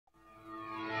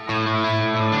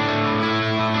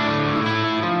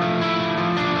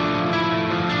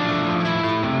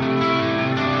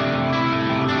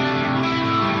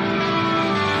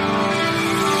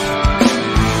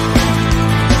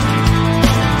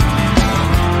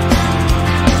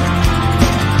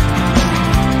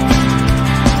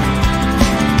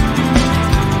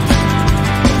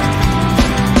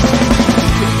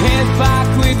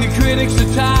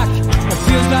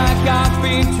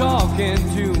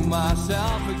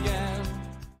myself again.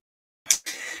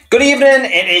 Good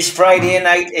evening, it is Friday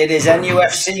night, it is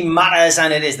NUFC Matters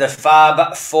and it is the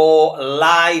Fab Four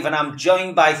Live, and I'm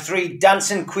joined by three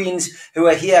dancing queens who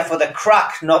are here for the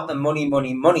crack, not the money.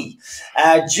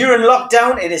 During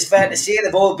lockdown, it is fair to say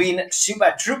they've all been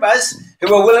super troopers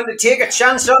who are willing to take a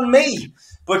chance on me.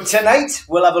 But tonight,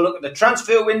 we'll have a look at the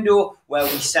transfer window where we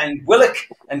signed Willock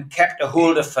and kept a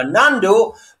hold of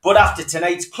Fernando. But after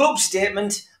tonight's club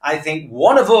statement, I think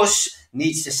one of us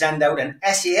needs to send out an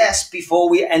SAS before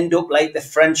we end up like the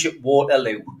French at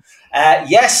Waterloo.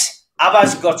 Yes,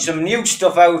 Abba's got some new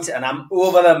stuff out and I'm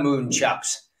over the moon,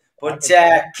 chaps. But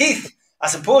Keith, I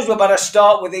suppose we better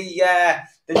start with the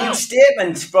new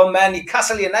statement from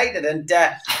Newcastle United, and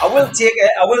I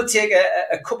will take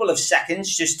a couple of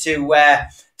seconds just to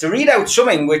read out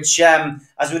something which,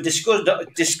 as we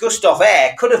discussed off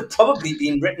air, could have probably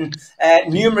been written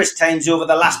numerous times over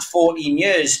the last 14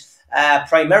 years.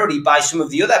 Primarily by some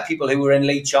of the other people who were in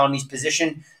Lee Charnley's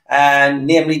position,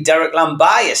 namely Derek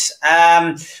Lambias.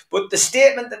 But the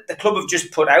statement that the club have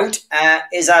just put out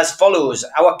is as follows.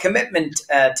 Our commitment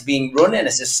to being run in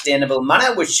a sustainable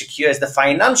manner which secures the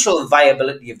financial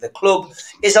viability of the club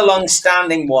is a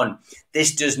long-standing one.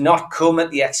 This does not come at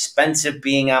the expense of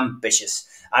being ambitious,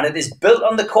 and it is built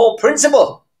on the core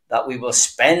principle that we will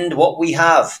spend what we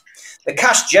have. The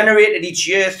cash generated each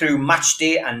year through match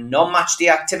day and non-match day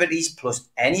activities, plus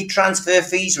any transfer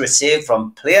fees received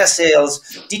from player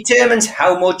sales, determines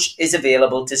how much is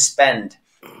available to spend.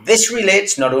 This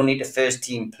relates not only to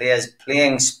first-team players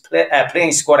playing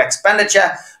squad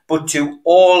expenditure, but to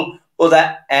all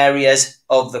other areas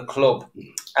of the club.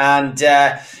 And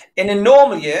in a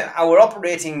normal year, our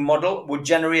operating model would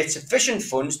generate sufficient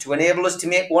funds to enable us to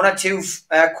make one or two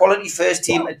quality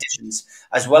first-team additions,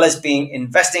 as well as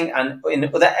investing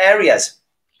in other areas.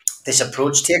 This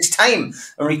approach takes time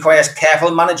and requires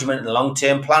careful management and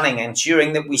long-term planning,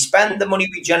 ensuring that we spend the money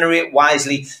we generate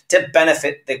wisely to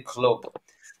benefit the club.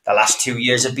 The last 2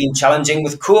 years have been challenging,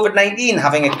 with COVID-19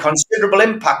 having a considerable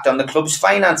impact on the club's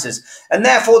finances, and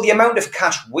therefore the amount of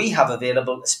cash we have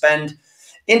available to spend.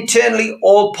 Internally,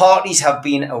 all parties have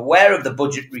been aware of the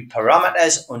budgetary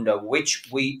parameters under which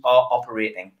we are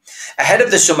operating. Ahead of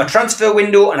the summer transfer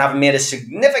window and having made a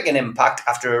significant impact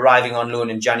after arriving on loan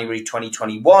in January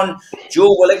 2021,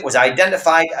 Joe Willock was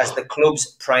identified as the club's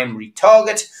primary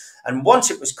target. And once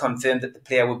it was confirmed that the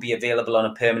player would be available on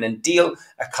a permanent deal,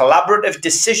 a collaborative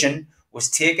decision was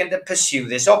taken to pursue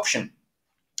this option.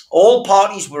 All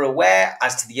parties were aware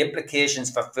as to the implications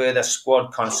for further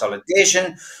squad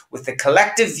consolidation, with the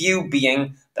collective view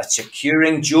being that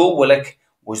securing Joe Willock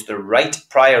was the right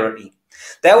priority.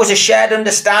 There was a shared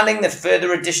understanding that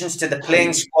further additions to the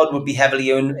playing squad would be heavily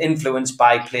influenced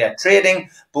by player trading,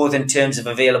 both in terms of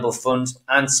available funds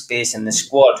and space in the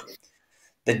squad.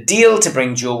 The deal to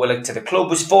bring Joe Willock to the club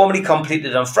was formally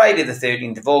completed on Friday the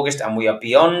 13th of August, and we are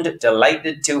beyond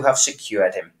delighted to have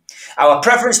secured him. Our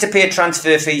preference to pay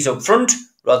transfer fees up front,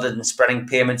 rather than spreading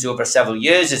payments over several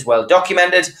years, is well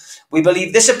documented. We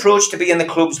believe this approach to be in the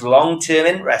club's long-term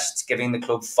interests, giving the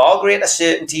club far greater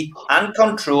certainty and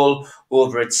control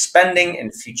over its spending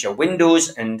in future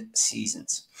windows and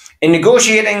seasons. In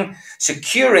negotiating,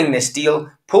 securing this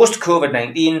deal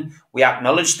post-COVID-19, we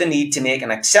acknowledge the need to make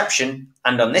an exception,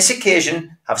 and on this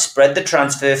occasion have spread the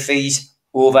transfer fees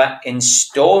over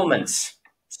instalments.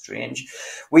 Strange.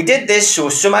 We did this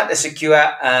this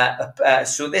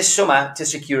summer to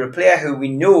secure a player who we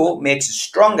know makes us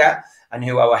stronger and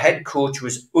who our head coach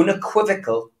was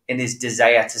unequivocal in his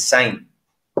desire to sign.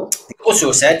 He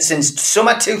also said since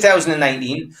summer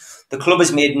 2019, the club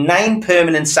has made 9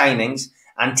 permanent signings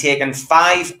and taken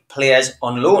 5 players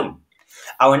on loan.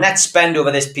 Our net spend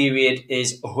over this period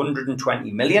is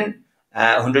 120 million.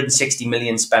 160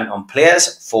 million spent on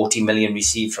players, 40 million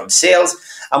received from sales,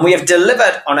 and we have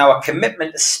delivered on our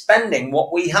commitment to spending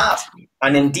what we have,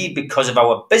 and indeed because of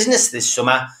our business this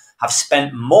summer have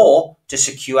spent more to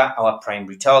secure our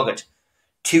primary target.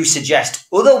 To suggest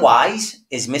otherwise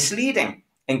is misleading,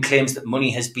 and claims that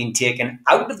money has been taken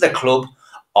out of the club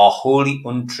are wholly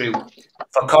untrue.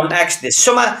 For context, this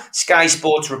summer, Sky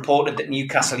Sports reported that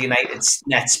Newcastle United's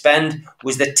net spend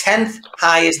was the 10th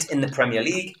highest in the Premier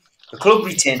League. The club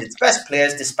retained its best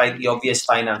players despite the obvious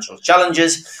financial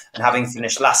challenges, and having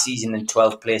finished last season in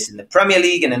 12th place in the Premier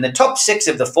League and in the top 6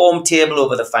 of the form table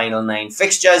over the final 9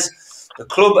 fixtures, the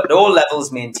club at all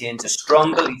levels maintains a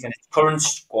strong belief in its current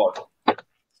squad.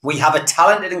 We have a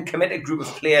talented and committed group of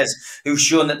players who've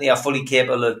shown that they are fully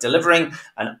capable of delivering,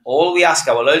 and all we ask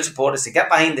our loyal supporters to get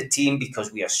behind the team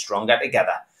because we are stronger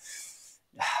together.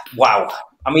 Wow.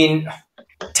 I mean,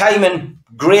 timing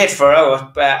great for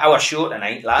our show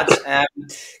tonight, lads.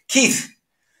 Keith,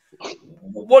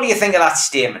 what do you think of that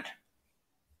statement?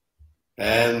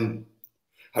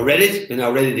 I read it and I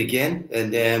read it again,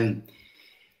 and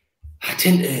I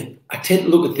tend to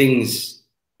look at things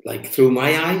like through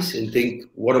my eyes and think,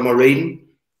 what am I reading?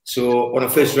 So when I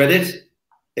first read it,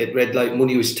 it read like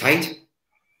money was tight,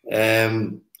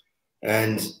 and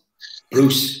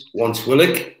Bruce wants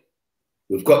Willock.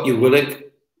 We've got you, Willock.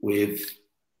 We've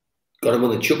got him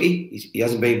on the chucky. He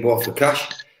hasn't been bought for cash.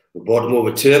 We bought him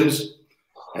over terms,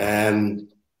 and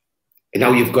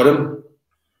now you've got him.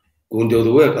 Go and do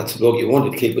the work. That's the bloke you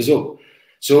wanted to keep us up.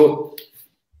 So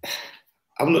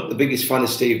I'm not the biggest fan of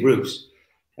Steve Bruce,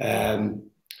 but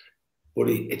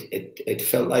it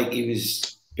felt like he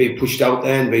was being pushed out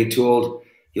there and being told,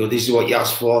 this is what you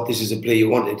asked for. This is the player you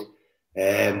wanted.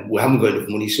 We haven't got enough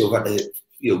money, so we've had to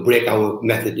break our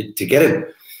method to get him.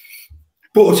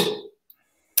 But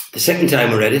the second time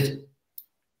I read it,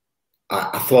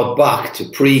 I thought back to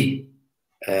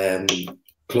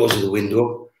close of the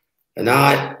window, and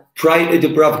prior to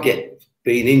Dubravka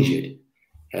being injured,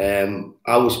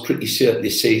 I was pretty certain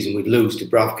this season we'd lose to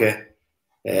Dubravka,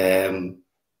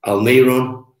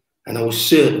 Almiron, and I was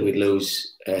certain we'd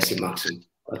lose St Maxim.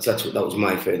 That was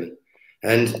my feeling.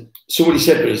 And somebody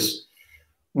said to us,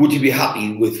 would you be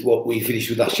happy with what we finished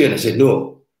with last year? And I said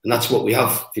no, and that's what we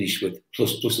have finished with,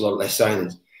 plus a lot less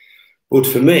signings. But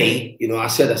for me, I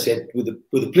said with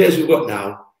the players we've got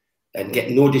now and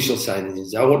getting no additional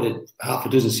signings, I wanted half a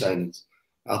dozen signings.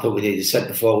 I thought we needed a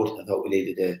centre forward. I thought we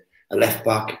needed a left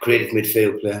back, a creative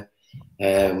midfield player.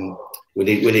 We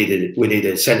needed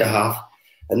a centre half,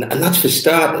 and that's for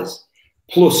starters.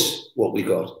 Plus what we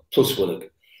got, plus Willock.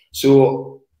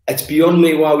 So it's beyond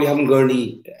me why we haven't got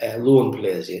any loan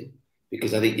players in,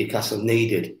 because I think Newcastle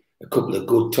needed a couple of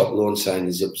good top loan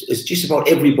signings. It's just about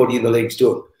everybody in the league's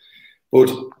done. But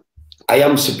I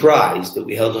am surprised that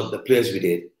we held on to the players we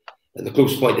did, and the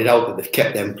club's pointed out that they've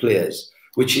kept them players,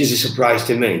 which is a surprise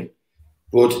to me.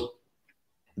 But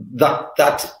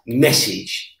that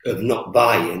message of not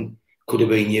buying could have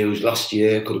been used last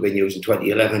year, could have been used in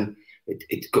 2011.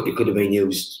 It could have been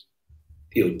used,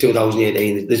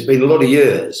 2018. There's been a lot of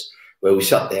years where we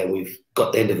sat there and we've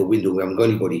got the end of the window, we haven't got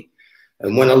anybody.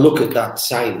 And when I look at that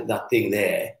sign, that thing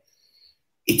there,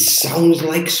 it sounds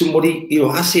like somebody,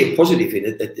 I see a positive in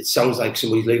it, that it sounds like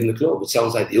somebody's leaving the club. It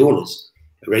sounds like the owners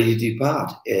are ready to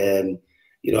depart. They've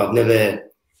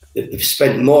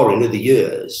spent more in other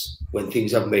years when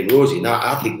things haven't been rosy. Now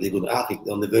I think they're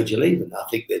on the verge of leaving. I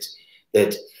think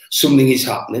that something is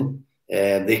happening.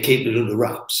 They're keeping it under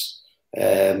wraps.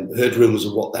 Heard rumours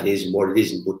of what that is and what it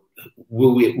isn't, but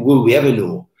will we ever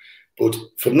know? But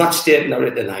from that statement I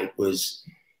read tonight,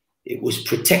 it was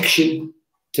protection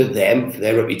to them for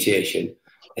their reputation,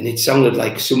 and it sounded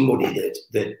like somebody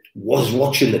that was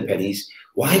watching the pennies.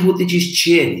 Why would they just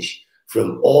change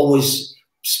from always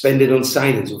spending on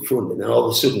signings up front and then all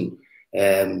of a sudden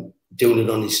doing it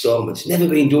on instalments? Never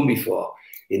been done before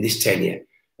in this tenure,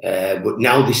 but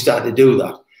now they start to do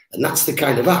that, and that's the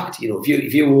kind of act.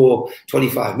 If you owe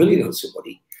 25 million on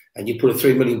somebody and you put a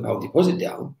 £3 million deposit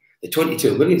down, the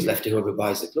 22 million is left to whoever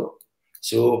buys the club.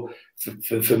 So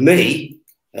for me,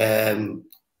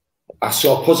 I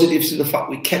saw positives in the fact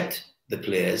we kept the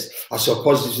players. I saw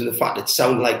positives in the fact that it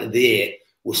sounded like they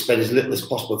will spend as little as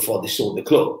possible before they sold the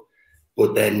club.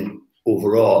 But then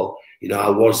overall, I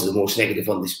was the most negative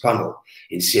on this panel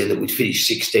in saying that we'd finish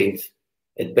 16th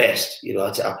at best.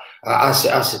 I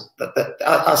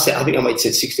think I might say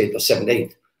 16th or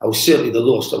 17th. I was certainly the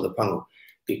lowest on the panel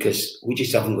because we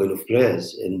just haven't got enough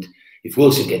players. And if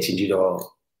Wilson gets injured or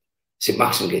St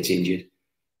Maxim gets injured,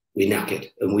 we knack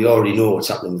it, and we already know what's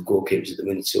happening with goalkeepers at the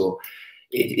minute. So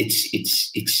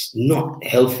it's not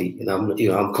healthy, and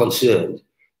I'm concerned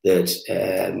that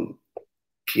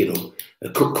a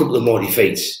couple of more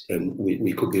defeats and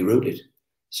we could be rooted.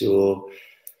 So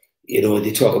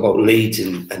they talk about Leeds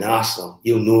and Arsenal.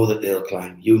 You know that they'll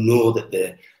climb. You know that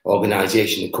the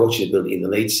organisation and coaching ability in the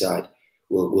Leeds side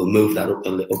will move that up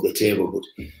the table, but.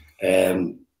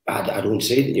 I don't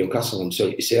see it in Newcastle. I'm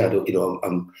sorry to say I don't.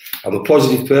 I'm a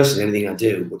positive person in anything I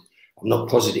do, but I'm not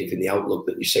positive in the outlook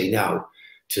that we see now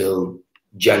till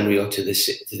January or to the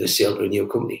sale to a new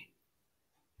company.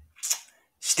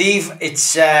 Steve,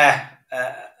 it's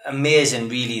amazing,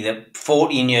 really, that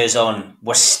 14 years on,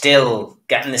 we're still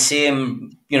getting the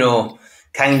same,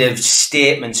 kind of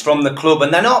statements from the club,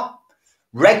 and they're not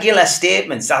regular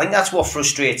statements. I think that's what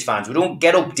frustrates fans. We don't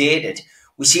get updated.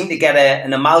 We seem to get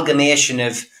an amalgamation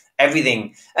of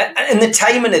everything. And the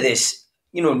timing of this,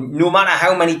 you know, no matter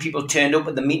how many people turned up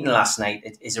at the meeting last night,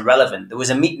 it is irrelevant. There was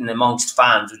a meeting amongst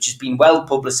fans, which has been well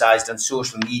publicised on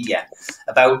social media,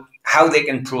 about how they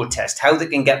can protest, how they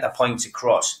can get their points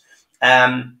across.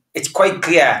 It's quite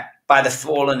clear by the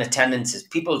fall in attendances,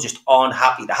 people just aren't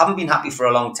happy. They haven't been happy for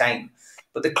a long time.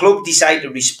 But the club decided to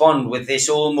respond with this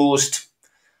almost,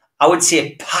 I would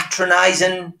say,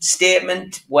 patronising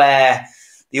statement where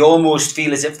they almost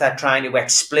feel as if they're trying to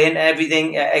explain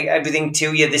everything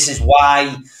to you. This is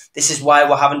why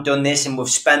we haven't done this, and we've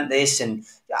spent this. And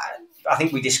I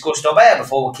think we discussed over here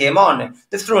before we came on.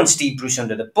 They've thrown Steve Bruce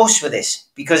under the bus for this,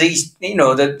 because he's, you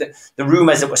know, the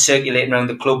rumours that were circulating around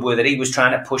the club were that he was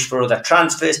trying to push for other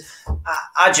transfers.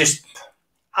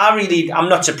 I'm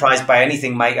not surprised by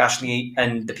anything Mike Ashley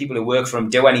and the people who work for him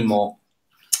do anymore,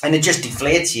 and it just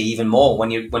deflates you even more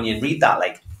when you read that.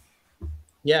 Like,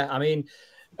 yeah, I mean,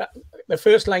 the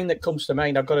first line that comes to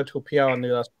mind, I've got it up here on the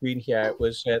last screen here,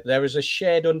 was there is a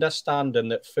shared understanding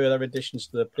that further additions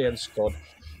to the playing squad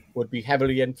would be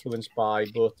heavily influenced by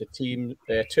both the team,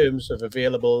 terms of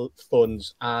available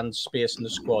funds and space in the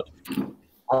squad.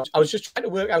 I was just trying to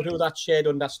work out who that shared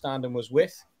understanding was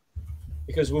with,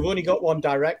 because we've only got one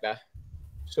director.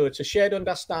 So it's a shared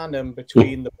understanding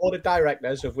between the board of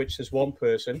directors, of which there's one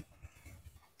person,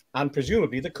 and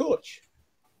presumably the coach,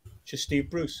 which is Steve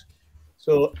Bruce.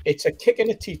 So it's a kick in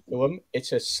the teeth to him.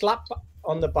 It's a slap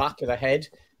on the back of the head.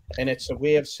 And it's a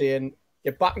way of saying,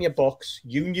 you're back in your box.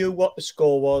 You knew what the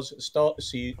score was at the start of the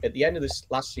season. At the end of this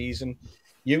last season,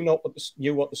 you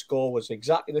knew what the score was,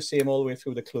 exactly the same all the way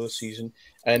through the close season.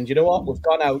 And you know what? We've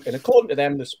gone out, and according to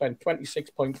them, they spent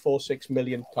 £26.46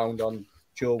 million on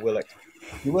Joe Willock.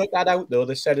 You work that out, though.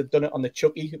 They said they'd done it on the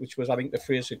Chucky, which was, I think, the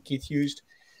phrase that Keith used.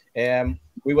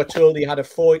 We were told he had a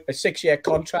 6-year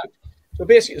contract. So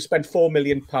basically, they spent £4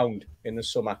 million in the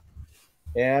summer.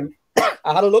 I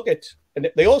had a look at,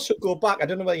 and they also go back, I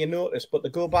don't know whether you noticed, but they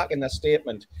go back in their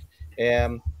statement,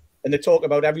 and they talk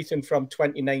about everything from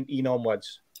 2019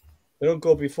 onwards. They don't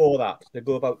go before that. They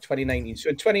go about 2019. So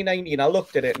in 2019, I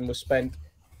looked at it, and we spent,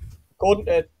 according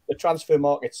to the transfer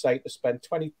market site, they spent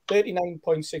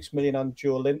 39.6 million on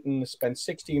Joe Linton. They spent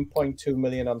 16.2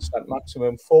 million on St.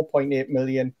 Maximum, 4.8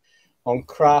 million on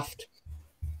Kraft.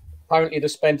 Apparently, they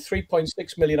spent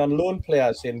 3.6 million on loan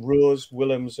players in Rose,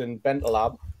 Willems, and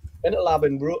Bentalab.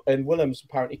 Bentalab and Willems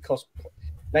apparently cost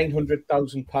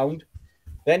 £900,000.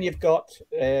 Then you've got,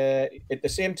 at the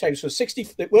same time, so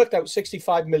it worked out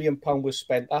 £65 million was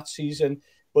spent that season,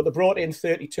 but they brought in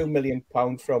 £32 million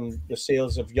from the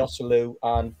sales of Yosselu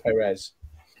and Perez.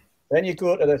 Then you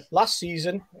go to the last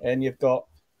season, and you've got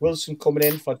Wilson coming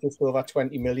in for just over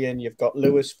 20 million. You've got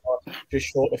Lewis for just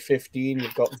short of 15.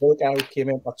 You've got Volker, who came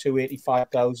in for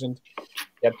 285,000. You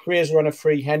had Fraser on a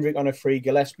free, Hendrick on a free,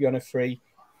 Gillespie on a free.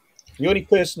 The only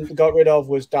person they got rid of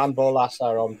was Dan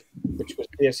Barlaser, which was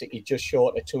basically just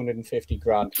short of 250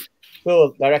 grand.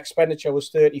 So their expenditure was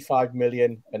 35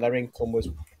 million and their income was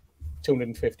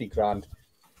 250 grand.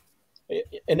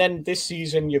 And then this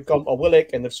season, you've gone to Willock,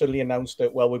 and they've suddenly announced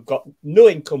that, well, we've got no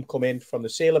income coming from the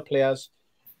sale of players.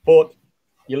 But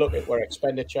you look at their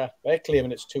expenditure, they're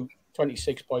claiming it's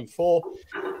 26.4.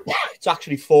 It's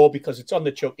actually 4 because it's on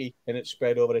the Chucky and it's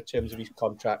spread over the terms of his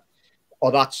contract.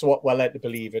 Or that's what we're led to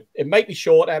believe. It might be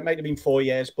shorter, it might have been 4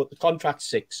 years, but the contract's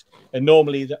 6. And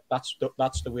normally that's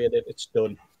the way that it's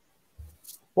done.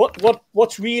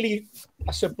 What's really,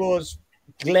 I suppose,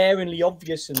 glaringly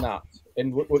obvious in that,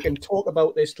 and we can talk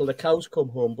about this till the cows come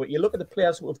home, but you look at the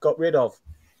players that we've got rid of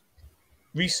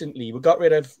recently. We got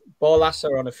rid of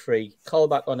Barlaser on a free,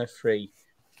 Colback on a free.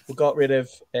 We got rid of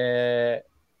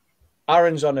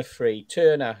Aaron's on a free,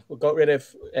 Turner. We got rid of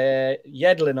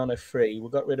Yedlin on a free. We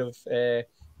got rid of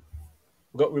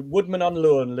Woodman on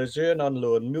loan, Luzerne on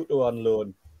loan, Muto on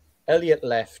loan. Elliott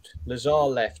left, Lazar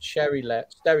left, Sherry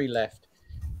left, Sterry left.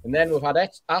 And then we've had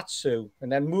Atsu,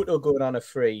 and then Muto going on a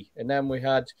free. And then we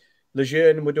had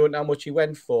Lejeune, and we don't know how much he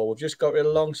went for. We've just got rid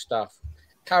of Longstaff.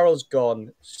 Carroll's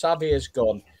gone. Savier's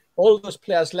gone. All those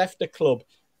players left the club,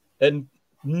 and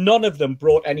none of them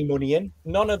brought any money in.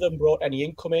 None of them brought any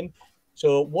income in.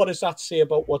 So what does that say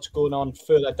about what's going on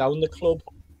further down the club?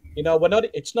 You know,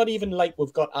 it's not even like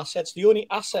we've got assets. The only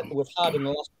asset that we've had in the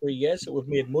last 3 years that we've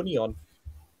made money on,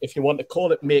 if you want to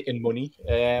call it making money,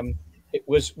 it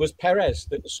was Perez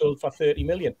that was sold for 30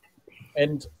 million.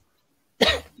 And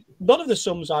none of the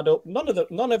sums add up. None of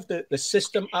the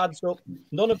system adds up.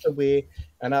 None of the way.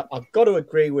 And I've got to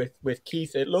agree with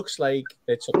Keith. It looks like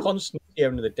it's a constant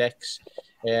tearing of the decks,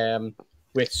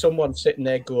 with someone sitting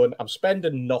there going, I'm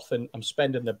spending nothing. I'm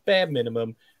spending the bare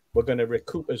minimum. We're going to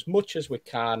recoup as much as we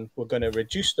can. We're going to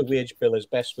reduce the wage bill as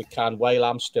best we can while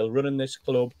I'm still running this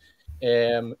club.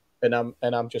 and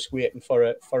I'm just waiting for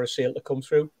a sale to come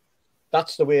through.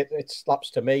 That's the way it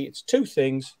slaps to me. It's two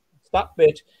things: it's that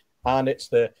bit, and it's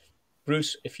the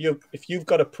Bruce. If you've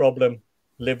got a problem,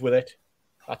 live with it.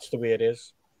 That's the way it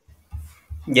is.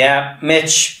 Yeah,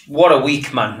 Mitch, what a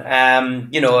week, man.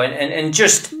 You know, and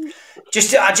just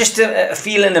a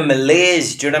feeling of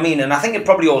malaise. Do you know what I mean? And I think it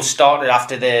probably all started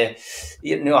after the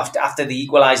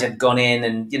equaliser had gone in,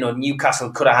 and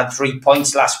Newcastle could have had 3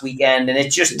 points last weekend, and it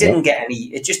just didn't get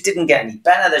any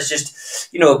better. There's just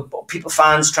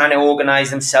fans trying to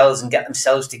organise themselves and get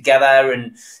themselves together,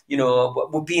 and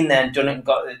we've been there and done it and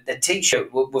got the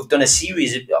T-shirt. We've done a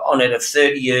series on it of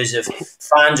 30 years of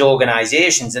fans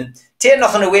organisations, and take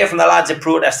nothing away from the lads at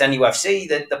Protest NUFC.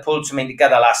 They pulled something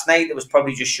together last night. There was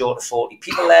probably just short of 40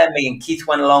 people there. Me and Keith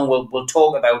went along. We'll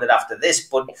talk about it after this.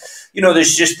 But,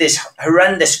 there's just this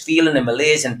horrendous feeling of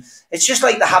malaise. And it's just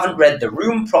like they haven't read the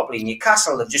room properly.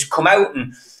 Newcastle have just come out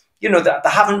and, they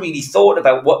haven't really thought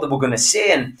about what they were going to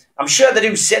say. And I'm sure they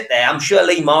do sit there. I'm sure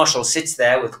Lee Marshall sits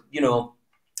there with,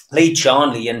 Lee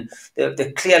Charnley. And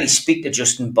they clearly speak to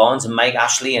Justin Barnes and Mike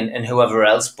Ashley and whoever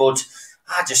else. But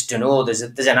I just don't know. There's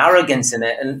an arrogance in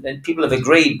it, and people have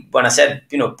agreed when I said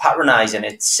patronising.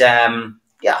 It's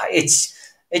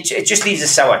it just leaves a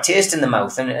sour taste in the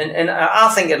mouth, and I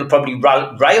think it'll probably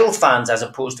rile fans as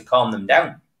opposed to calm them down.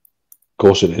 Of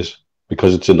course, it is,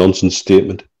 because it's a nonsense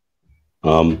statement,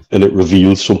 and it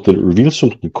reveals something. It reveals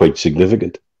something quite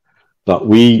significant, that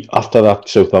we, after that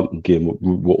Southampton game,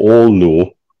 we all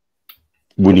know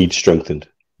we need strengthened.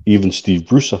 Even Steve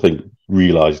Bruce, I think,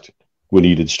 realised we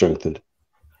needed strengthened.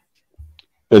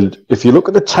 And if you look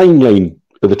at the timeline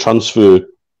of the transfer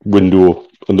window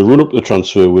and the run-up to the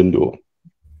transfer window,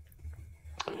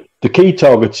 the key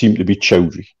targets seem to be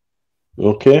Choudhury,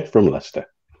 from Leicester.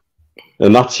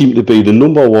 And that seemed to be the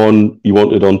number one he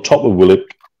wanted on top of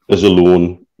Willock as a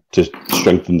loan to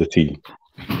strengthen the team.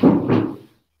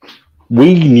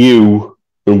 We knew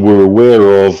and were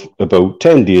aware of about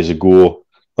 10 days ago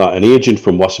that an agent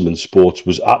from Wasserman Sports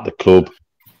was at the club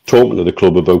talking to the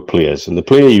club about players, and the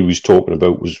player he was talking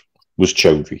about was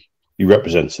Choudhury. He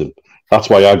represents them. That's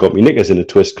why I got my knickers in a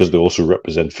twist, because they also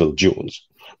represent Phil Jones.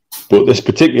 But this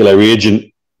particular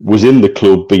agent was in the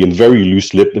club being very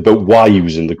loose-lipped about why he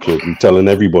was in the club and telling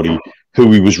everybody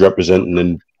who he was representing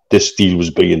and this deal was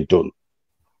being done.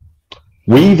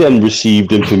 We then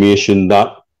received information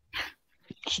that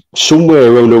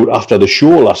somewhere around after the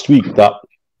show last week that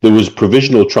there was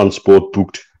provisional transport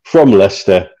booked from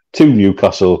Leicester to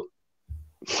Newcastle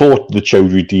for the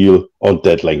Choudhury deal on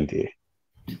deadline day.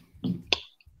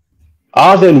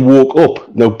 I then woke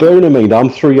up. Now, bearing in mind, I'm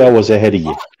 3 hours ahead of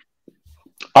you.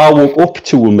 I woke up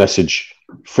to a message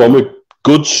from a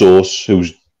good source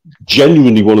who's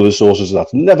genuinely one of the sources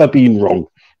that's never been wrong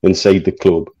inside the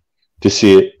club to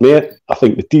say, mate, I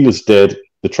think the deal's dead.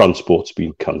 The transport's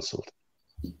been cancelled.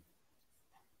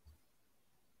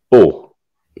 Oh.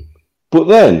 But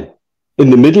then, in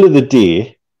the middle of the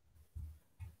day,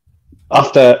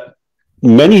 after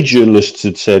many journalists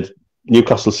had said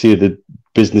Newcastle say the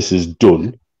business is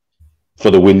done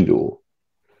for the window,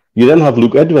 you then have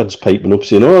Luke Edwards piping up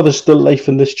saying, there's still life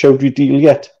in this Choudhury deal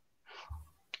yet.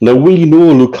 Now, we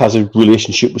know Luke has a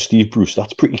relationship with Steve Bruce.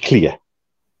 That's pretty clear.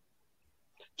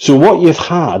 So what you've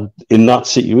had in that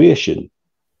situation,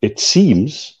 it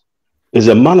seems, is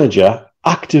a manager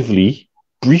actively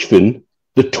briefing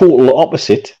the total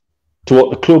opposite to what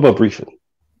the club are briefing.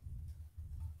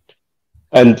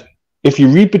 And if you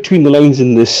read between the lines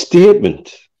in this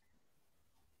statement,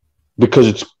 because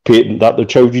it's patent that the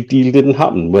Choudhury deal didn't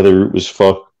happen, whether it was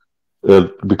for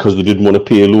because they didn't want to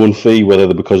pay a loan fee,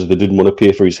 whether because they didn't want to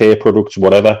pay for his hair products,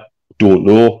 whatever, don't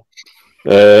know.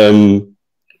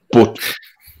 But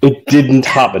it didn't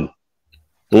happen.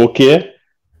 Okay?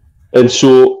 And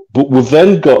so, but we've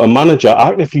then got a manager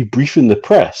actively briefing the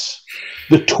press,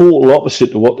 the total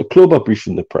opposite to what the club are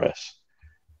briefing the press.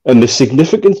 And the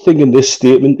significant thing in this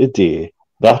statement today,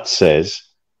 that says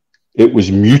it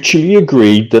was mutually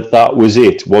agreed that that was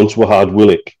it once we had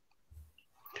Willock.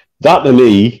 That, to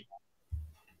me,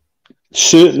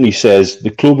 certainly says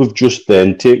the club have just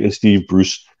then taken Steve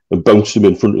Bruce and bounced him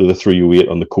in front of the 308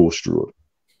 on the Coast Road.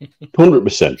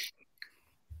 100%.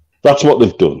 That's what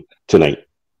they've done tonight.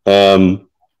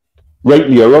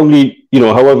 Rightly or wrongly,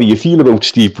 however you feel about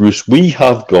Steve Bruce, we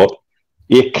have got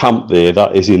a camp there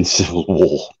that is in civil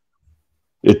war.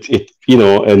 And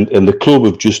the club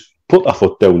have just put their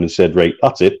foot down and said, right,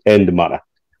 that's it, end the matter.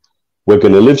 We're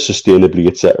going to live sustainably,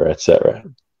 etc., etc.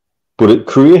 But it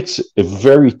creates a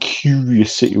very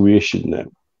curious situation now.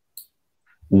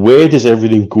 Where does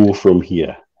everything go from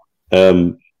here?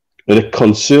 And it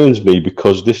concerns me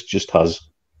because this just has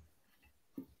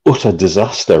utter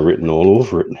disaster written all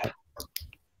over it now.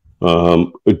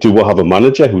 Do we have a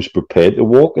manager who's prepared to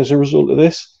walk as a result of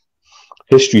this?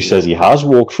 History says he has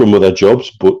walked from other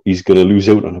jobs, but he's going to lose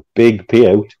out on a big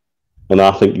payout. And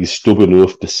I think he's stubborn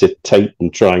enough to sit tight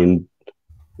and try and,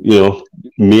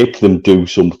 make them do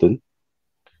something.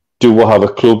 Do we have a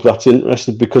club that's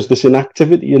interested? Because this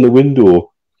inactivity in the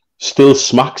window still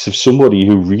smacks of somebody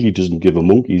who really doesn't give a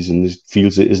monkeys and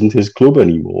feels it isn't his club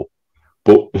anymore.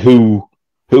 But who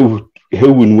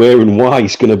and where and why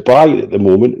he's going to buy it at the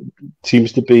moment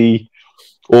seems to be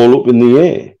all up in the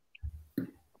air.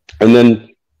 And then,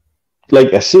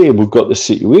 like I say, we've got the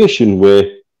situation where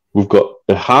we've got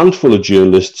a handful of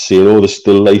journalists saying, oh, there's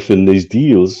still life in these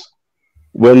deals,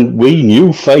 when we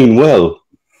knew fine well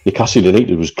Newcastle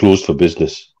United was closed for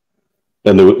business.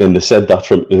 And they said that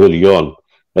from early on.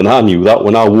 And I knew that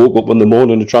when I woke up in the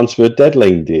morning of transfer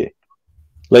deadline day.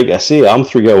 Like I say, I'm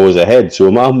 3 hours ahead, so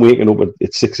I'm waking up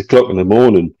at 6 o'clock in the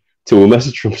morning to a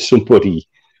message from somebody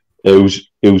who's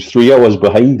 3 hours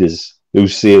behind us,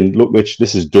 who's saying, look, Mitch,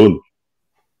 this is done.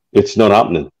 It's not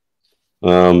happening.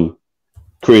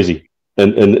 Crazy.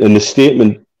 And the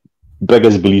statement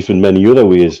beggars belief in many other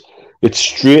ways. It's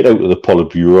straight out of the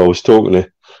Politburo. I was talking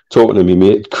to my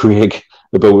mate Craig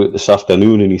about it this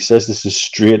afternoon, and he says this is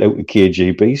straight out of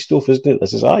KGB stuff, isn't it? I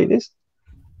says, aye, it is.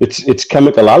 It's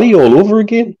Chemical Alley all over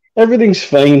again. Everything's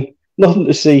fine. Nothing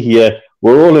to see here.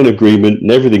 We're all in agreement and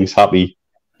everything's happy.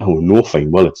 Oh, no, fine.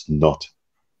 Well, it's not.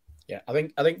 Yeah, I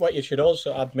think what you should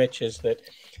also add, Mitch, is that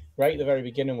right at the very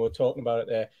beginning we were talking about it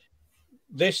there.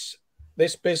 This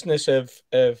business of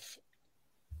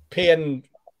paying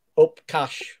up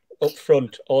cash up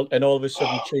front and all of a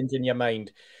sudden changing your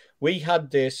mind. We had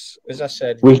this, as I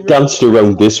said... We danced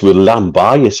around this with lamb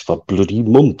bias for bloody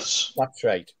months. That's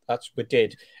right. We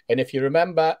did. And if you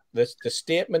remember the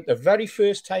statement, the very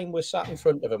first time we sat in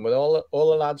front of him with all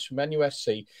the lads from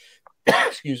NUSC,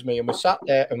 excuse me, and we sat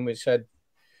there and we said,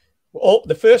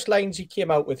 the first lines he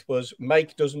came out with was,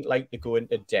 Mike doesn't like to go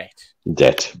into debt.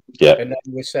 Debt, yeah. And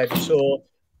then we said, so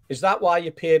is that why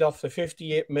you paid off the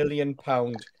 £58 million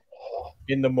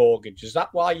in the mortgage? Is that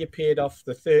why you paid off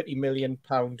the £30 million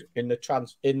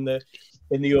in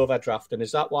the overdraft? And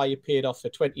is that why you paid off the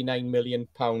 £29 million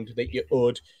that you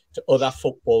owed to other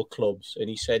football clubs? And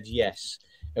he said yes.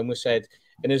 And we said,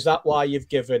 and is that why you've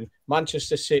given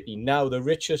Manchester City, now the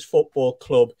richest football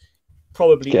club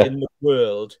probably in the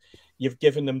world, you've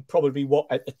given them probably what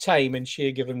at the time, and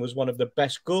Shea Given was one of the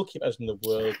best goalkeepers in the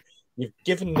world, you've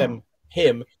given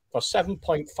him for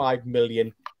 7.5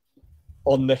 million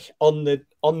on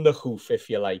the hoof, if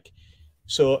you like.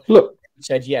 So look, he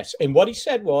said yes, and what he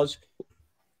said was,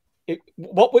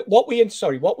 what we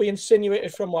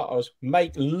insinuated from what was,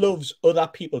 Mike loves other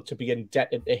people to be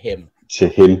indebted to him. To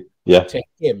him, yeah. To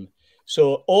him.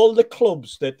 So all the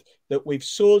clubs that we've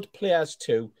sold players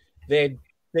to,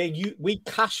 we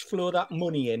cash flow that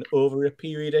money in over a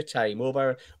period of time,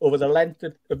 over the length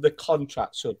of the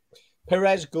contract. So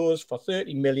Perez goes for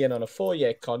 30 million on a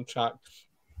 4-year contract,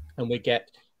 and we get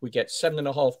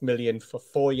 7.5 million for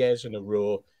 4 years in a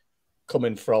row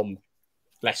coming from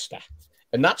Leicester.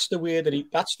 And that's the way that he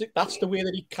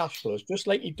cash flows, just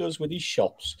like he does with his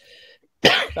shops.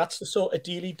 That's the sort of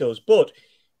deal he does. But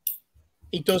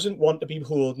he doesn't want to be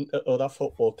beholden to other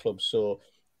football clubs. So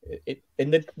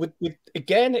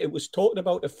again, it was talking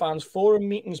about the fans forum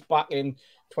meetings back in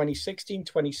 2016,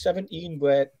 2017,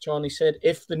 where Johnny said,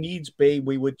 if the needs be,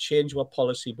 we would change our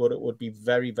policy, but it would be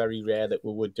very, very rare that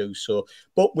we would do so.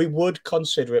 But we would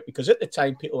consider it, because at the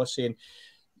time people were saying,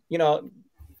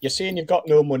 you're saying you've got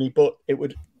no money, but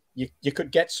you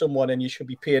could get someone and you could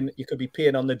be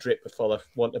paying on the drip, for the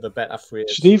want of a better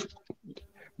phrase. Steve,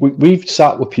 we've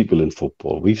sat with people in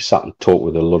football. We've sat and talked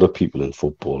with a lot of people in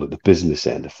football, at the business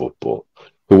end of football,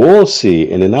 who all say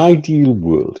in an ideal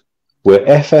world where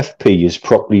FFP is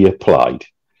properly applied,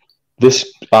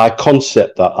 this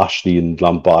concept that Ashley and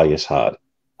Lambias had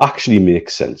actually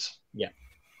makes sense. Yeah.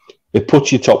 It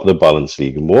puts you top of the balance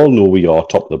league, and we all know we are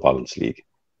top of the balance league.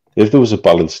 If there was a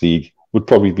balance league, we'd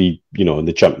probably be, in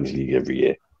the Champions League every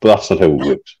year, but that's not how it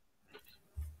works.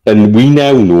 And we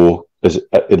now know,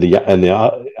 in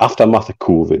the aftermath of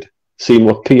COVID, seeing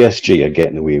what PSG are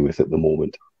getting away with at the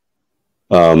moment,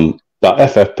 that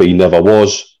FFP never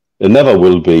was, and never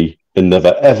will be, and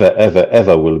never, ever, ever,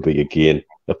 ever will be again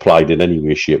applied in any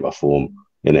way, shape, or form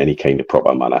in any kind of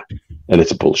proper manner. And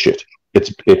it's bullshit.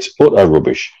 It's utter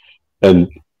rubbish. And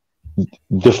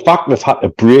the fact they've had to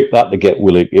break that to get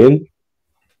Willock in,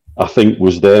 I think,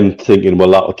 was them thinking,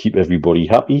 well, that'll keep everybody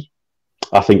happy.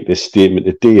 I think this statement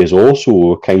today is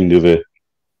also a kind of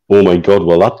oh my God,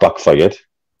 well, that backfired.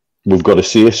 We've got to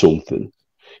say something.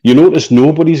 You notice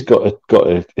nobody's got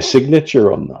a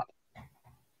signature on that.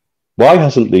 Why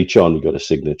hasn't Lee Charnley got a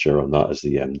signature on that as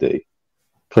the MD?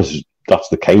 Because that's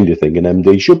the kind of thing an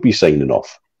MD should be signing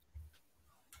off.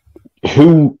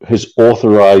 Who has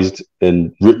authorised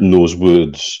and written those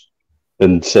words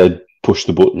and said, push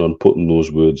the button on putting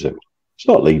those words out? It's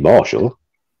not Lee Marshall.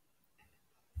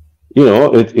 You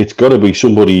know, it's got to be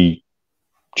somebody,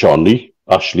 Charnley,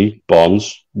 Ashley,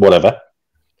 Barnes, whatever.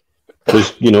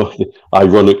 Because, you know,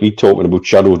 ironically, talking about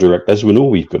shadow directors, we know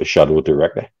we've got a shadow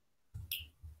director.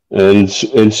 And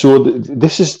so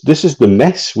this is the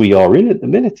mess we are in at the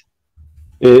minute.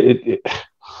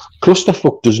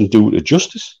 Clusterfuck doesn't do it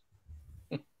justice.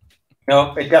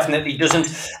 No, it definitely doesn't.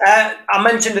 I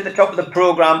mentioned at the top of the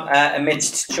programme,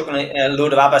 amidst chucking a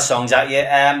load of ABBA songs at you,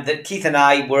 that Keith and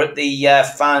I were at the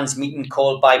fans meeting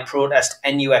called by Protest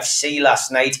NUFC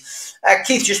last night.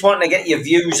 Keith, just wanting to get your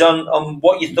views on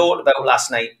what you thought about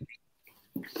last night.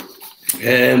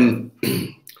 A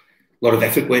lot of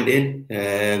effort went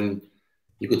in.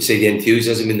 You could see the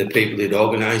enthusiasm in the people who'd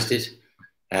organised it.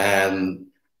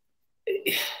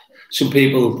 Some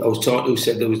people I was talking to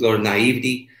said there was a lot of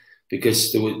naivety,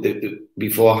 because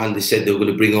beforehand they said they were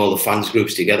going to bring all the fans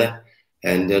groups together.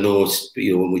 And I know,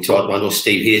 you know, when we talked about, I know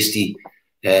Steve Hasty,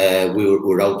 we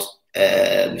were out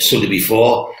Sunday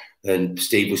before, and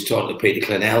Steve was talking to Peter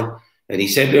Clennell, and he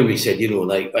said to him, he said, you know,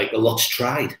 like a lot's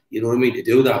tried, you know what I mean, to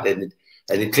do that, and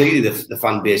clearly the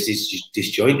fan base is just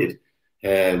disjointed.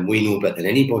 We know better than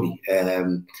anybody,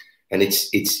 and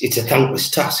it's a thankless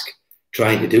task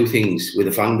trying to do things with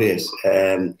a fan base.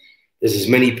 There's as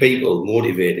many people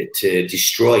motivated to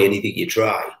destroy anything you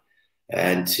try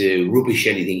and to rubbish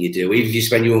anything you do, even if you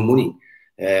spend your own money.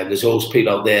 There's always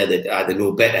people out there that either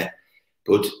know better.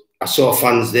 But I saw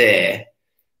fans there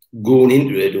going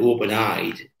into it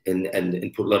open-eyed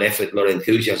and put a lot of effort, a lot of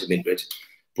enthusiasm into it.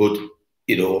 But,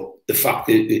 you know, the fact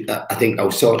that I think I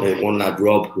was talking to one lad,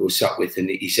 Rob, who I was sat with, and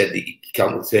he said that he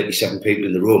counted 37 people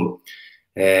in the room.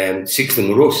 6 of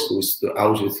them were us. I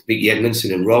was with Vicky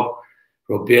Edmondson and Rob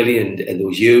Bailey, and there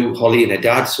was you, Holly, and her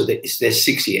dad. So there's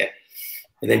 6 here,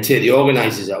 and then take the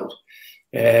organisers out.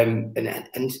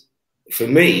 And for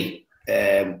me,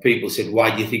 people said,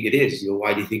 "Why do you think it is? You know,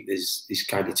 why do you think there's this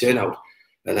kind of turnout?"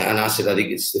 And I said, "I think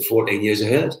it's the 14 years of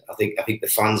herd. I think the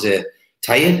fans are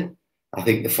tired. I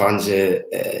think the fans are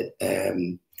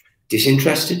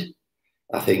disinterested.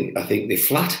 I think they're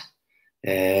flat.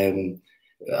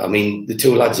 I mean, the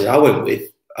 2 lads that I went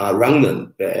with, I rang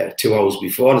them 2 hours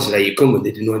before and said, "Are you coming?"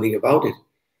 They didn't know anything about it.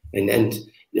 And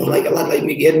you know, like a lad like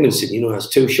Mickey Edmondson, you know, has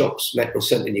 2 shops, Metro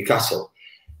Centre, Newcastle.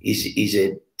 He's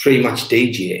a pre-match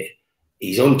DJ.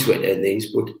 He's on Twitter and things,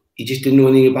 but he just didn't know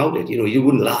anything about it. You know, he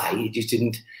wouldn't lie. He just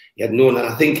didn't. He had known. And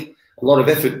I think a lot of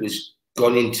effort was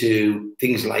gone into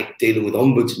things like dealing with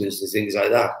ombudsmen and things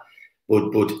like that.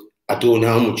 But I don't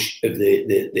know how much of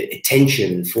the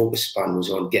attention and focus span was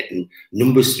on getting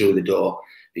numbers through the door,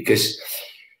 because,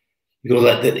 you know,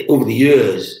 that over the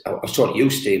years, I was talking to you,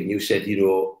 Steve, and you said, you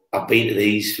know, I've been to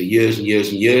these for years and years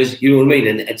and years. You know what I mean?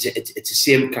 And it's the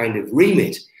same kind of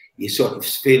remit. You sort of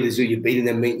feel as though you've been in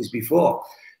them meetings before.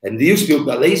 And they used to be up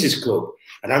that Lasers Club.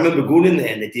 And I remember going in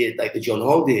there and they did like the John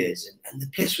Hall days, and the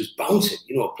place was bouncing.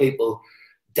 You know, people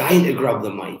dying to grab the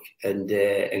mic and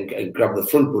grab the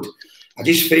front. But I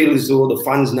just feel as though the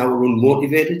fans now are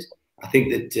unmotivated. I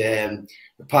think that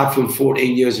apart from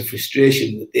 14 years of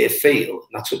frustration that they feel,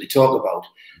 and that's what they talk about,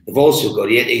 they've also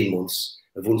got 18 months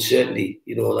of uncertainty.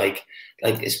 You know, like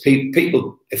as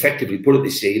people effectively put it, they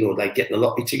say, you know, like getting a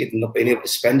lottery ticket and not being able to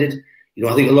spend it. You know,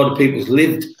 I think a lot of people's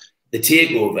lived the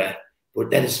takeover, but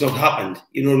then it's not happened.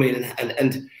 You know what I mean?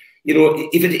 And you know,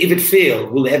 if it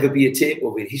failed, will there ever be a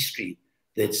takeover in history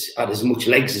that's had as much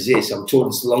legs as this? I'm told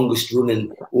it's the longest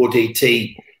running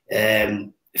ODT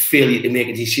failure to make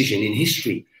a decision in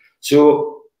history.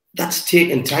 So that's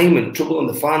taken time and trouble on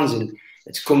the fans, and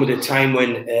it's come at a time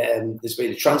when there's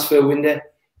been a transfer window,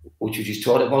 which we just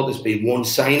talked about. There's been 1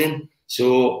 signing,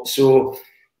 so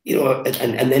you know,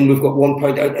 and then we've got 1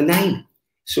 point out of 9.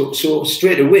 So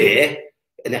straight away,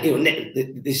 and you know,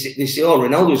 they say, "Oh,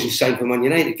 Ronaldo's just signed for Man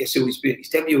United. Guess who he's been his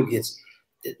debut against?"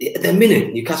 At the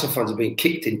minute, Newcastle fans are being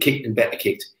kicked and better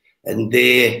kicked, and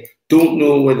they don't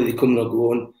know whether they're coming or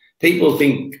going. People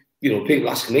think, you know, people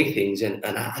ask me things, and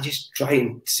I just try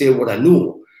and say what I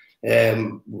know,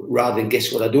 rather than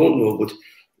guess what I don't know. But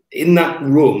in that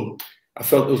room, I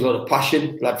felt there was a lot of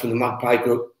passion. The lad from the Magpie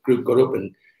group got up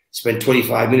and spent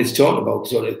 25 minutes talking about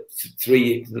sort of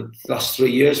the last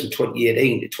 3 years from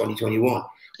 2018 to 2021,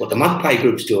 what the Magpie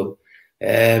group's done.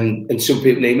 And some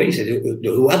people named me and said,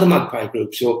 "Who are the Magpie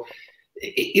group?" So,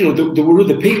 you know, there were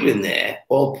other people in there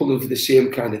all pulling for the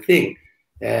same kind of thing.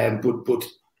 But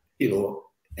you know,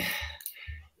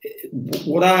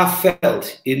 what I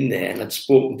felt in there, and I'd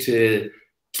spoken to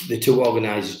the two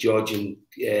organisers, George and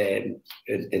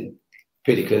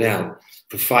Peter Cornell,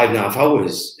 for 5.5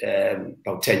 hours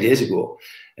about 10 years ago.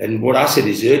 And what I said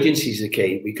is urgency is the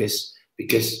key, because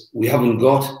we haven't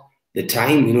got the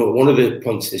time. You know, one of the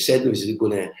points they said was they're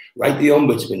going to write the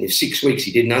ombudsman. If 6 weeks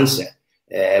he didn't answer,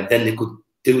 then they could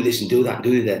do this and do that and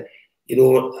do that. You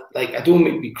know, like, I don't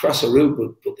mean to be crass or rude,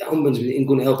 but the ombudsman ain't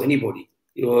going to help anybody.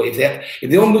 You know, if the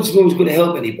ombudsman was going to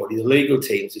help anybody, the legal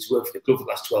teams that's worked for the club for the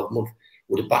last 12 months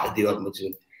would have battered the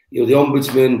ombudsman. You know, the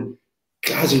ombudsman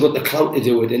hasn't got the clout to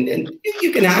do it, and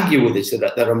you can argue with it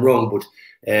that I'm wrong, but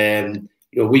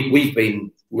you know, we've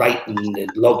been writing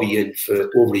and lobbying for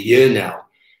over a year now,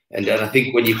 and I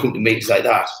think when you come to meetings like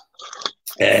that,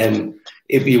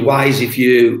 it'd be wise if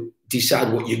you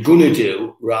decide what you're going to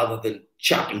do rather than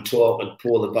chat and talk and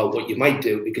poll about what you might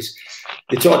do, because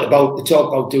they talk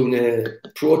about doing a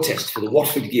protest for the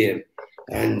Watford game,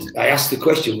 and I asked the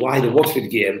question, why the Watford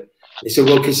game? They said,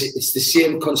 well, because it's the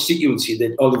same constituency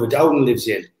that Oliver Dowden lives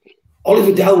in.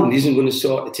 Oliver Dowden isn't going to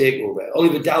sort the takeover.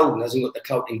 Oliver Dowden hasn't got the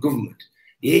clout in government.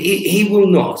 He will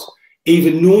not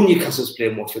even know Newcastle's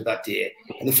playing Watford that day.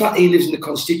 And the fact that he lives in the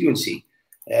constituency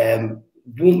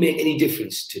won't make any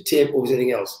difference to takeovers or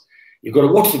anything else. You've got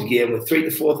a Watford game with 3,000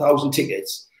 to 4,000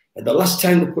 tickets, and the last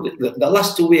time they put it, the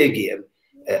last away game,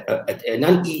 an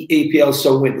anti-EPL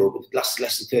song went over, it lasted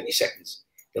less than 30 seconds.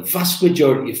 The vast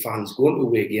majority of fans going to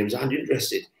away games aren't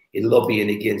interested in lobbying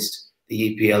against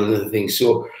the EPL and other things.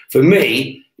 So for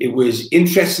me, it was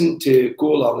interesting to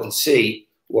go along and see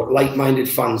what like-minded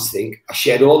fans think. I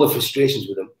shared all the frustrations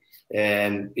with them.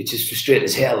 It's as frustrating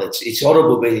as hell. It's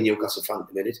horrible being a Newcastle fan at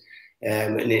the minute.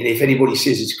 And if anybody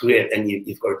says it's great, then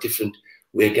you've got a different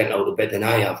way of getting out of bed than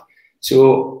I have.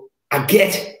 So I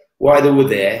get why they were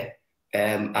there.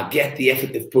 I get the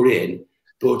effort they've put in.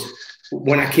 But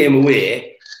when I came away,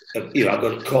 you know, I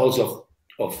got calls of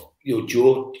you know,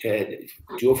 Joe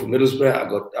from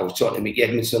Middlesbrough. I was talking to Mickey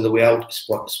Edmondson on the way out.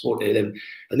 Spoke to them,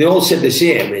 and they all said the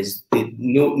same: is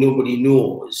nobody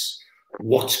knows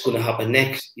what's going to happen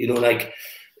next. You know, like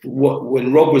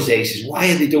when Rob was there, he says,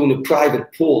 "Why are they doing a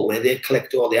private poll where they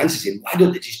collect all the answers in? Why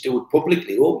don't they just do it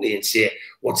publicly, openly, and say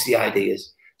what's the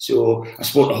ideas?" So I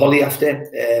spoke to Holly after.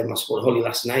 I spoke to Holly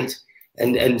last night,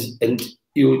 and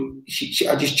you know,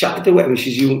 I just chatted to her. I mean,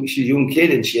 she's a young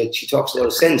kid, and she talks a lot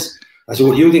of sense. I said,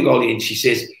 what do you think, Ollie? And she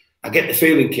says, I get the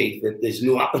feeling, Keith, that there's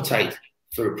no appetite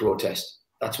for a protest.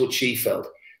 That's what she felt.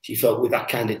 She felt with that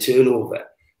kind of turnover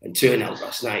and turnout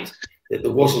last night, that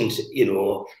there wasn't, you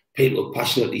know, people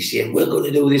passionately saying, we're going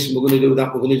to do this and we're going to do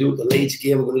that, we're going to do the Leeds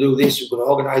game, we're going to do this, we're going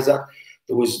to organise that.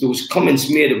 There was comments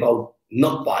made about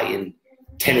not buying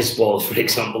tennis balls, for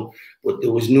example, but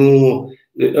there was no...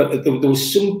 there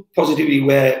was some positivity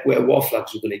where war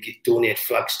flags were going to donate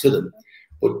flags to them,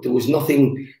 but there was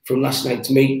nothing from last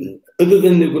night's meeting, other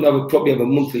than they're going to probably have a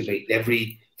monthly meeting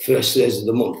every first Thursday of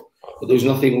the month. But there was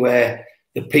nothing where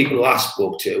the people I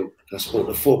spoke to, I spoke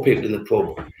to 4 people in the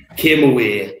pub, came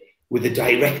away with a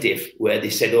directive where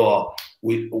they said, oh,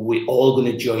 we're all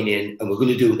going to join in and we're going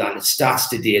to do that, and it starts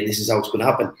today and this is how it's going to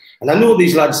happen. And I know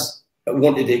these lads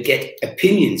wanted to get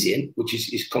opinions in, which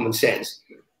is common sense.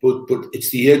 But it's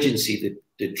the urgency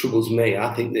that troubles me.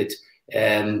 I think that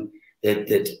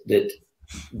that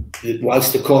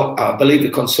whilst the court, I believe the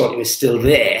consortium is still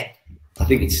there, I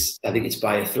think it's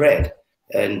by a thread.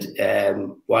 And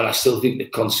while I still think the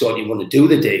consortium want to do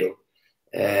the deal,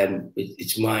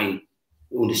 it's my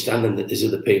understanding that there's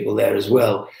other people there as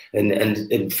well.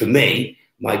 And for me,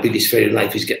 my biggest fear in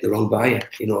life is getting the wrong buyer.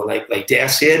 You know, like Dare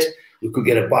said, we could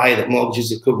get a buyer that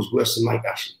mortgages the club is worse than Mike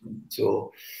Ashley.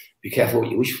 So be careful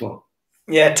what you wish for.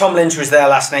 Yeah, Tom Lynch was there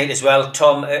last night as well.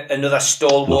 Tom, another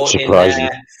stalwart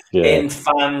in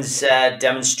fans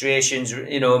demonstrations,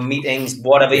 you know, meetings,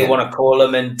 whatever you want to call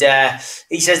them. And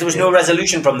he says there was no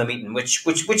resolution from the meeting, which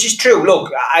is true.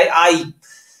 Look, I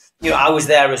was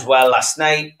there as well last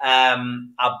night.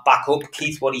 I back up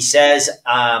Keith what he says.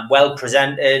 Well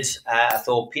presented. I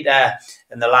thought Peter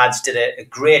and the lads did a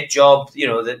great job. You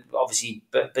know, that obviously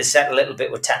beset a little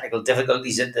bit with technical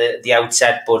difficulties at the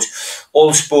outset, but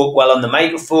all spoke well on the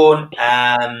microphone.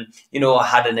 You know,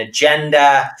 had an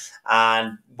agenda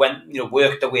and went, you know,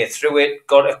 worked their way through it.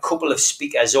 Got a couple of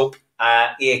speakers up,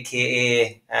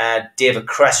 aka David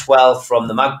Cresswell from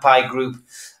the Magpie Group.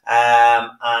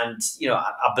 And, you know,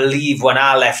 I believe when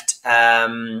I left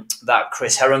that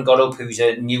Chris Heron got up, who's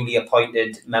a newly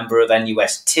appointed member of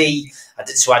NUST.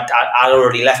 I'd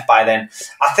already left by then.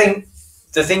 I think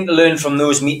the thing to learn from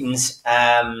those meetings,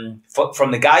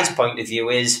 from the guys' point of view,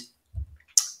 is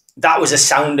that was a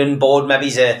sounding board,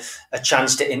 maybe a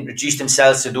chance to introduce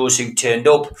themselves to those who turned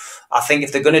up. I think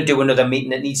if they're going to do another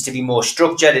meeting, it needs to be more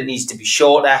structured. It needs to be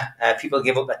shorter. People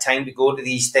give up their time to go to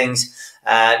these things.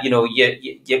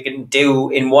 You can do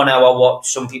in 1 hour what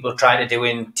some people try to do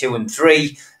in 2 and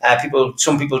 3.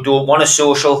 Some people don't want a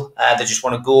social. They just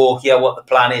want to go hear what the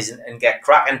plan is and get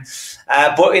cracking.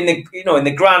 But in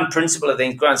the grand principle of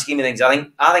things, grand scheme of things,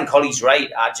 I think Holly's right.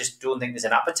 I just don't think there's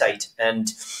an appetite. And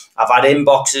I've had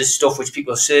inboxes, stuff which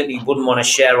people certainly wouldn't want to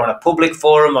share on a public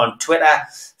forum on Twitter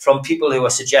from people who are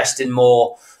suggesting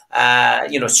more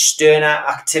sterner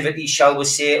activity, shall we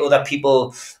say. Other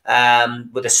people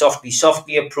with a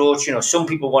softly approach. Some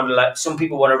people want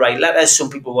to write letters. Some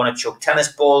people want to chuck tennis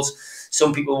balls.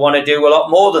 Some people want to do a lot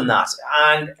more than that.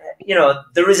 And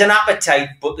there is an appetite,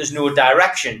 but there's no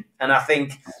direction. And I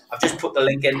think I've just put the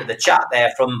link into the chat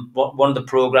there from one of the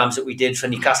programs that we did for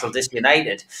Newcastle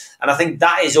Disunited. And I think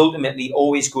that is ultimately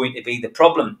always going to be the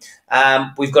problem.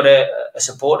 We've got a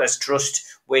supporters trust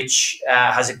which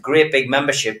has a great big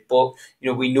membership, but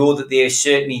we know that they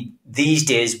certainly these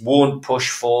days won't push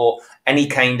for any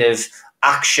kind of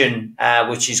action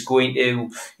which is going to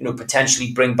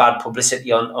potentially bring bad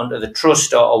publicity onto the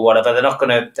trust or whatever. They're not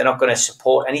going to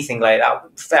support anything like that.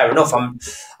 Fair enough.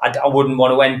 I wouldn't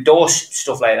want to endorse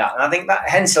stuff like that, and I think that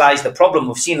hence lies the problem.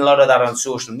 We've seen a lot of that on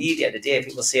social media today.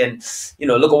 People saying,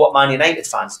 look at what Man United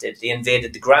fans did. They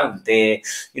invaded the ground. They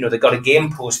got a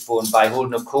game postponed by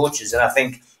holding up coaches. And I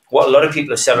think what a lot of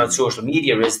people have said on social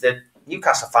media is that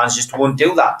Newcastle fans just won't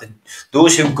do that.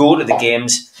 Those who go to the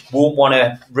games won't want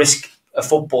to risk a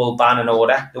football ban and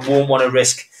order. They won't want to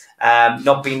risk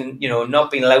not being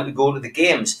allowed to go to the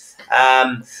games.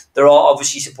 There are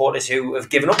obviously supporters who have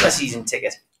given up their season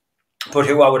ticket, but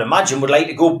who I would imagine would like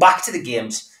to go back to the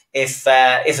games if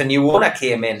a new owner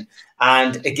came in,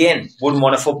 and again wouldn't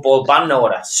want a football ban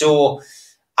order. So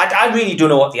I really don't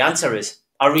know what the answer is.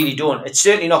 I really don't. It's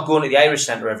certainly not going to the Irish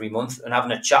Centre every month and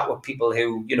having a chat with people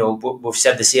who we've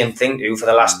said the same thing to for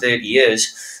the last 30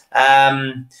 years.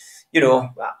 I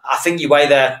think you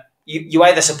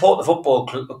either support the football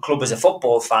club as a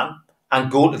football fan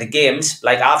and go to the games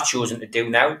like I've chosen to do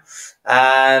now,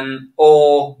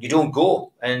 or you don't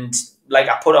go. And like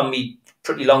I put on me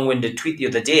pretty long-winded tweet the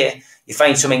other day, you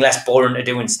find something less boring to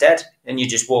do instead, and you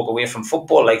just walk away from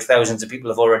football like thousands of people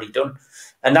have already done.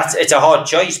 And it's a hard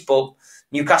choice, but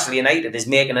Newcastle United is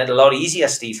making it a lot easier,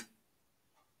 Steve.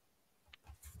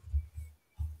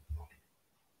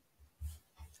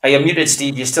 Are you muted,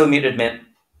 Steve? You're still muted, mate.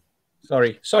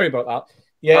 Sorry about that.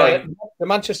 Yeah, the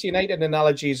Manchester United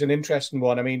analogy is an interesting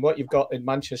one. I mean, what you've got in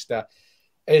Manchester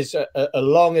is a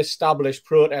long-established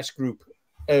protest group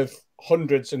of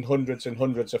hundreds and hundreds and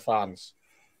hundreds of fans.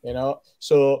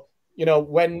 So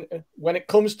when it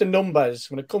comes to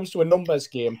numbers, when it comes to a numbers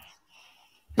game,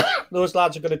 those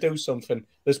lads are going to do something.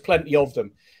 There's plenty of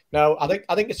them. Now, I think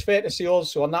it's fair to say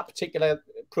also on that particular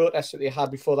protest that they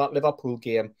had before that Liverpool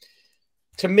game,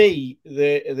 to me,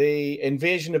 the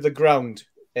invasion of the ground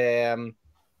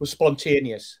was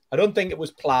spontaneous. I don't think it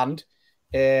was planned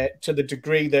to the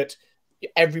degree that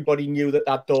everybody knew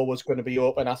that door was going to be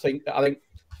open. I think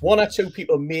one or two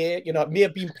people it may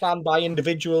have been planned by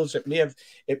individuals. It may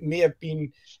have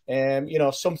been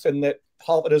something that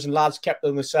half a dozen lads kept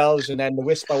to themselves, and then the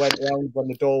whisper went around when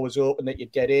the door was open that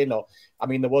you'd get in. Or, I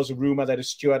mean, there was a rumor that a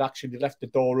steward actually left the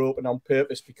door open on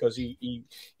purpose because he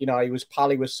was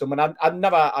pally with someone. I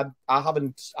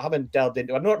haven't delved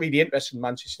into. I'm not really interested in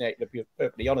Manchester United, to be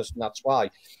perfectly honest, and that's why.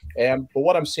 But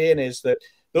what I'm saying is that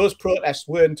those protests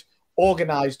weren't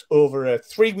organised over a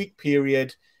 3-week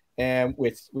period,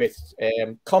 with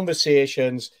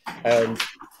conversations and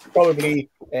probably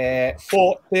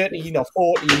 13 or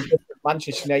 14 different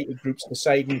Manchester United groups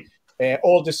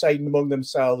deciding among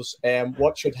themselves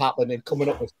what should happen and coming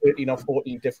up with 13 or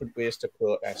 14 different ways to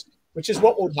protest, which is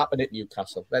what would happen at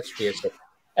Newcastle. Let's face it.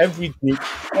 Every group,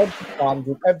 every fan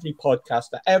group, every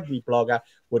podcaster, every blogger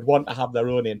would want to have their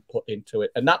own input into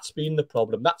it. And that's been the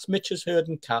problem. That's Mitch's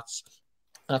herding cats.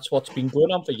 That's what's been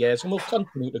going on for years and will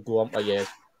continue to go on for years.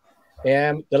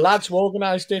 The lads who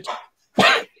organised it,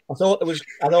 I thought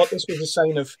this was a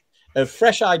sign of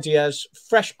fresh ideas,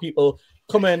 fresh people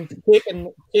coming,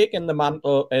 taking the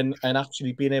mantle and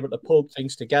actually being able to pull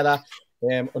things together.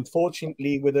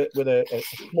 Unfortunately, with a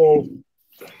small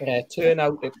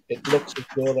turnout, it looks as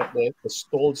though that they're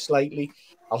stalled slightly.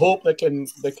 I hope they can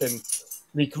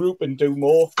regroup and do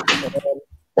more.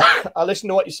 I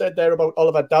listened to what you said there about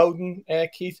Oliver Dowden,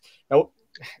 Keith. Now,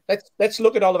 let's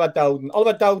look at Oliver Dowden.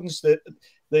 Oliver Dowden's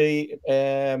the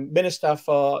Minister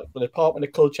for the Department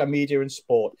of Culture, Media and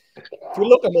Sport. If you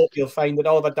look him up, you'll find that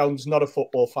Oliver Dowden's not a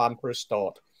football fan for a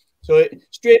start. So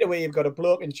straight away, you've got a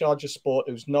bloke in charge of sport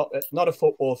who's not a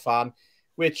football fan,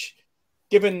 which,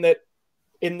 given that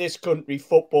in this country,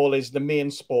 football is the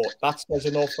main sport, that says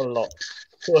an awful lot.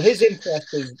 So his interest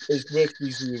is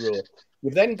virtually zero.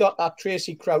 You've then got that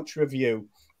Tracy Crouch review,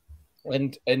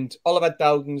 and Oliver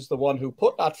Dowden's the one who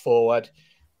put that forward.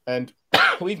 And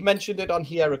we've mentioned it on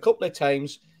here a couple of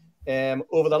times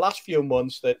over the last few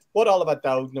months that what Oliver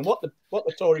Dowden and what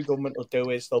the Tory government will do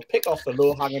is they'll pick off the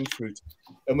low-hanging fruit.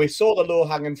 And we saw the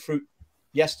low-hanging fruit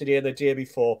yesterday or the day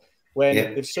before when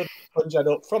they've suddenly conjured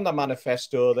up from the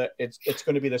manifesto that it's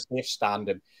going to be the safe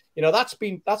standing. You know, that's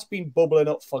been bubbling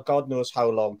up for God knows how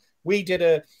long. We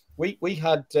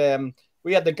had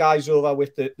the guys over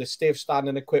with the safe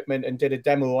standing equipment and did a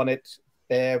demo on it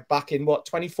back in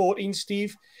 2014,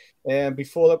 Steve,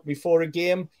 before a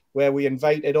game where we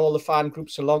invited all the fan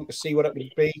groups along to see what it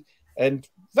would be. And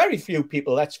very few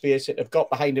people, let's face it, have got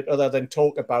behind it other than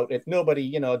talk about it. Nobody,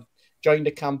 you know, joined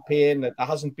a campaign. There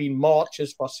hasn't been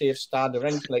marches for safe stand or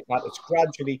anything like that. It's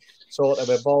gradually sort of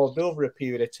evolved over a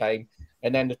period of time.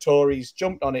 And then the Tories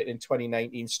jumped on it in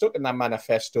 2019, stuck in that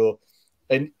manifesto.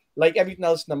 And like everything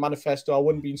else in the manifesto, I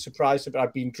wouldn't have been surprised if it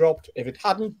had been dropped if it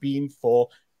hadn't been for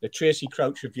the Tracy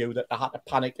Crouch review that they had to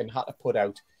panic and had to put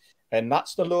out. And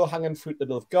that's the low-hanging fruit that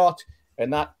they've got.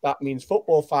 And that means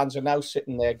football fans are now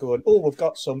sitting there going, oh, we've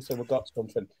got something.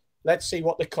 Let's see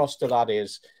what the cost of that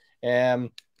is.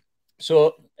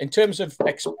 So in terms of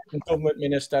expecting government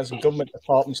ministers and government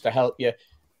departments to help you,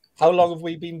 how long have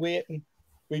we been waiting?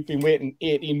 We've been waiting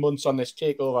 18 months on this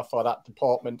takeover for that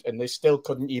department, and they still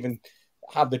couldn't even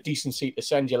have the decency to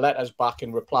send your letters back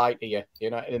and reply to you.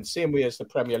 You know, in the same way as the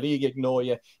Premier League ignore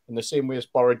you, in the same way as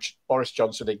Boris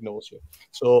Johnson ignores you.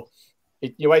 So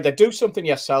you either do something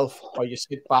yourself or you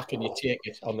sit back and you take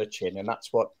it on the chin, and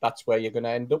that's where you're going to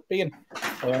end up being.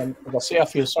 As I say, I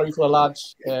feel sorry for the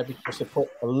lads because they put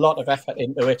a lot of effort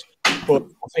into it. But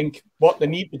I think what they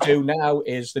need to do now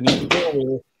is they need to go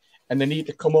away and they need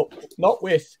to come up not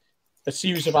with a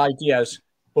series of ideas,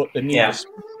 but they need to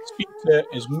speak to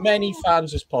as many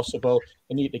fans as possible.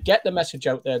 They need to get the message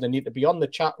out there. They need to be on the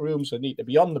chat rooms. They need to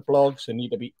be on the blogs. They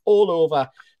need to be all over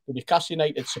the Newcastle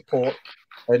United support,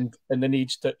 and they need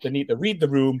to read the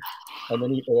room,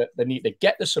 and they need to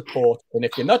get the support. And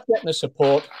if you're not getting the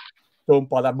support, don't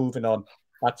bother moving on.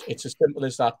 It's as simple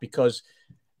as that. Because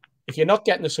if you're not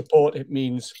getting the support, it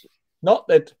means not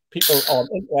that people aren't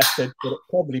interested, but it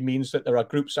probably means that there are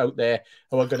groups out there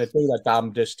who are going to do their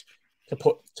damnedest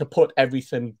to put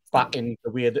everything back in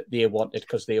the way that they want it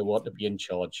because they want to be in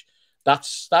charge.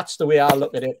 That's the way I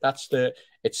look at it.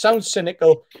 It sounds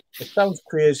cynical, it sounds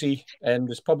crazy, and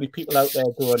there's probably people out there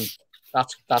going,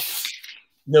 "That's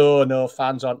no,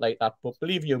 fans aren't like that." But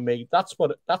believe you me, that's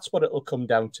what it'll come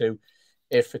down to.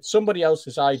 If it's somebody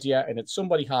else's idea and it's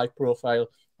somebody high profile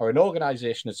or an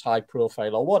organisation that's high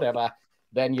profile or whatever,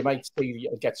 then you might see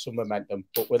you'll get some momentum.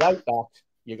 But without that,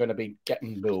 you're going to be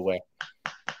getting nowhere.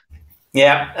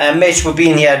 Yeah, Mitch, we've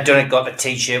been here, done it, got the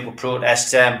T-shirt, we'll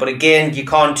protest. But again, you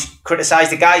can't criticise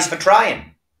the guys for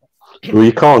trying. Well,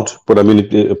 you can't. But I mean,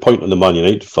 a point on the Man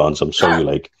United fans, I'm sorry,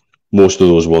 like most of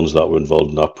those ones that were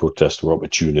involved in that protest were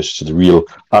opportunists. The real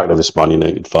activist Man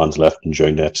United fans left and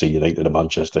joined FC United in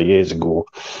Manchester years ago.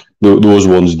 Those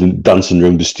ones dancing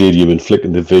around the stadium and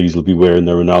flicking the V's will be wearing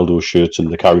their Ronaldo shirts and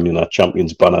they're carrying their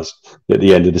Champions banners at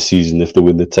the end of the season if they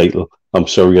win the title. I'm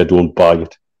sorry, I don't buy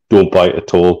it. Don't buy it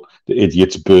at all. The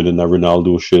idiots burning their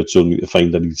Ronaldo shirts only to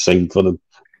find that he's signed for them.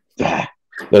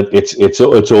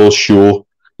 It's all show.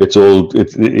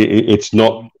 It's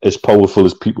not as powerful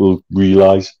as people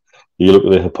realise. You look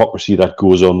at the hypocrisy that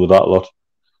goes on with that lot.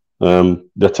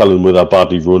 They're telling me they're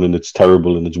badly run and it's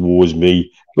terrible and it's woe is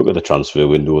me. Look at the transfer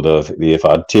window there. If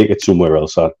I'd take it somewhere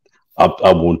else, I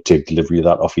won't take delivery of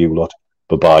that off you lot.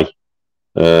 Bye-bye.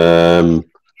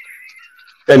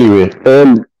 Anyway,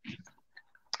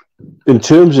 in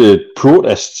terms of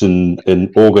protests and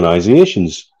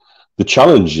organisations, the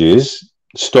challenge is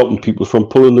stopping people from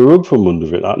pulling the rug from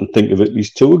under it. I can think of at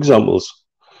least two examples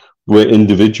where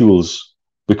individuals,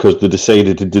 because they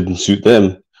decided it didn't suit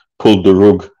them, pulled the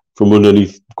rug from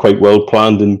underneath quite well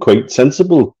planned and quite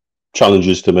sensible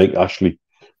challenges to make Ashley.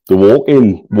 The walk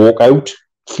in, walk out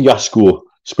fiasco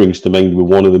springs to mind with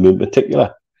one of them in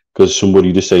particular, because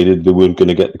somebody decided they weren't going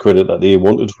to get the credit that they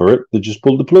wanted for it. They just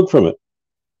pulled the plug from it,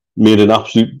 made an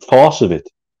absolute farce of it.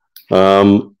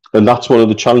 And that's one of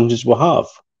the challenges we have.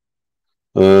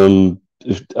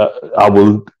 I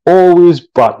will always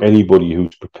back anybody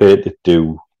who's prepared to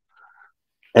do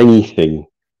anything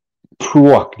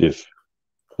proactive.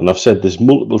 And I've said this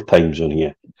multiple times on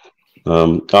here.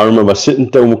 I remember sitting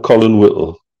down with Colin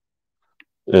Whittle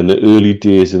in the early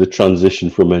days of the transition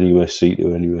from NUSC to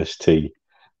NUST,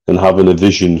 and having a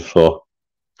vision for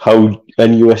how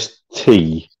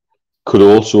NUST could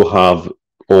also have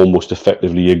almost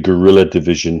effectively a guerrilla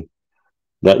division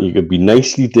that you could be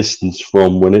nicely distanced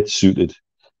from when it's suited,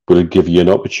 but it'd give you an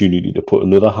opportunity to put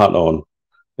another hat on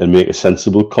and make a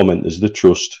sensible comment as the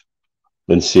trust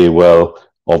and say, well,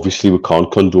 obviously we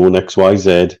can't condone X, Y,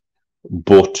 Z,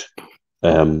 but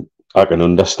I can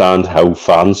understand how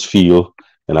fans feel,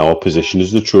 and our position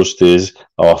as the trust is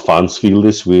our fans feel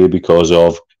this way because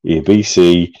of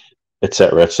ABC,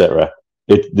 etc., etc.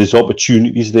 There's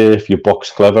opportunities there if you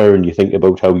box clever and you think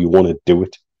about how you want to do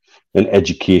it. An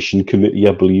education committee,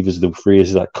 I believe, is the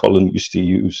phrase that Colin used to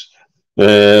use.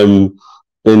 And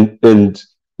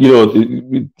you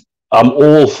know, I'm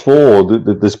all for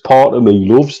that. There's part of me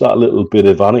loves that little bit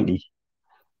of anarchy,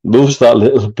 loves that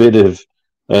little bit of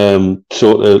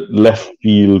sort of left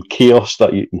field chaos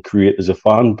that you can create as a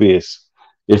fan base.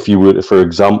 If you were to, for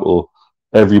example,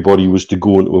 everybody was to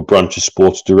go into a branch of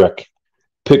Sports Direct,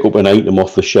 pick up an item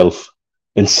off the shelf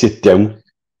and sit down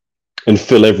and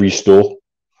fill every store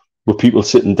with people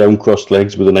sitting down crossed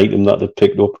legs with an item that they've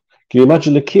picked up. Can you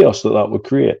imagine the chaos that would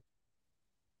create?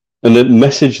 And the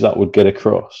message that would get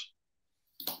across.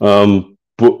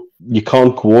 But you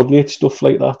can't coordinate stuff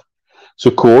like that.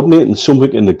 So coordinating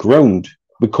something in the ground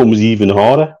becomes even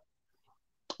harder.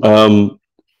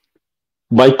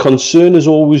 My concern has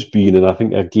always been, and I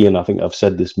think I've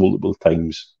said this multiple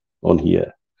times on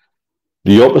here,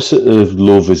 the opposite of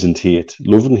love isn't hate.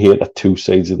 Love and hate are two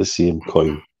sides of the same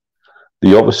coin.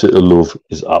 The opposite of love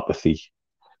is apathy.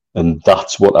 And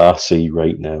that's what I see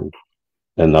right now.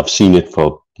 And I've seen it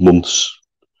for months.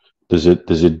 There's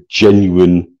a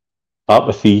genuine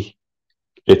apathy.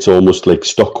 It's almost like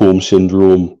Stockholm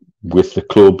syndrome with the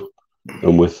club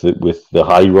and with the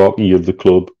hierarchy of the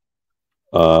club.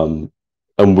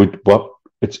 And with what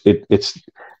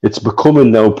it's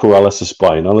becoming now paralysis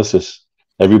by analysis.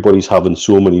 Everybody's having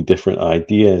so many different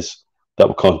ideas that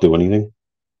we can't do anything.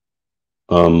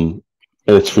 And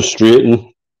it's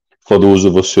frustrating for those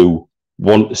of us who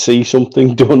want to see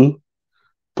something done,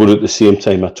 but at the same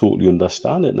time, I totally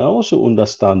understand it. And I also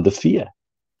understand the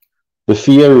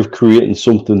fear of creating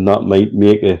something that might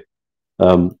make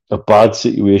a bad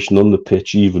situation on the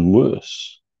pitch even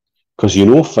worse. Because you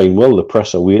know fine well the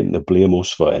press are waiting to blame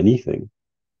us for anything.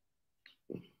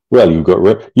 Well, you got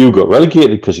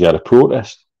relegated because you had a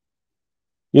protest.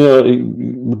 You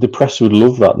know, the press would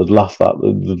love that. They'd laugh that.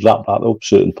 They'd lap that up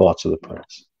certain parts of the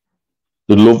press.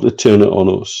 They'd love to turn it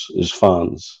on us as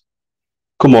fans.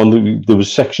 Come on, there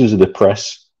was sections of the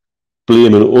press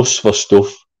blaming us for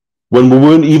stuff when we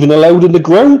weren't even allowed in the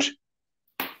ground.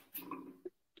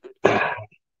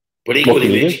 But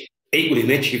equally,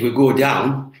 Mitch, if we go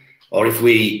down, or if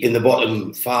we in the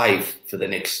bottom 5 for the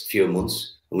next few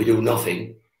months and we do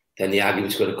nothing, then the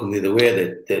argument's got to come the other way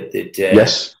that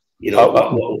yes, you know,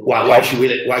 why should we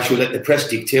let the press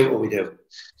dictate what we do?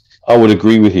 I would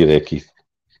agree with you there, Keith.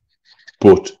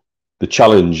 But the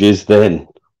challenge is then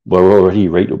we're already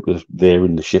right up there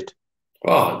in the shit.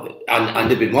 Oh,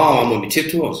 and a bit more on when we tip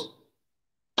to us.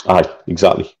 Aye,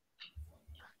 exactly.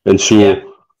 And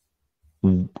so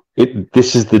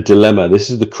this is the dilemma. This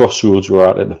is the crossroads we're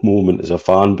at the moment as a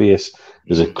fan base,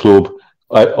 as a club.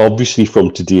 Obviously,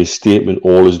 from today's statement,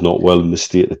 all is not well in the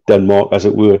state of Denmark, as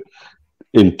it were.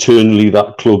 Internally,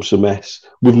 that club's a mess.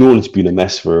 We've known it's been a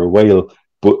mess for a while,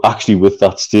 but actually with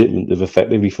that statement, they've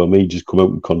effectively, for me, just come out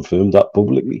and confirmed that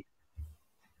publicly.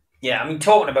 Yeah, I mean,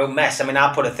 talking about mess, I mean,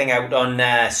 I put a thing out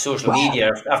on social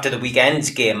media after the weekend's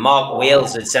game. Mark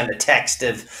Wales had sent a text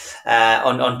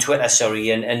on Twitter,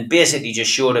 and basically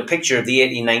just showed a picture of the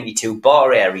 1892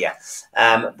 bar area,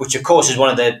 which, of course, is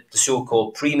one of the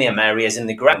so-called premium areas in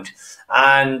the ground.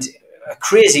 And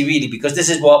crazy, really, because this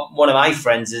is what one of my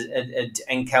friends had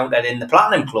encountered in the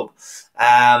Platinum Club.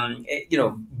 You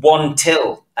know, one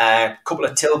till, a couple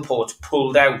of till ports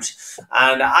pulled out,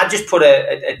 and I just put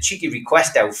a cheeky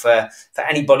request out for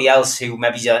anybody else who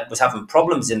maybe was having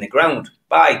problems in the ground.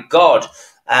 By God,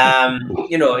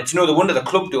 you know, it's no wonder the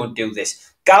club don't do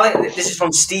this. This is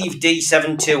from Steve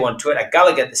D72 on Twitter.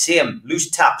 Gallagher, the same,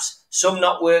 loose taps, some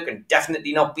not working,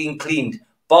 definitely not being cleaned.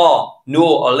 Bar, no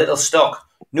or little stock,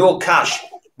 no cash,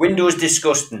 windows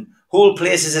disgusting, whole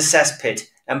place is a cesspit,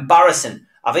 embarrassing.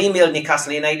 I've emailed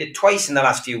Newcastle United twice in the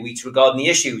last few weeks regarding the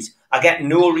issues. I get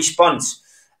no response.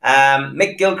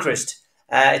 Mick Gilchrist,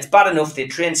 it's bad enough they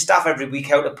train staff every week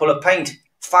how to pull a pint.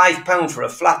 £5 for a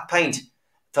flat pint.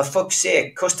 For fuck's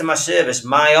sake, customer service,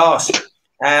 my arse.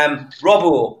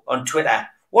 Robbo on Twitter,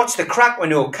 what's the crack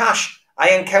with no cash?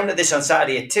 I encountered this on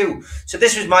Saturday at 2. So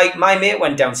this was my mate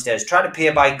went downstairs, tried to pay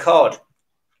by card.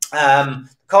 The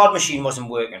card machine wasn't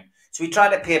working. So he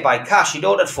tried to pay by cash. He'd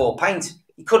ordered 4 pints.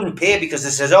 He couldn't pay because they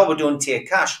says, oh, we don't take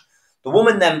cash. The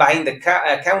woman then behind the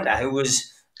counter, who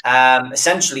was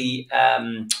essentially,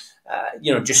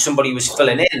 just somebody who was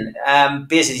filling in,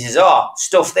 basically says, oh,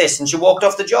 stuff this. And she walked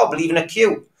off the job, leaving a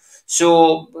queue.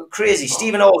 So crazy.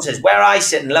 Stephen Hall says, where I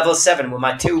sit in level 7 with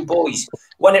my 2 boys,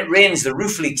 when it rains, the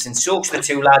roof leaks and soaks the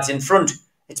 2 lads in front.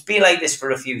 It's been like this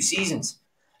for a few seasons.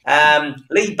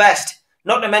 Lee Best,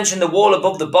 not to mention the wall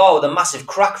above the bar with a massive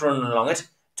crack running along it.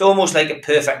 It's almost like a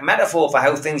perfect metaphor for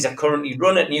how things are currently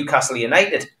run at Newcastle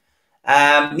United.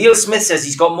 Neil Smith says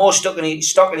he's got more stock in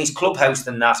his clubhouse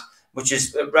than that, which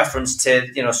is a reference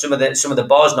to some of the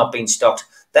bars not being stocked.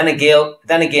 Then again,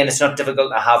 it's not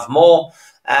difficult to have more.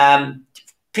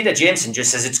 Peter Jameson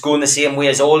just says it's going the same way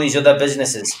as all these other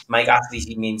businesses. Mike Ashley,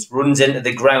 he means, runs into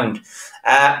the ground.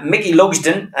 Mickey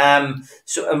Lugsden,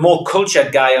 a more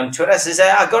cultured guy on Twitter, says,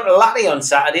 I got a latte on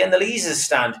Saturday in the Leazes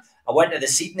stand. I went to the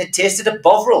seat and it tasted of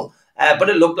Bovril, but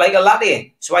it looked like a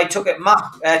latte. So I took it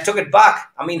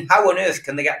back. I mean, how on earth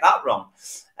can they get that wrong?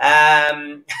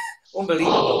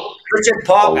 Unbelievable. Richard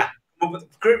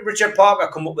Parker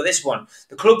come up with this one.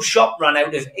 The club shop ran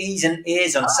out of E's and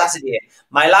A's on Saturday.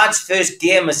 My lad's first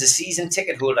game as a season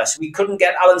ticket holder, so we couldn't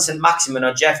get Alan St. Maximin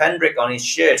or Jeff Hendrick on his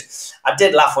shirt. I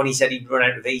did laugh when he said he'd run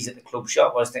out of E's at the club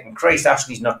shop. I was thinking, Christ,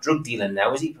 Ashley's not drug dealing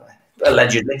now, is he?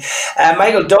 Allegedly.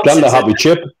 Michael Dobson. Done the happy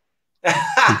chip.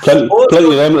 Plenty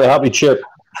of them with a happy chip.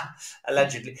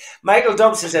 Allegedly. Michael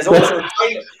Dobson says,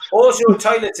 also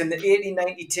toilets in the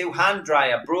 1892 hand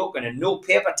dryer broken and no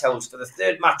paper towels for the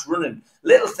 3rd match running.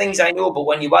 Little things I know, but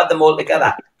when you add them all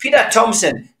together. Peter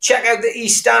Thompson, check out the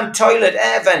East Stand toilet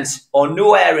air vents, or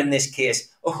no air in this case.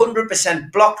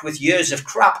 100% blocked with years of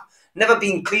crap. Never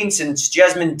been cleaned since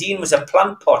Jasmine Dean was a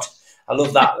plant pot. I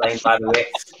love that line, by the way.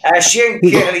 Shane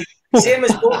Curley. Shane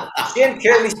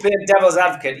Curley's playing devil's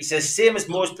advocate. He says, same as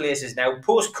most places now,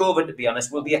 post-COVID, to be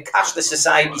honest, we'll be a cashless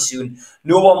society soon.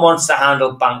 No one wants to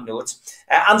handle banknotes.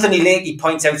 Anthony Lakey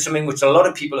points out something which a lot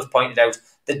of people have pointed out.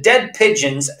 The dead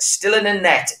pigeons still in a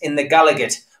net in the Gallagher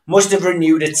must have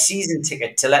renewed its season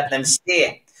ticket to let them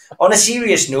stay. On a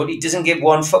serious note, he doesn't give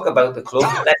one fuck about the club,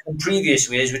 less than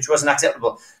previous years, which wasn't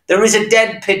acceptable. There is a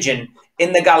dead pigeon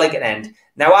in the Gallagher end.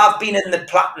 Now, I've been in the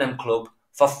Platinum Club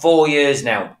for 4 years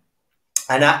now.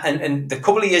 And the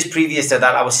couple of years previous to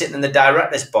that, I was sitting in the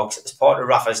director's box as part of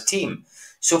Rafa's team.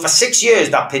 So for 6 years,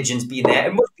 that pigeon's been there.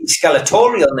 It must be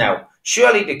skeletorial now.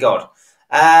 Surely to God.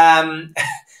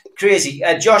 Crazy.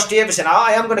 Josh Davison,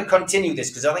 I am going to continue this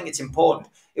because I think it's important.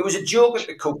 It was a joke at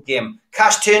the Cup game.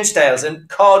 Cash turnstiles and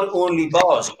card-only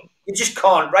bars. You just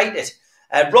can't write it.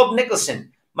 Rob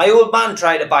Nicholson, my old man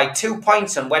tried to buy 2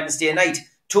 pints on Wednesday night,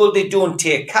 told they don't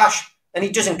take cash, and he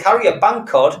doesn't carry a bank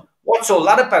card. What's all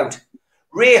that about?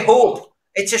 Ray Hope,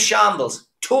 it's a shambles.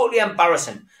 Totally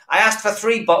embarrassing. I asked for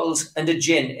 3 bottles and a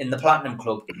gin in the Platinum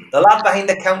Club. The lad behind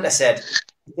the counter said,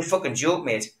 it's a fucking joke,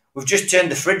 mate. We've just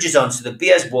turned the fridges on so the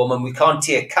beer's warm and we can't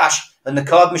take cash and the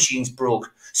card machine's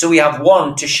broke. So we have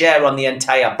 1 to share on the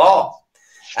entire bar.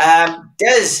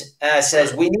 Des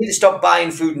says, we need to stop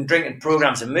buying food and drink and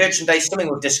programs and merchandise, something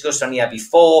we've discussed on here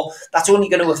before. That's only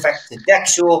going to affect the deck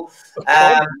show.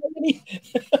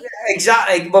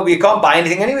 Exactly. Well, you can't buy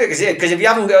anything anyway because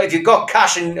if you've got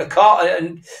cash and a card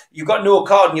and you've got no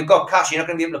card and you've got cash, you're not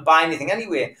going to be able to buy anything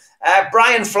anyway.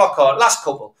 Brian Flockhart, last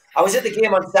couple. I was at the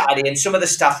game on Saturday and some of the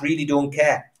staff really don't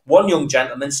care. One young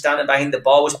gentleman standing behind the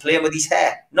bar was playing with his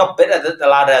hair. Not bitter that the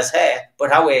lad has hair,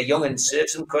 but how we're young and serve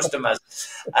some customers.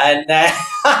 And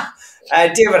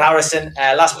David Harrison,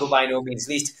 last but by no means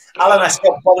least. Alan, I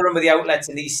stopped bothering with the outlets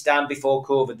in East Stand before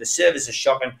COVID. The service is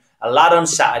shocking. A lad on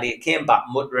Saturday came back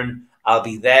muttering, I'll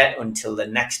be there until the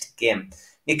next game.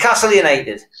 Newcastle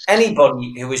United,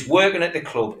 anybody who is working at the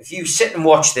club, if you sit and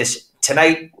watch this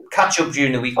tonight, catch up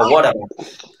during the week or whatever,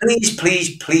 please,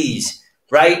 please, please,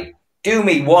 right? Do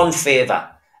me one favour,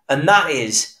 and that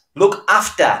is look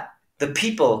after the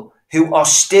people who are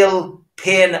still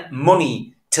paying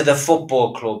money to the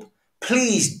football club.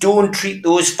 Please don't treat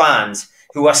those fans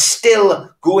who are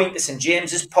still going to St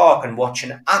James's Park and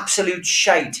watching absolute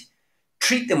shite.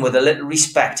 Treat them with a little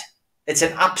respect. It's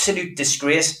an absolute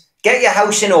disgrace. Get your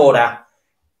house in order.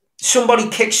 Somebody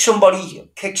kicks somebody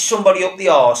up the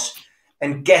arse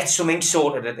and get something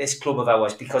sorted at this club of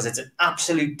ours because it's an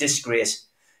absolute disgrace.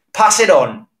 Pass it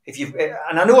on.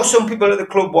 And I know some people at the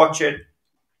club watch it.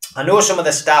 I know some of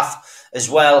the staff as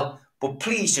well. but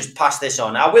please just pass this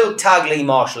on. I will tag Lee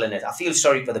Marshall in it. I feel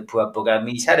sorry for the poor bugger. I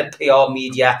mean, he's head of PR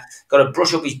media, got to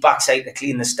brush up his backside to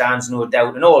clean the stands, no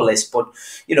doubt, and all this. But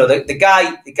you know, the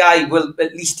guy will,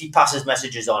 at least he passes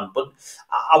messages on. But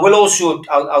I will also,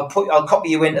 I'll copy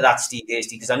you into that, Steve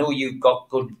Hasty, because I know you've got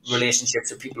good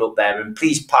relationships with people up there, and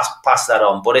please pass that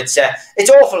on. But it's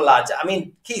awful, lads. I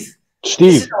mean, Keith,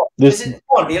 Steve, this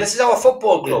is our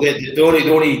football club. The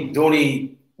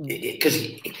only because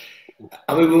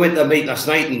I mean, we went to a meet last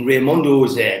night and Raymondo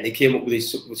was there, and they came up with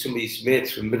some of his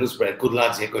mates from Middlesbrough, good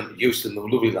lads. They've got used to them, they were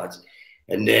lovely lads.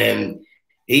 And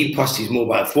he passed his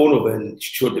mobile phone over and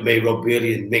showed to me Rob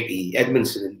Bailey and Mickey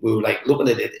Edmondson, and we were like looking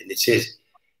at it, and it says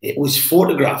it was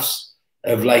photographs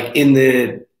of like in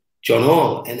the John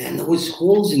Hall, and then there was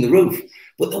holes in the roof,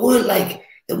 but they weren't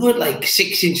like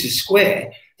 6 inches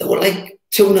square. They were like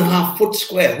 2.5 foot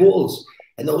square holes,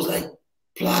 and there was like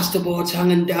plasterboards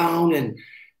hanging down, and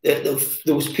there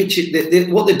was pictures.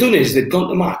 What they'd done is they'd gone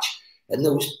to match, and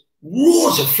there was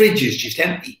rows of fridges just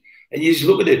empty, and you just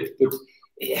look at it. But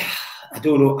yeah, I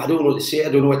don't know what to say. I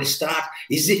don't know where to start.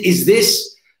 Is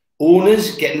this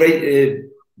owners getting ready to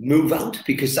move out?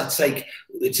 Because that's like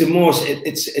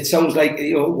it sounds like,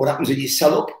 you know, what happens when you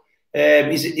sell up.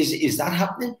 Is that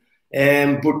happening?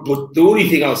 But the only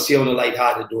thing I'll say on a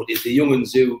light-hearted note is the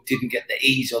young'uns who didn't get the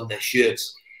E's on their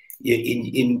shirts.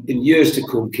 In years to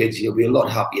come, kids, you'll be a lot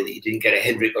happier that you didn't get a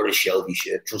Hendrick or a Shelby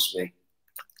shirt. Trust me.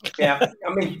 Yeah,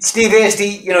 I mean, Steve Hasty,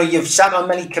 you know, you've sat on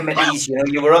many committees. You know,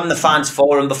 you were on the fans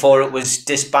forum before it was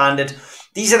disbanded.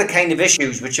 These are the kind of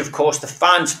issues which, of course, the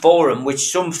fans forum,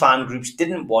 which some fan groups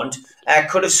didn't want,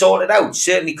 could have sorted out.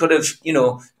 Certainly could have, you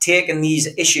know, taken these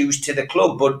issues to the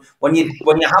club. But when you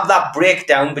have that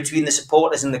breakdown between the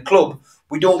supporters and the club,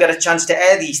 we don't get a chance to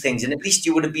air these things, and at least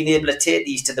you would have been able to take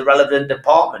these to the relevant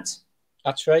departments.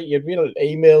 That's right. You'd be able to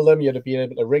email them. You'd have been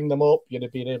able to ring them up. You'd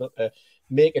have been able to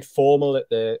make it formal at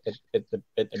the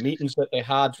meetings that they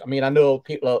had. I mean, I know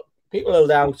people will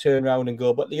now turn around and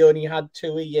go, but they only had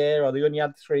 2 a year, or they only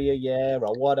had 3 a year,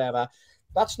 or whatever.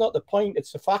 That's not the point.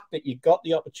 It's the fact that you got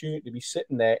the opportunity to be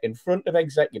sitting there in front of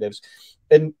executives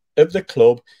of the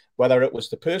club, whether it was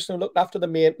the person who looked after the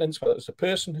maintenance, whether it was the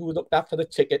person who looked after the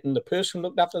ticketing, the person who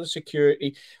looked after the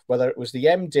security, whether it was the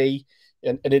MD,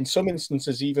 and in some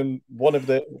instances, even one of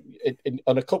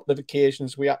on a couple of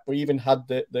occasions, we even had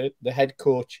the head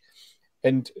coach,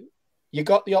 and you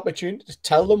got the opportunity to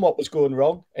tell them what was going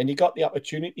wrong, and you got the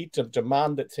opportunity to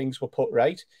demand that things were put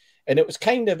right. And it was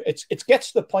kind of, it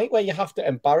gets to the point where you have to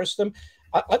embarrass them.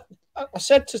 I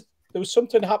said there was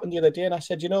something happened the other day, and I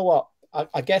said, you know what,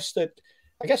 I guess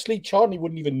Lee Charnley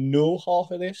wouldn't even know half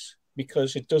of this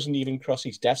because it doesn't even cross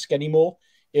his desk anymore,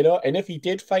 you know. And if he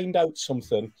did find out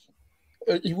something,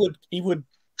 he would, you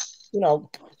know,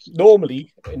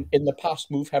 normally in the past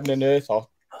move heaven and earth, or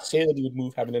say that he would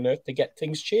move heaven and earth to get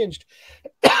things changed.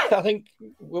 I think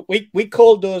we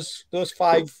called those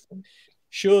 5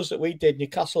 shows that we did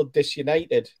Newcastle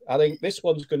Disunited. I think this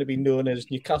one's going to be known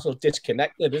as Newcastle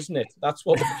Disconnected, isn't it? That's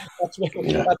where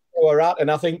we're at. And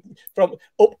I think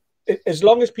as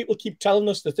long as people keep telling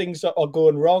us the things that are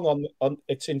going wrong on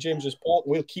at St James's Park,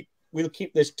 we'll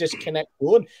keep this disconnect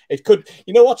going. It could,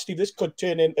 you know what, Steve, this could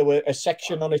turn into a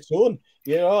section on its own.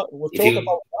 You know, we'll talk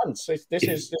about rants. This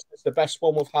is the best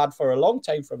one we've had for a long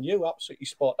time from you. Absolutely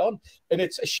spot on. And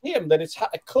it's a shame that it's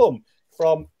had to come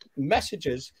from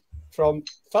messages from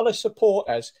fellow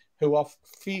supporters who are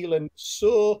feeling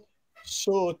so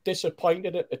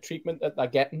disappointed at the treatment that they're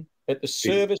getting, at the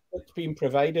service that's being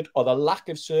provided, or the lack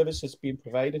of service that's being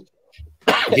provided.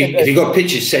 If you got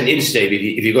pictures sent in, Steve,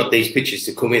 if you got these pictures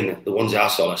to come in, the ones I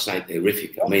saw last night, they're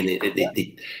horrific. I mean,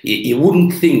 you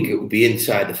wouldn't think it would be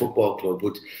inside the football club,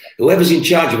 but whoever's in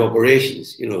charge of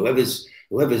operations, you know, there's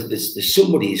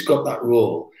somebody who's got that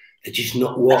role. They're just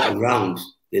not walking around.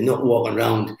 They're not walking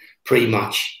around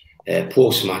pre-match,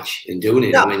 post-match, and doing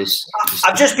it. No, I mean,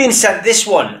 I've just been sent this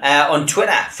one on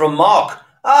Twitter from Mark.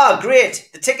 Ah, great!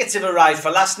 The tickets have arrived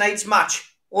for last night's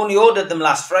match. Only ordered them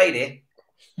last Friday.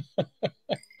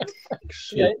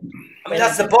 Yeah. I mean,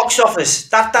 that's the box office.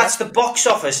 That's the box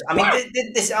office. I mean,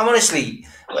 this honestly,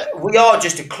 we are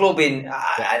just a club in,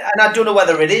 and I don't know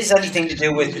whether it is anything to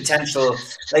do with potential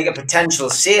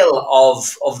sale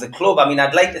of the club. I mean,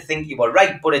 I'd like to think you were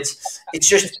right, but it's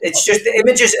just the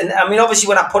images. And I mean, obviously,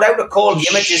 when I put out a call, the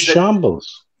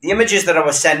images that I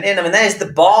was sent in. I mean, there's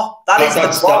the bar. That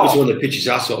was one of the pictures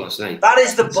I saw last night. That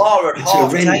is the bar at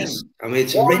half time. I mean,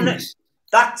 it's horrendous.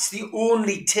 That's the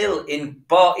only till in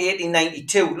bar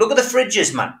 1892. Look at the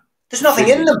fridges, man. There's nothing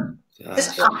in them.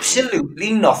 There's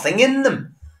absolutely nothing in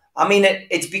them. I mean,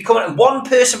 it's becoming one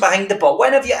person behind the bar.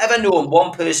 When have you ever known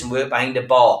one person work behind a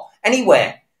bar?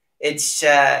 Anywhere.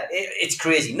 it's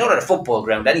crazy. Not at a football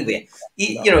ground anyway.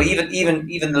 You know, even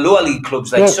the lower league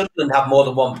clubs like Sunderland have more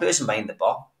than one person behind the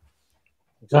bar.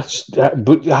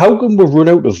 But how can we run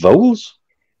out of vowels?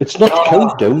 It's not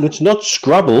Countdown. It's not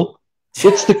Scrabble.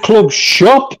 It's the club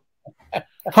shop.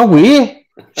 How are you?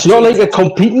 It's not like they're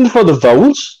competing for the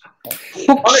vowels.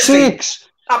 Fuck's sakes.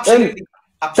 Absolutely.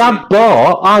 That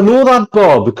bar, I know that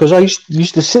bar because I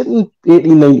used to sit in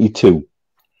 1892.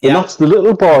 And that's the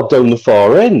little bar down the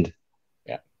far end.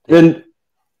 Yeah. And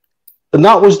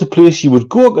that was the place you would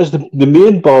go because the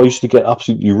main bar used to get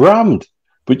absolutely rammed.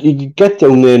 But you could get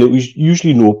down there and it was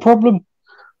usually no problem.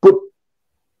 But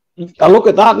I look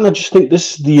at that and I just think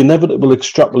this is the inevitable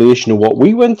extrapolation of what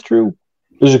we went through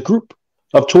as a group.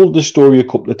 I've told this story a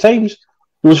couple of times.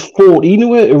 There was 14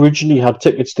 who originally had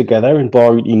tickets together in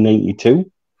bar 1892.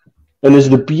 And as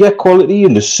the beer quality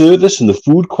and the service and the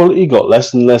food quality got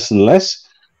less and less and less,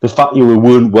 the fact you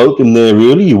weren't welcome there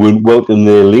early, you weren't welcome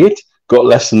there late, got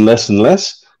less and less and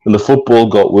less. And the football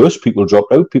got worse. People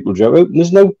dropped out. And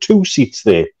there's now 2 seats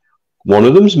there. One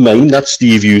of them's mine, that's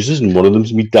Steve Hughes's, and one of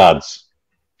them's my dad's.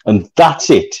 And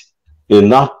that's it in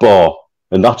that bar.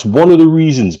 And that's one of the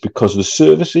reasons, because the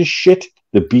service is shit,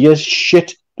 the beer's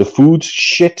shit, the food's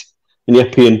shit, and you're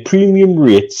paying premium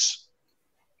rates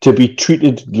to be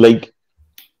treated like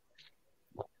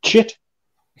shit.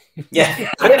 Yeah,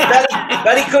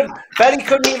 Belly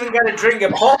couldn't even get a drink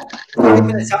of pop 5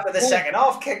 minutes after the second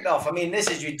half kicked off. I mean, this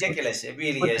is ridiculous. It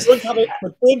really is.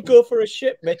 Don't go for a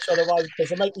shit, Mitch, otherwise because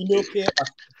there might be no paper.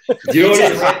 Mitch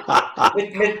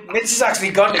has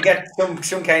actually got to get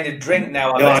some kind of drink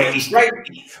now. He's right.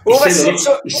 He's seen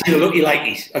a lucky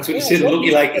likeys. That's what he said,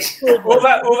 lucky likeys.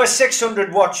 Over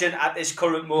 600 watching at this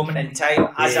current moment in time.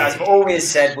 As I've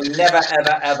always said, we never,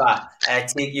 ever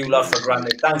take you lot for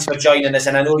granted. Thanks for joining us,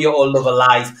 and I know you all love a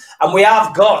live. And we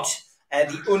have got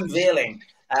the unveiling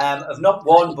of not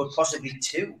one, but possibly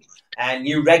 2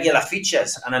 new regular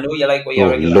features. And I know you like what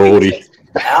your regular features.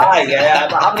 Yeah,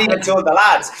 I haven't even told the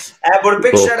lads. But a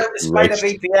big shout out to Spider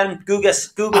VPN, Google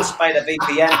Spider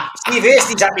VPN. Steve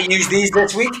Hastings had to use these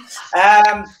this week.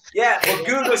 Well,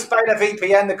 Google Spider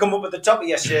VPN, they come up at the top of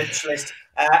your search list.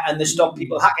 And they stop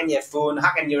people hacking your phone,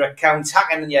 hacking your accounts,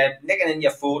 nicking in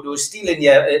your photos, stealing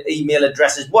your email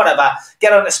addresses, whatever.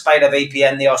 Get on to Spider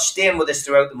VPN. They are staying with us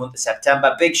throughout the month of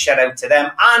September. Big shout out to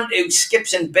them. And to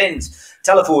Skips and Bins.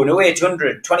 Telephone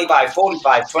 0800 25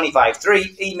 45 25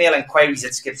 3. Email inquiries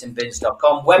at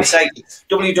skipsandbins.com. Website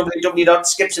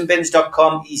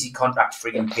www.skipsandbins.com. Easy, contract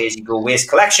free and pay as you go waste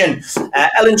collection.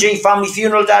 L&G Family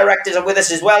Funeral Directors are with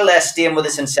us as well. They're staying with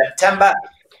us in September.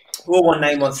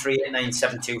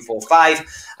 01913897245.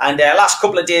 And last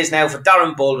couple of days now for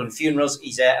Darren Baldwin Funerals.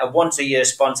 He's a once-a-year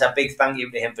sponsor. Big thank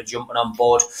you to him for jumping on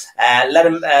board. Let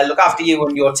him look after you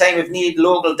in your time of need.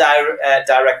 Local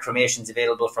direct cremations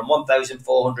available from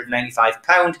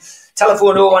 £1,495.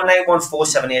 Telephone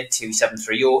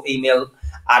 01914782730. Email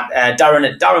at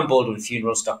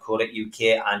darren@darrenbaldwinfunerals.co.uk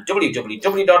and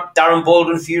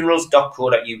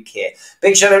www.darrenbaldwinfunerals.co.uk.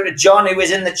 Big shout out to John, who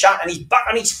is in the chat, and he's back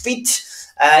on his feet.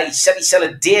 He said he set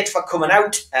a date for coming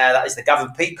out. That is the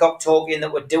Gavin Peacock talking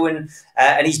that we're doing.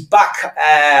 And he's back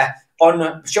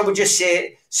on, shall we just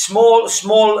say, small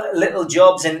little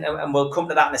jobs. And we'll come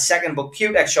to that in a second. But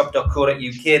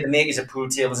qtechshop.co.uk, the makers of pool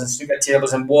tables and snooker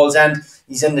tables in Wallsend.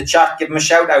 He's in the chat. Give him a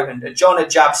shout out. And John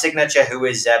at Jab Signature, who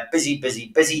is busy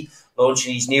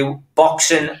launching his new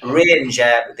boxing range.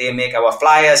 They make our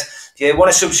flyers. If you want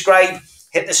to subscribe,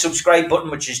 hit the subscribe button,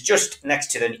 which is just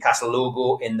next to the Newcastle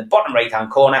logo in the bottom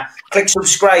right-hand corner. Click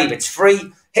subscribe. It's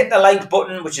free. Hit the like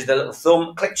button, which is the little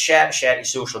thumb. Click share to share to your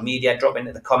social media. Drop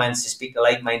into the comments to speak to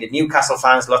like-minded Newcastle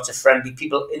fans. Lots of friendly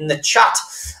people in the chat.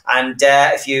 And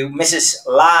if you miss us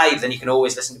live, then you can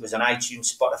always listen to us on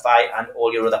iTunes, Spotify, and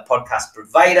all your other podcast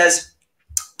providers.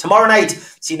 Tomorrow night,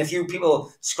 seen a few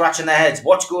people scratching their heads.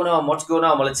 What's going on?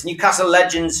 Well, it's Newcastle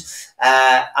Legends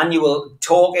annual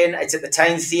talking. It's at the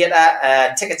Tyne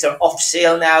Theatre. Tickets are off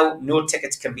sale now. No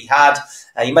tickets can be had.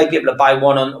 You might be able to buy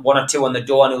one or two on the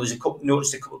door. And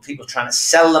noticed a couple of people trying to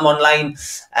sell them online.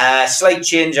 Slight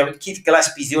change. Keith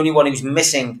Gillespie's the only one who's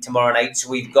missing tomorrow night.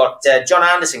 So we've got John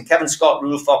Anderson, Kevin Scott,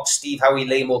 Rule Fox, Steve Howie,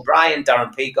 Liam O'Brien,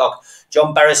 Darren Peacock,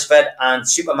 John Beresford, and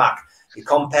Supermac. Your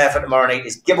compare for tomorrow night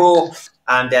is Gibbo.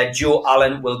 And Joe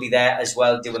Allen will be there as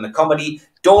well doing the comedy.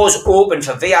 Doors open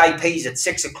for VIPs at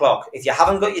 6 o'clock. If you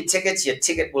haven't got your tickets, your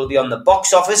ticket will be on the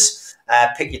box office.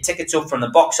 Pick your tickets up from the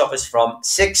box office from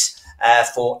 6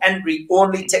 for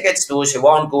entry-only tickets. Those who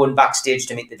aren't going backstage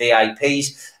to meet the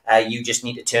VIPs. You just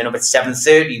need to turn up at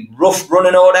 7:30. Rough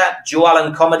running order: Joe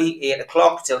Allen comedy 8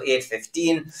 o'clock till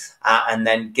 8:15, and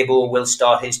then Gibbo will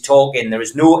start his talking. There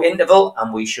is no interval,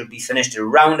 and we should be finished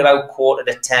around about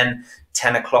 9:45,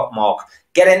 10 o'clock mark.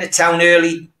 Get into town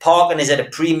early. Parking is at a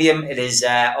premium. It is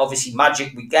obviously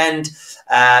Magic Weekend.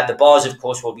 The bars, of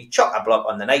course, will be chock-a-block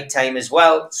on the night time as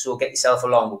well. So get yourself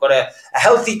along. We've got a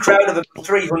healthy crowd of about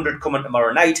 300 coming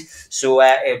tomorrow night. So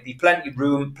it'll be plenty of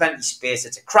room, plenty of space.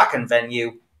 It's a cracking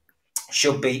venue.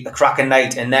 Should be a cracking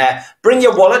night. And bring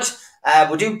your wallet.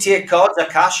 We do take cards or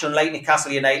cash, unlike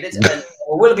Newcastle United. And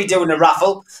we will be doing a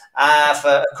raffle for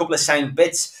a couple of signed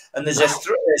bits. And there's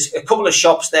a couple of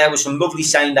shops there with some lovely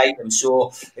signed items.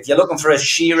 So if you're looking for a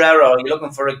Shearer or you're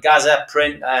looking for a Gaza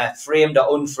print, framed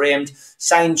or unframed,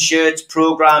 signed shirts,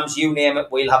 programs, you name it,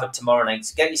 we'll have it tomorrow night.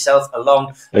 So get yourself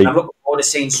along. And I'm looking forward to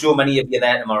seeing so many of you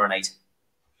there tomorrow night.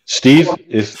 Steve,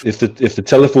 if the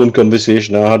telephone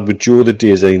conversation I had with Joe the day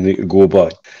is anything to go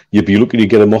by, you'd be looking to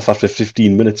get him off after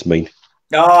 15 minutes, mate.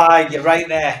 Oh, you're right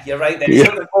there. You're right there. He's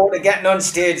looking forward to getting on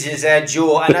stage, is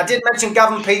Joe. And I did mention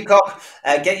Gavin Peacock.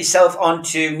 Get yourself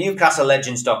onto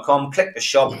NewcastleLegends.com. Click the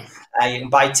shop. You can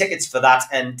buy tickets for that.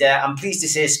 And I'm pleased to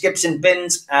say Skips and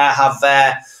Bins have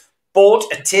bought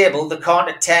a table. They can't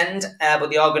attend, but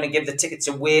they are going to give the tickets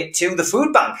away to the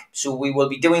food bank. So we will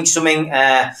be doing something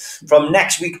from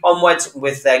next week onwards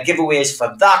with giveaways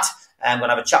for that. I'm going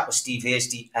to have a chat with Steve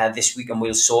Hasty this week and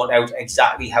we'll sort out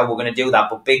exactly how we're going to do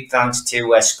that. But big thanks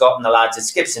to Scott and the lads at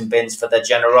Skips and Bins for their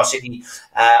generosity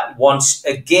once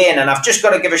again. And I've just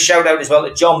got to give a shout out as well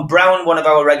to John Brown, one of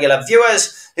our regular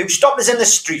viewers, who stopped us in the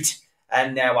street.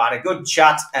 And we had a good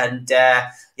chat. And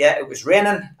yeah, it was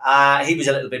raining. He was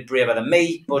a little bit braver than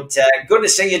me. But good to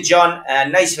see you, John.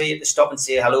 Nice for you to stop and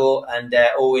say hello. And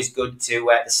always good to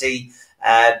see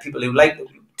people who like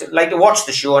to watch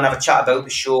the show and have a chat about the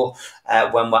show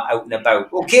when we're out and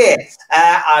about. Okay,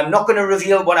 I'm not going to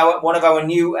reveal what one of our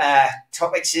new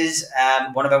topics is,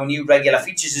 one of our new regular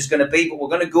features is going to be, but we're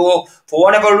going to go for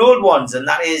one of our old ones, and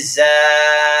that is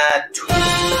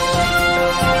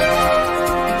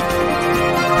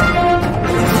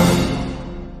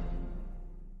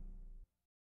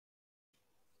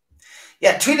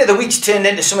yeah, tweet of the week's turned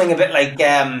into something a bit like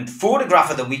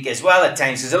photograph of the week as well at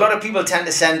times, because a lot of people tend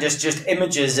to send us just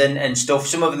images and stuff.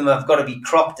 Some of them have got to be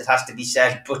cropped, it has to be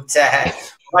said. But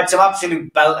we had some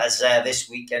absolute belters this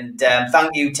week, and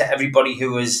thank you to everybody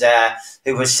who has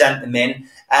sent them in.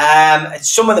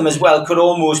 Some of them as well could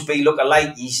almost be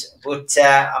lookalikes, but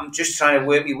I'm just trying to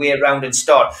work my way around and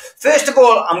start. First of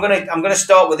all, I'm gonna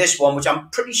start with this one, which I'm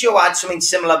pretty sure I had something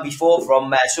similar before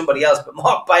from somebody else, but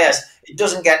Mark Byers. It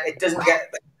doesn't get.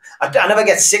 I never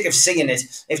get sick of seeing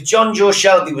it. If John Joe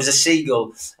Shelby was a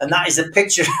seagull, and that is a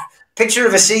picture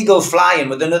of a seagull flying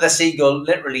with another seagull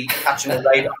literally catching it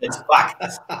right on its back.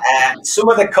 Some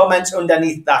of the comments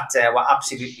underneath that were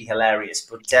absolutely hilarious.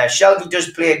 But Shelby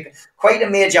does play quite a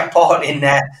major part in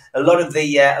a lot of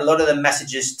the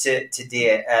messages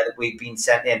today that we've been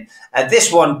sent in.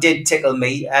 This one did tickle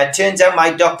me. Turns out my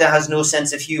doctor has no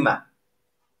sense of humour.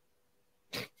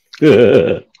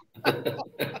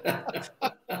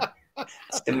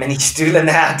 It's the mini stool in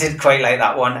there. I did quite like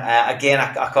that one. Again,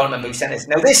 I can't remember who sent this.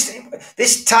 Now,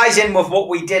 this ties in with what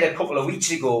we did a couple of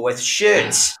weeks ago with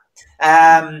shirts.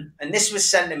 And this was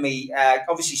sent to me,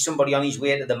 obviously somebody on his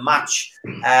way to the match.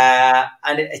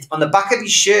 And on the back of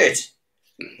his shirt,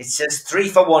 it says 3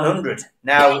 for 100.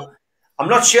 Now, I'm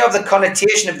not sure of the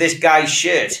connotation of this guy's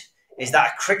shirt. Is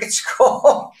that a cricket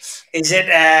score? Is it,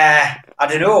 I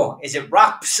don't know, is it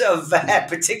wraps of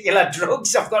particular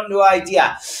drugs? I've got no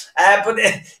idea. But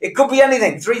it could be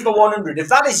anything, 3 for 100. If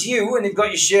that is you and you've got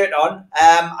your shirt on,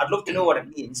 I'd love to know what it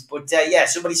means. But yeah,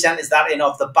 somebody sent us that in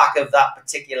off the back of that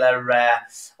particular,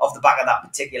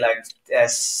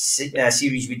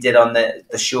 series we did on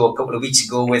the show a couple of weeks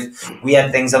ago with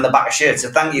weird things on the back of shirts.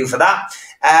 So thank you for that.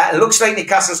 It looks like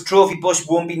Newcastle's trophy bus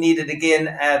won't be needed again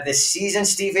this season,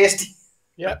 Steve Hasty.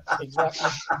 Yeah, exactly.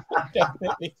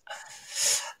 Definitely.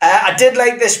 I did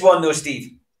like this one though,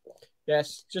 Steve.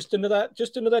 Yes, just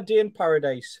another day in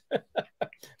paradise.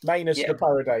 Minus the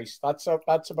paradise. That's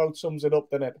about sums it up,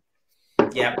 doesn't it?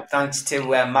 Yeah, thanks to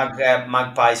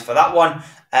Magpies for that one.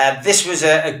 This was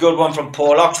a good one from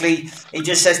Paul Oxley. He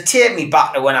just says, take me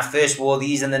back to when I first wore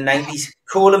these in the 90s.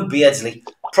 Cole and Beardsley,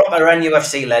 proper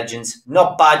NUFC legends.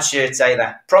 Not bad shirts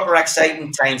either. Proper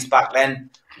exciting times back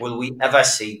then. Will we ever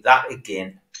see that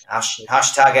again? Hashtag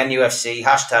NUFC,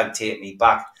 hashtag take me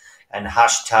back, and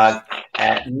hashtag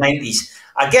 90s.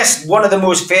 I guess one of the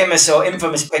most famous or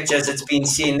infamous pictures that's been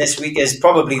seen this week is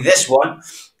probably this one.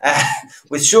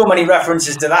 with so many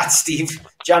references to that, Steve.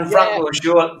 Gianfranco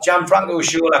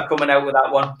Sciola coming out with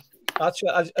that one.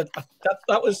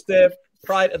 That was the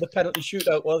prior to the penalty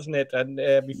shootout, wasn't it? And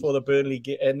before the Burnley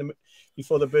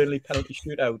penalty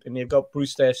shootout, and you've got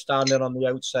Bruce there standing on the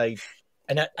outside,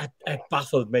 and it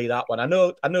baffled me, that one. I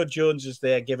know Jones is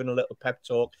there giving a little pep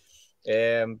talk,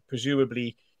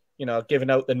 presumably, giving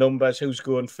out the numbers, who's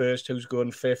going first, who's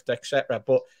going fifth, etc.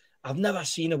 But I've never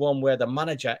seen a one where the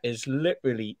manager is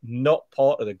literally not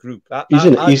part of the group.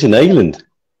 He's an island.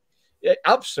 Yeah,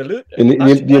 absolutely. And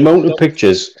the amount of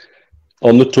pictures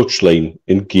on the touchline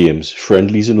in games,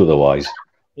 friendlies and otherwise,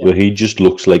 where he just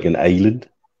looks like an island.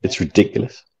 It's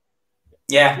ridiculous.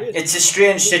 Yeah, it's a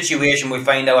strange situation we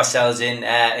find ourselves in.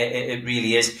 It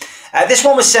really is. This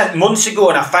one was sent months ago,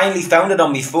 and I finally found it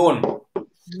on my phone.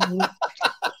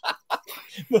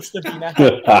 Must have been.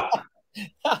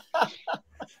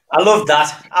 I love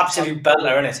that. Absolute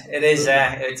belter, isn't it? It is.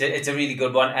 It's a really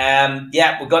good one.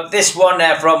 We've got this one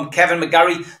from Kevin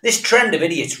McGarry. This trend of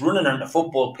idiots running onto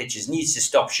football pitches needs to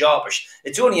stop sharpish.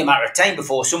 It's only a matter of time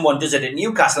before someone does it at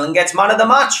Newcastle and gets man of the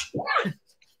match.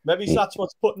 Maybe that's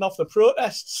what's putting off the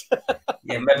protests.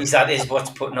 Yeah, maybe that is what's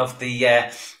putting off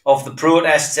the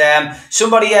protests.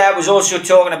 Somebody was also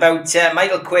talking about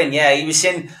Michael Quinn. Yeah, he was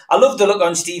saying, I love the look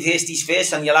on Steve Hasty's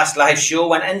face on your last live show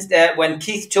when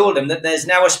Keith told him that there's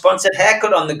now a sponsored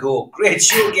haircut on the go. Great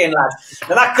show again, lads.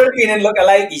 Now that could have been in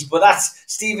lookalikes, but that's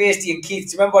Steve Hasty and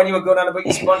Keith. Do you remember when you were going on about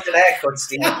your sponsored haircut,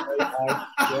 Steve? Yeah.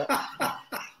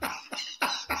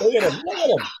 Look at him.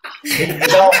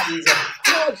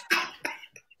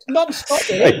 Non-stop.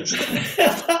 Steve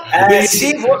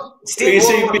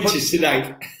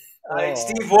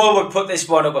Walwood put this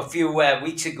one up a few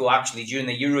weeks ago, actually, during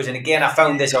the Euros. And again, I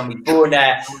found this on my phone.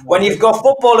 When you've got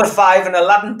football at 5 and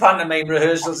Aladdin pantomime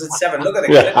rehearsals at 7, look at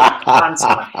the pants.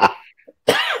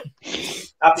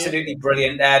 Absolutely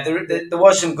brilliant. There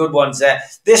was some good ones.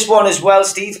 This one as well,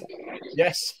 Steve.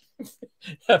 Yes.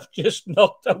 I've just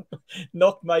knocked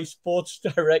my Sports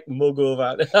Direct mug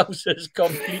over. The house is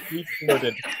completely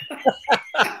flooded.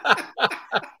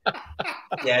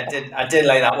 Yeah, I did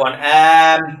like that one.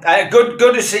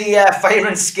 Good to see Fire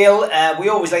and Skill. We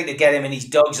always like to get him and his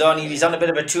dogs on. He was on a bit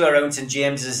of a tour around St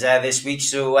James's this week,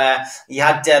 so he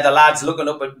had the lads looking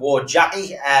up at Ward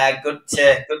Jackie. Good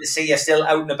to see you still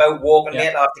out and about walking,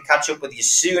 mate. I'll have to catch up with you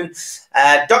soon.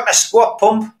 Dr. Squat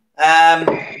Pump.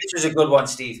 This was a good one,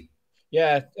 Steve.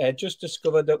 Yeah, just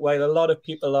discovered that while a lot of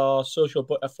people are social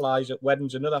butterflies at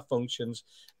weddings and other functions,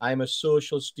 I'm a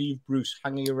social Steve Bruce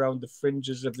hanging around the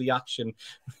fringes of the action.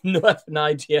 No effing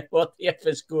idea what the F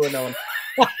is going on.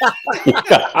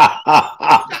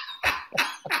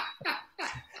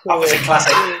 That was a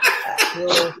classic.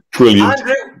 Brilliant.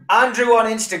 Andrew on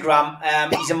Instagram,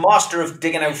 he's a master of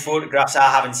digging out photographs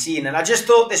I haven't seen, and I just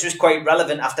thought this was quite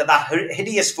relevant after that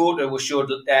hideous photo was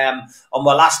showed on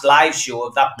my last live show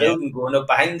of that building going up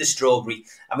behind the Strawberry.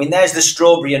 I mean, there's the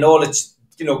Strawberry in all its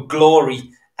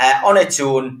glory on its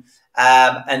own,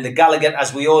 and the Gallagher,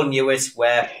 as we all knew it,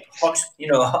 where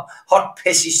hot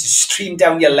piss used to stream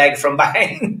down your leg from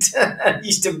behind.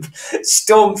 Used to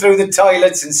storm through the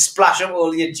toilets and splash up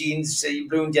all your jeans, so you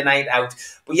ruined your night out.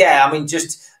 But yeah, I mean,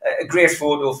 just a great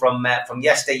photo from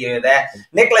yesteryear there.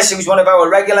 Nicholas, who's one of our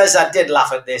regulars, I did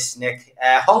laugh at this, Nick.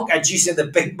 Honker juice at the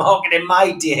big market in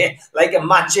my day, like a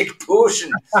magic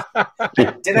potion.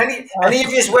 Did any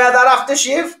of you wear that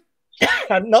aftershave?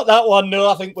 Not that one, no.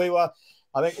 I think we were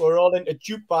all into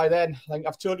Juke by then. I think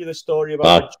I've told you the story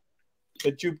about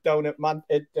the Juke down at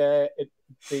the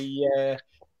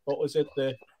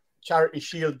Charity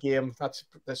Shield game.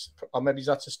 Or maybe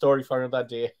that's a story for another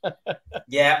day.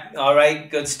 Yeah, all right,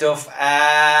 good stuff.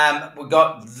 We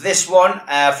got this one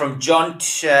from John.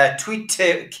 Tweet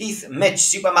to Keith, Mitch,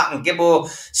 Supermac and Gibbo,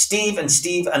 Steve and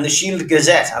the Shield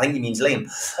Gazette. I think he means Liam.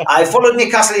 I followed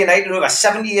Newcastle United over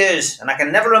 70 years, and I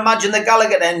can never imagine the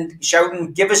Gallagher then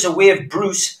shouting, "Give us a wave,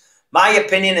 Bruce." My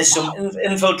opinion is some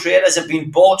infiltrators have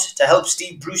been bought to help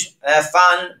Steve Bruce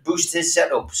fan boost his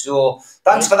setup. So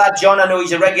thanks for that, John. I know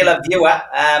he's a regular viewer.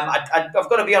 I've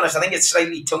got to be honest, I think it's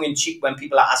slightly tongue-in-cheek when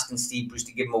people are asking Steve Bruce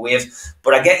to give him a wave,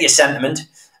 but I get your sentiment.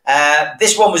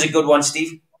 This one was a good one,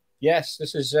 Steve. Yes,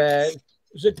 this is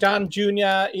was it Dan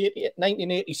Jr.,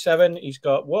 1987. He's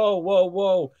got,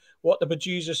 whoa. What the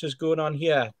bejesus is going on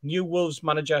here? New Wolves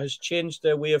manager has changed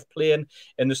their way of playing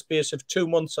in the space of 2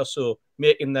 months or so,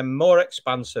 making them more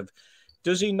expansive.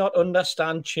 Does he not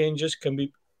understand changes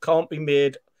can't be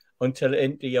made until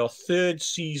into your 3rd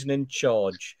season in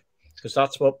charge? Because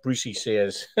that's what Brucey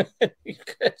says.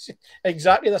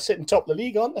 Exactly, they're sitting top of the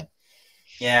league, aren't they?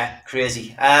 Yeah,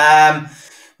 crazy.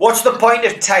 What's the point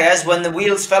of tyres when the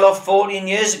wheels fell off 14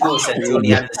 years ago, said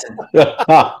Tony Anderson.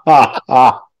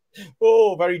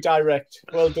 Oh, very direct.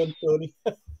 Well done, Tony.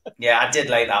 Yeah, I did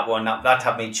like that one. That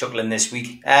had me chuckling this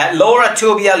week. Laura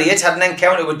Toby Elliott had an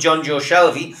encounter with John Joe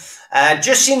Shelby.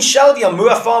 Just seen Shelby on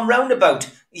Moor Farm roundabout.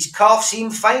 His calf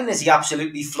seemed fine as he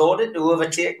absolutely floored it to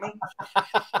overtake me.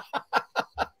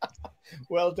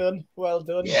 Well done. Well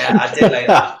done. Yeah, I did like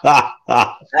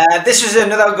that. This was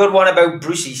another good one about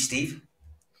Brucey, Steve.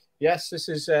 Yes, this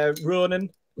is Ronan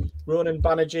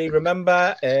Banerjee.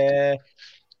 Remember,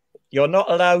 you're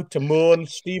not allowed to moan.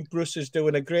 Steve Bruce is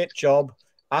doing a great job.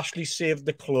 Ashley saved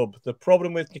the club. The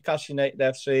problem with Newcastle United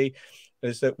FC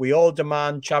is that we all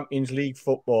demand Champions League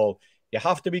football. You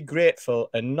have to be grateful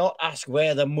and not ask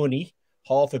where the money,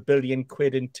 £500 million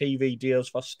in TV deals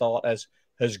for starters,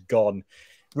 has gone.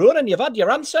 Ronan, you've had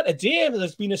your answer today.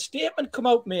 There's been a statement come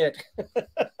out, mate.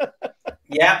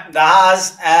 Yeah, there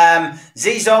has.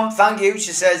 Zizom, thank you.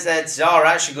 She says that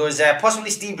Zara, she goes, possibly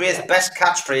Steve Braith's best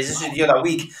catchphrase, this was the other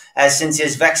week, since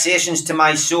his vexations to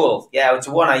my soul. Yeah, it's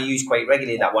one I use quite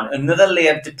regularly, that one. Another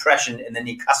layer of depression in the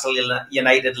Newcastle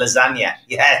United lasagna.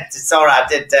 Yeah, it's all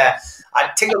right. I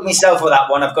tickled myself with that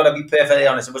one, I've got to be perfectly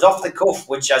honest. It was off the cuff,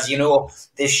 which, as you know,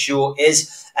 this show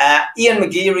is. Ian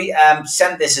McGeary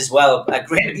sent this as well.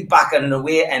 Great to be back on an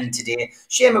away end today.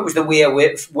 Shame it was the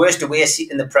worst away seat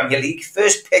in the Premier League.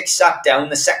 First pick sat down,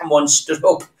 the second one stood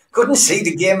up. Couldn't see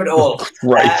the game at all.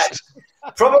 Right.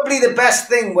 Probably the best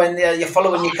thing when you're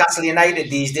following Newcastle United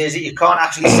these days, that you can't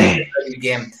actually see the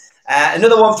game.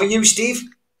 Another one for you, Steve.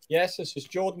 Yes, this is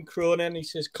Jordan Cronin. He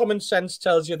says, common sense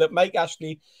tells you that Mike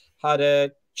Ashley had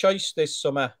a choice this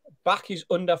summer. Back his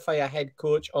under fire head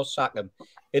coach or sack him.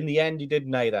 In the end, he did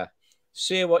neither.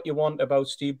 Say what you want about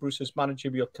Steve Bruce's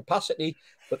managerial capacity,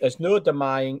 but there's no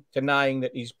denying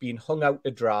that he's been hung out to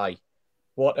dry.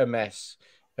 What a mess.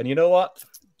 And you know what,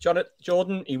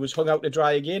 Jordan, he was hung out to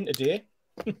dry again today.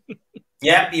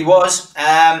 Yeah, he was.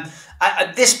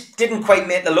 This didn't quite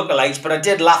make the lookalikes, but I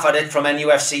did laugh at it from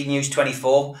NUFC News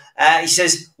 24. He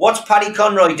says, what's Paddy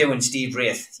Conroy doing, Steve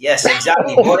Braith? Yes,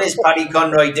 exactly. What is Paddy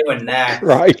Conroy doing?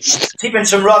 Right. Keeping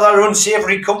some rather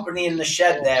unsavoury company in the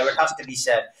shed there, it has to be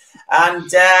said.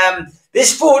 And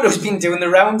this photo's been doing the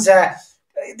rounds.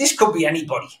 This could be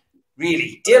anybody,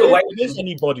 really. Dale White. It is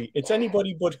anybody. It's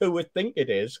anybody but who we think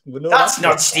it is. That's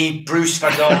not Steve Bruce,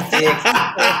 for God's sake.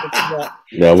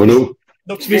 Yeah, we know.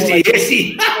 Looks more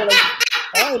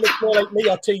like me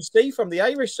or TC from the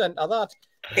Irish Centre, that.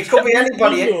 It could be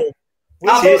anybody.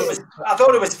 I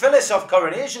thought it was Phyllis off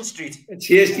Coronation Street. It's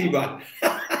hasty, man.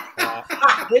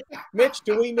 Mitch,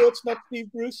 do we know it's not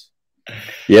Steve Bruce?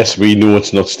 Yes, we know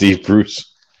it's not Steve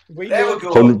Bruce. There we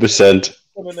go. 100%.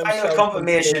 Final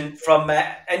confirmation from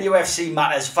NUFC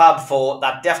Matters Fab 4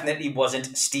 that definitely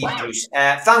wasn't Steve Bruce.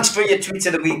 Thanks for your tweets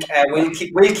of the week.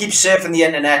 We'll keep surfing the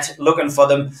internet looking for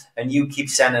them, and you keep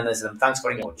sending us them. Thanks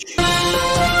very much.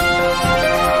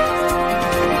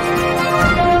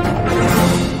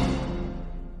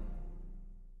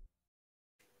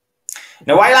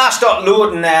 Now, while I start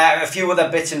loading a few other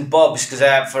bits and bobs,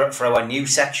 because for our new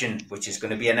section, which is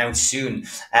going to be announced soon,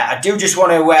 I do just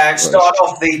want to start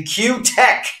off the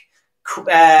Q-Tech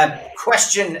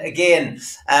question again,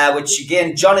 which,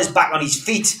 again, John is back on his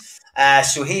feet.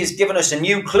 So he has given us a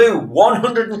new clue.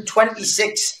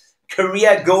 126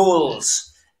 career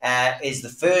goals is the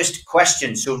first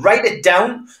question. So write it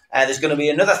down. There's going to be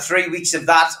another 3 weeks of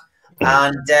that.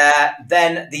 And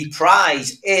then the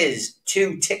prize is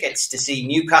 2 tickets to see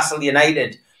Newcastle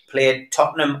United play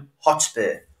Tottenham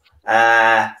Hotspur.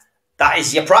 That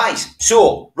is your prize.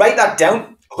 So write that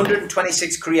down.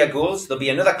 126 career goals. There'll be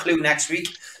another clue next week,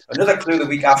 another clue the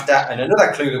week after, and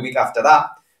another clue the week after that.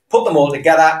 Put them all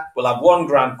together. We'll have one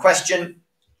grand question.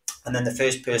 And then the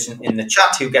first person in the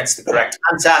chat who gets the correct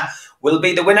answer will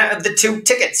be the winner of the 2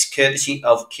 tickets, courtesy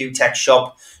of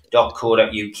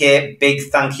qtechshop.co.uk. Big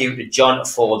thank you to John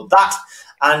for that.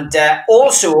 And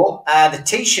also, the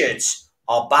T-shirts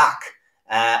are back.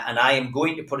 And I am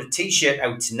going to put a T-shirt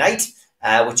out tonight,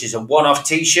 which is a one-off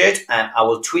T-shirt. I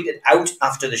will tweet it out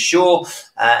after the show.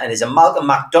 It is a Malcolm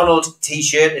MacDonald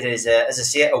T-shirt. It is, as I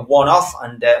say, a one-off.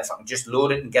 And if I can just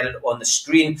load it and get it on the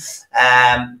screen.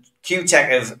 Q-Tech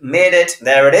have made it.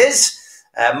 There it is.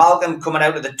 Malcolm coming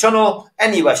out of the tunnel.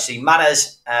 NUFC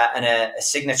Matters. And a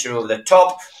signature over the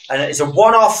top. And it's a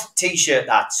one-off T-shirt,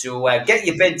 that. So get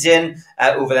your bids in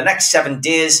over the next 7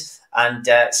 days and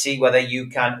see whether you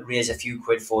can raise a few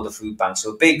quid for the food bank.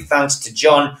 So big thanks to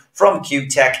John from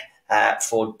Q-Tech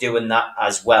for doing that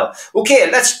as well.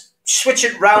 Okay, let's switch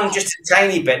it round just a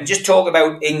tiny bit and just talk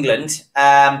about England.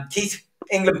 Keith,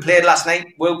 England played last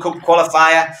night, World Cup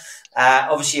qualifier,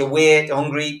 obviously away to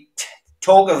Hungary.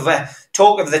 Talk of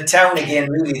the town again,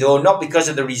 really, though, not because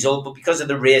of the result, but because of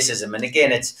the racism. And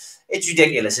again, it's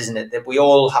ridiculous, isn't it, that we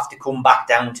all have to come back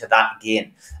down to that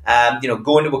again. You know,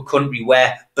 going to a country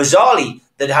where, bizarrely,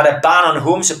 that had a ban on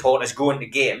home supporters going to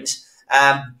games,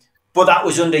 but that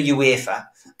was under UEFA.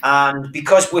 And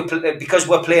because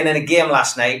we're playing in a game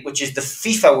last night, which is the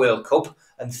FIFA World Cup,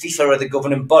 and FIFA are the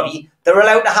governing body, they're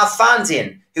allowed to have fans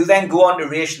in who then go on to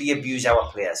racially abuse our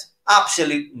players.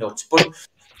 Absolute nuts. But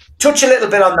touch a little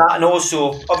bit on that, and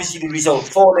also, obviously, the result.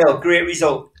 4-0, great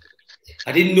result.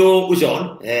 I didn't know it was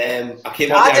on. I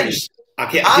came out the house. I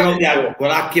came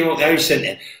out the house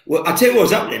centre. Well, I'll tell you what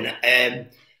was happening.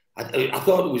 I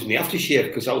thought it was me aftershave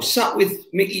because I was sat with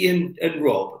Mickey and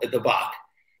Rob at the back,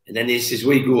 and then this is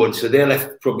we go on. So they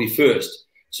left probably first.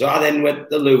 So I then went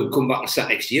to the loo, come back and sat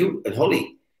next to you and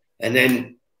Holly, and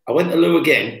then I went to the loo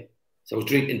again. So I was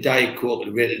drinking Diet Coke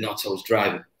and rated knots. I was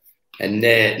driving. And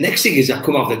next thing is I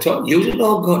come off the top, you was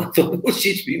all gone. I thought, what's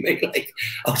this be mate? Like,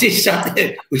 I was just sat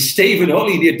there with Steve and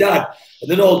Holly, their dad, and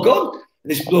they're all gone.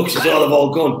 And this bloke says, oh, they've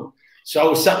all gone. So I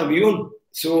was sat on my own.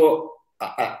 So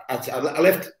I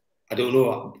left, I don't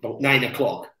know, about 9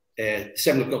 o'clock,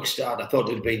 7 o'clock start. I thought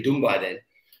it had been done by then.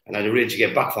 And I'd arranged to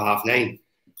get back for 9:30.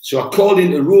 So I called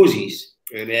into Rosie's,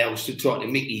 and I was still talking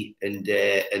to Mickey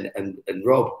and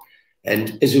Rob.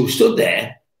 And as I stood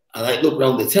there, I looked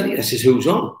around the telly and I says, who's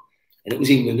on? And it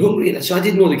was England Hungary, and so I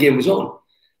didn't know the game was on.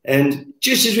 And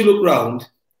just as we looked round,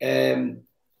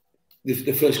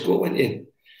 the first goal went in.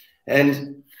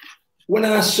 And when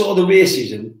I saw the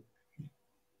racism,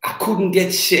 I couldn't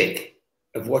get sick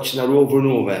of watching that over and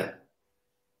over,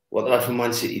 what the lad from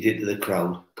Man City did to the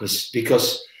crowd.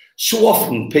 Because so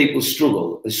often people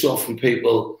struggle, and so often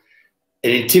people are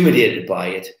intimidated by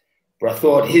it. But I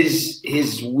thought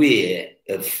his way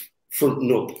of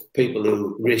fronting up people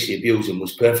who racially abuse him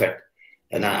was perfect.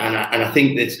 And I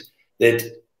think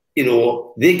that you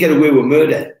know, they get away with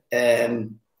murder.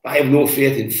 I have no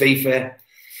faith in FIFA,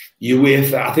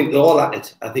 UEFA. I think they're all at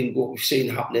it. I think what we've seen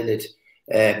happening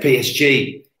at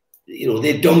PSG, you know,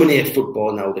 they dominate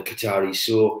football now, the Qataris.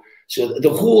 So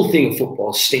the whole thing of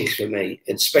football stinks for me,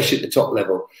 and especially at the top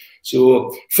level.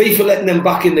 So FIFA letting them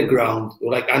back in the ground,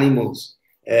 they're like animals.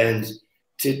 And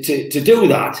to do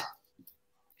that,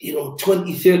 you know,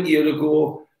 20, 30 years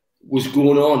ago was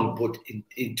going on, but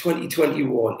in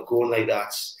 2021, going like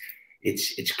that,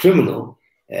 it's criminal.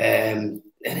 And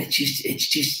it's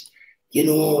just, you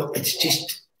know, it's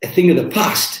just a thing of the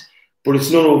past, but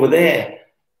it's not over there.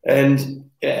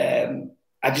 And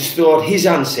I just thought his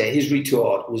answer, his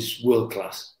retort was world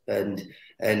class. And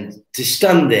to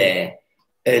stand there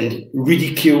and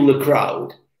ridicule the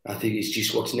crowd, I think it's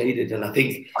just what's needed. And I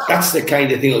think that's the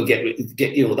kind of thing that'll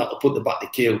get you know, that'll put the back to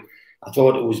kill. I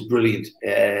thought it was brilliant.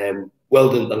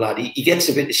 Well done, the lad. He gets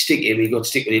a bit of stick in. He got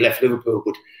stick when he left Liverpool,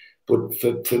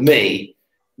 but for me,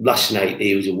 last night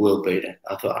he was a world beater.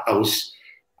 I thought I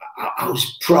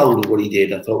was proud of what he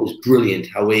did. I thought it was brilliant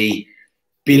how he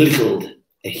belittled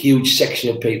a huge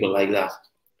section of people like that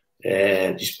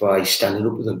just by standing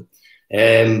up with them.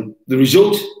 The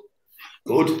result,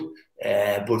 good,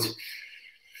 but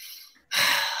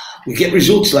we get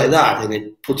results like that, and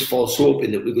it puts false hope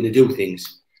in that we're going to do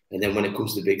things. And then when it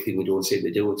comes to the big thing, we don't seem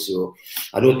to do it. So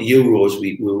I know at the Euros,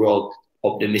 we were all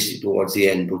optimistic towards the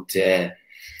end, but it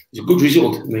was a good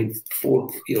result. I mean,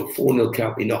 4-0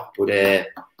 can't be knocked, but I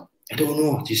don't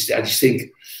know. I just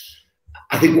think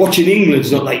watching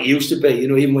England's not like it used to be. You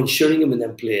know, even when Sheringham and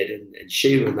them played and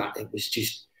Shearer and that,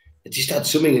 it just had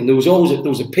something. And there was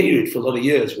a period for a lot of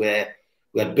years where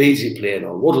we had Beasley playing,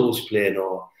 or Waddle was playing,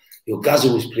 or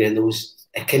Gazza was playing. There was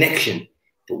a connection.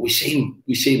 But we seem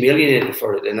alienated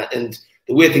for it, and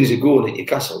the way things are going at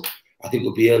Newcastle, I think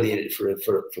we'll be alienated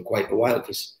for quite a while.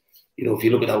 Because you know, if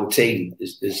you look at our team,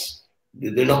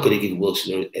 they're not going to give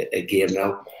Wilson a game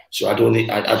now. So I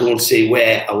don't see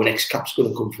where our next cap's going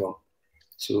to come from.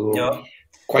 So no.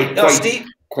 quite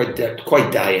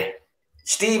dire.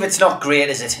 Steve, it's not great,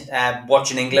 is it?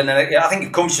 Watching England, and I think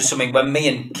it comes to something when me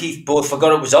and Keith both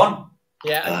forgot it was on.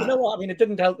 Yeah, and you know what? I mean, it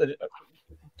didn't help that.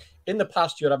 In the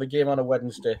past, you'd have a game on a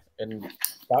Wednesday, and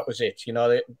that was it. You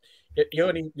know, you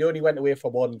only went away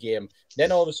for one game.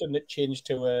 Then all of a sudden, it changed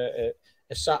to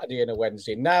a Saturday and a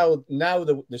Wednesday. Now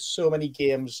there's so many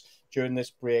games during this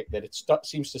break that it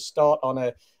seems to start on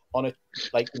a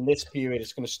like in this period,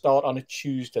 it's going to start on a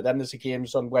Tuesday. Then there's the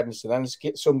games on Wednesday. Then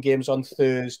there's some games on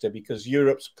Thursday because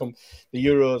the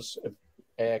Euros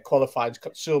qualified,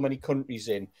 got so many countries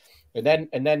in. And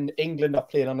then England are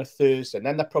playing on a Thursday, and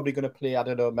then they're probably going to play, I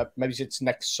don't know, maybe it's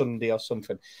next Sunday or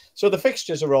something. So the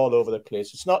fixtures are all over the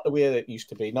place. It's not the way that it used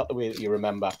to be, not the way that you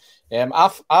remember.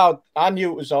 I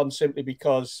knew it was on simply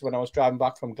because when I was driving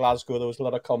back from Glasgow, there was a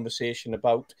lot of conversation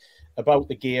about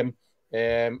the game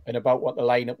and about what the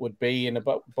lineup would be, and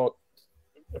about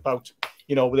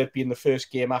you know, will it be in the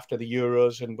first game after the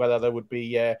Euros, and whether there would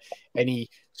be any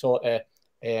sort of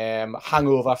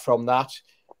hangover from that.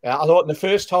 I thought in the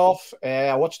first half,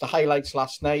 I watched the highlights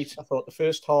last night. I thought the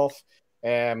first half,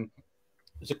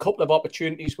 there's a couple of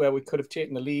opportunities where we could have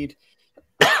taken the lead.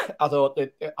 I thought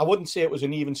that I wouldn't say it was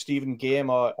an even Steven game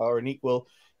or an equal,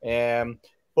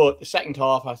 but the second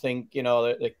half, I think, you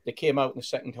know, they came out in the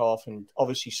second half, and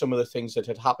obviously some of the things that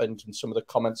had happened and some of the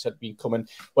comments that had been coming,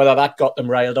 whether that got them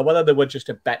riled or whether they were just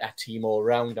a better team all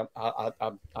round,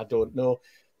 I don't know.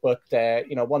 But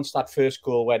you know, once that first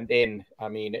goal went in, I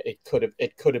mean, it could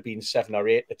have been 7 or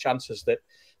 8. The chances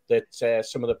that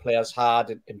some of the players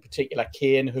had, in particular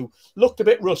Kane, who looked a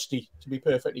bit rusty, to be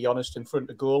perfectly honest, in front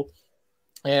of goal.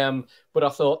 But I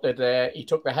thought that he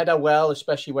took the header well,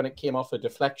 especially when it came off a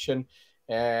deflection.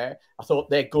 I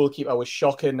thought their goalkeeper was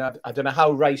shocking. I don't know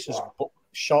how Rice's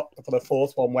shot for the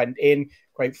fourth one went in.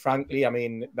 Quite frankly, I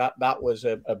mean, that was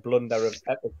a blunder of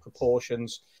epic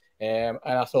proportions. And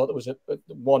I thought there was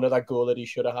one other goal that he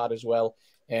should have had as well.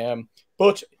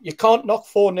 But you can't knock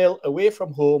 4-0 away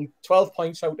from home, 12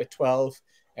 points out of 12.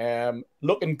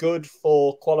 Looking good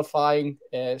for qualifying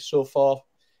so far.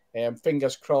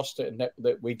 Fingers crossed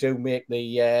that we do make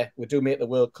the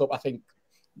World Cup. I think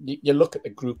you look at the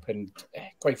group, and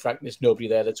quite frankly, there's nobody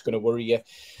there that's going to worry you.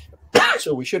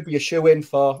 So we should be a shoe-in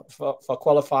for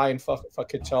qualifying for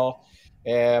Qatar.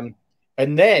 And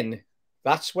then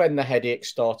that's when the headache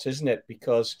starts, isn't it?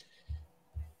 Because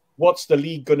what's the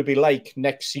league going to be like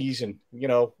next season? You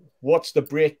know, what's the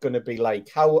break going to be like?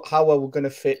 How are we going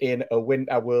to fit in a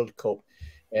Winter World Cup?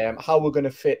 How are we going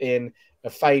to fit in a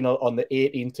final on the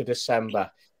 18th of December?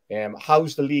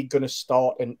 How's the league going to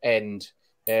start and end?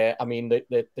 I mean,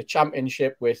 the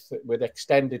championship with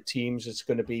extended teams is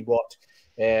going to be what?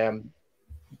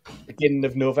 Beginning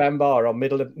of November or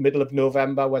middle of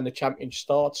November when the championship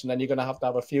starts, and then you're going to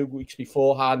have a few weeks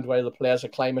beforehand where the players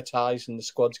acclimatise and the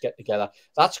squads get together.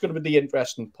 That's going to be the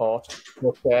interesting part.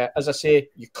 But as I say,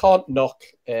 you can't knock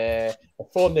a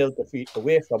 4-0 defeat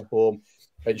away from home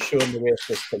and showing the race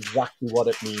just exactly what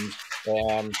it means.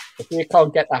 If they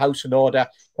can't get the house in order,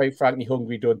 quite frankly,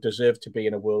 Hungary don't deserve to be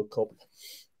in a World Cup.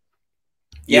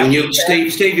 Yeah,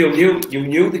 Steve, you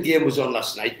knew the game was on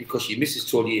last night because your missus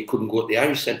told you couldn't go to the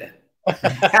Irish Centre.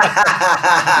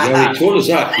 Yeah, he told us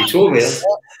that. He told me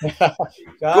that.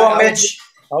 Go on, Mitch.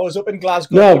 I was up in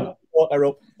Glasgow.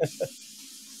 No.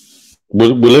 We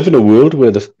live in a world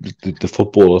where the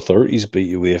football authorities,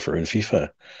 be it UEFA and FIFA,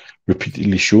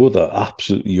 repeatedly show they're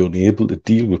absolutely unable to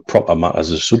deal with proper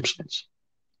matters of substance.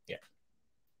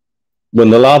 When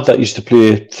the lad that used to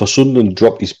play for Sunderland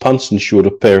dropped his pants and showed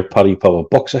a pair of Paddy Power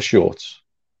boxer shorts,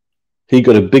 he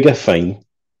got a bigger fine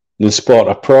than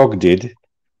Sparta Prague did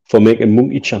for making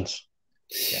monkey chants.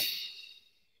 Yeah.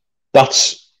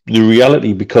 That's the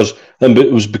reality, and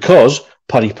it was because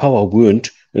Paddy Power weren't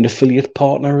an affiliate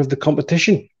partner of the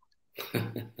competition.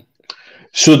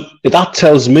 So that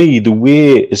tells me the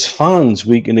way as fans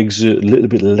we can exert a little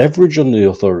bit of leverage on the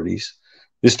authorities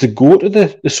is to go to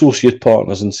the associate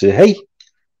partners and say, hey,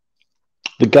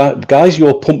 the guys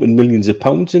you're pumping millions of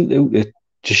pounds into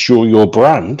to show your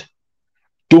brand,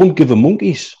 don't give a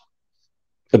monkeys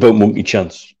about monkey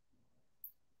chants.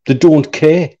 They don't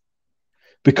care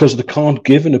because they can't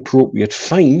give an appropriate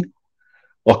fine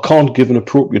or can't give an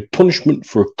appropriate punishment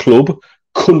for a club,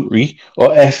 country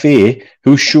or FA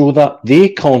who show that they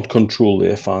can't control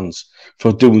their fans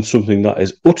for doing something that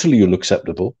is utterly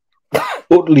unacceptable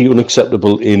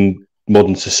in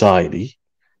modern society.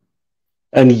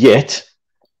 And yet,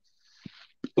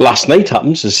 last night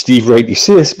happens, as Steve rightly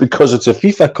says, because it's a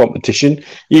FIFA competition,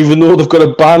 even though they've got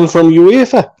a ban from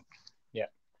UEFA. Yeah.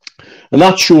 And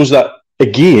that shows that,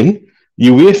 again,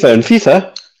 UEFA and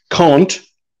FIFA can't,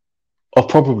 or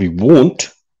probably won't,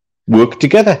 work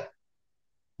together.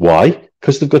 Why?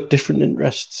 Because they've got different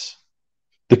interests.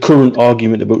 The current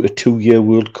argument about a 2-year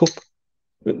World Cup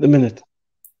at the minute,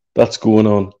 that's going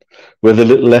on, where the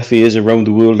little FAs around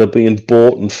the world are being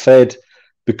bought and fed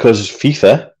because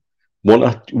FIFA want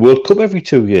a World Cup every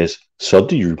 2 years. Sod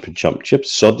the European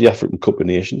Championships, sod the African Cup of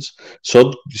Nations,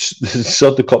 sod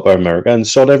the Copa America, and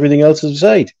sod everything else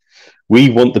aside. We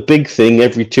want the big thing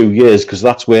every 2 years because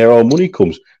that's where our money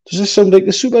comes. Does this sound like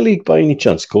the Super League by any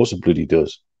chance? Of course it bloody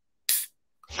does.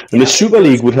 And the Super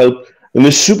League would help. And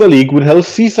the Super League would help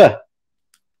FIFA.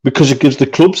 because it gives the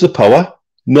clubs the power,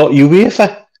 not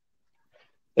UEFA.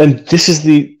 And this is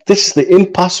the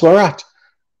impasse we're at.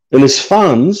 And as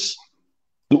fans,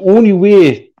 the only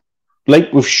way,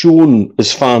 like we've shown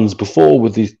as fans before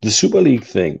with the Super League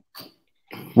thing,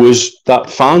 was that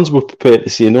fans were prepared to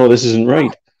say, no, this isn't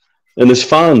right. And as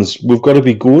fans, we've got to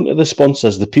be going to the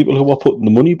sponsors, the people who are putting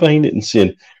the money behind it, and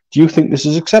saying, do you think this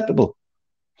is acceptable?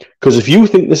 Because if you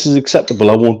think this is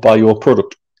acceptable, I won't buy your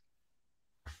product.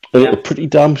 And it'll pretty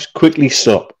damn quickly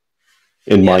stop,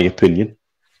 in my opinion.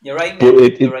 You're right,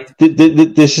 but you're right.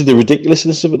 This is the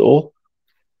ridiculousness of it all.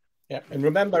 Yeah, and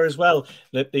remember as well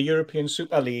that the European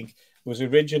Super League was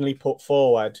originally put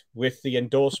forward with the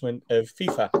endorsement of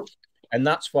FIFA, and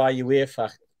that's why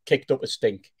UEFA kicked up a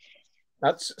stink.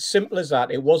 That's simple as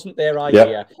that. It wasn't their idea.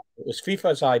 Yep. It was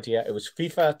FIFA's idea. It was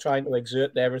FIFA trying to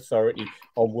exert their authority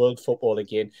on world football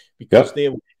again, because they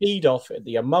were peed off at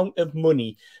the amount of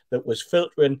money that was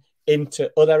filtering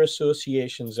into other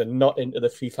associations and not into the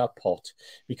FIFA pot,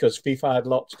 because FIFA had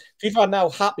lots. FIFA are now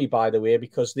happy, by the way,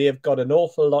 because they have got an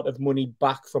awful lot of money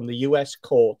back from the US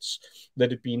courts that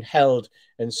had been held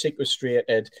and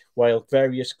sequestrated while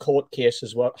various court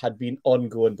cases had been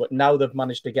ongoing. But now they've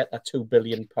managed to get that £2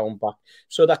 billion back,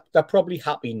 so that they're probably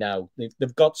happy now.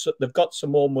 They've got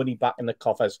some more money back in the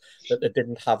coffers that they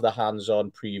didn't have their hands on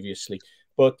previously.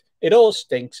 But it all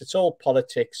stinks. It's all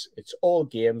politics. It's all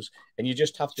games. And you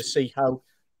just have to see how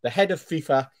the head of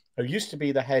FIFA, who used to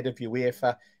be the head of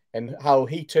UEFA, and how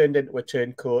he turned into a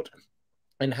turncoat,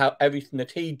 and how everything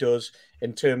that he does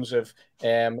in terms of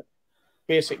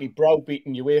basically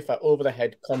browbeating UEFA over the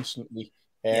head constantly,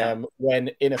 when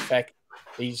in effect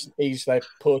he's like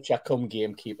poacher come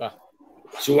gamekeeper.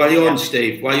 So while you're on,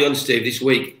 Steve, this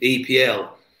week, the EPL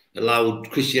allowed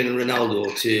Cristiano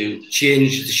Ronaldo to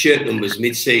change the shirt numbers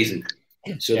mid-season.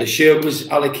 So the shirt was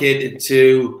allocated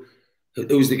to,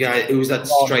 who's that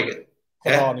striker?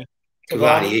 Cavani.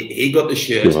 He got the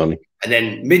shirt. Cavani. And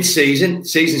then mid-season,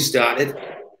 season started,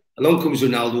 along comes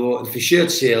Ronaldo, and for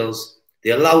shirt sales, they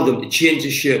allowed them to change the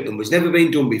shirt numbers. Never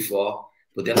been done before,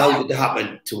 but they allowed it to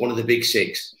happen to one of the big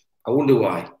six. I wonder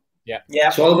why. Yeah.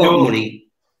 It's all about money.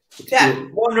 Yeah,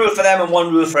 one rule for them and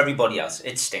one rule for everybody else.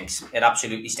 It stinks. It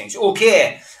absolutely stinks.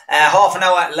 Okay, half an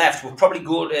hour left. We'll probably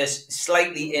go to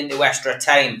slightly into extra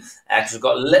time because we've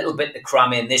got a little bit to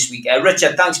cram in this week.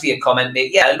 Richard, thanks for your comment,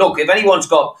 mate. Yeah, look, if anyone's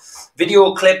got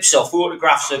video clips or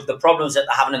photographs of the problems that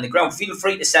they're having on the ground, feel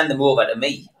free to send them over to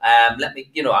me. Let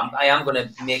me, I am going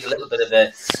to make a little bit of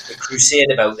a crusade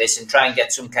about this and try and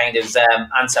get some kind of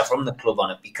answer from the club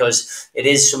on it, because it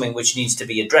is something which needs to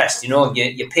be addressed.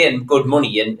 You're paying good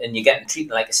money and you're getting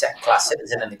treated like a second-class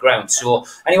citizen in the ground. So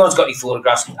anyone's got any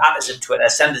photographs, add us on Twitter,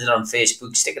 send it on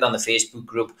Facebook, stick it on the Facebook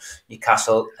group,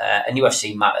 Newcastle and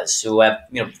UFC Matters. So,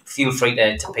 feel free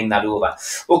to ping that over.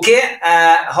 Okay,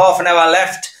 half an hour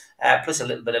left. Plus a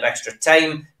little bit of extra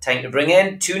time to bring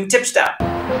in Toon Tipster.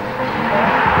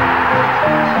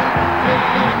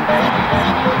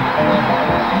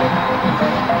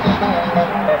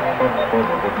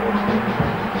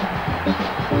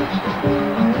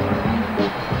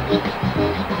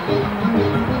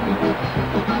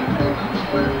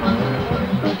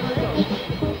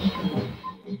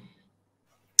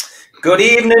 Good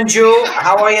evening, Joe.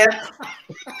 How are you?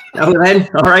 Hello then.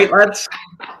 All right, lads.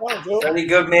 Very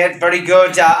good, mate. Very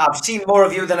good. I've seen more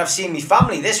of you than I've seen my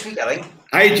family this week, I think.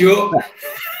 Hi, Joe.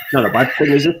 Not a bad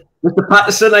thing, is it? Mr.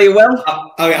 Patterson, are you well?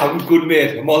 I'm good,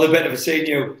 mate. I'm all the better for seeing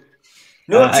you.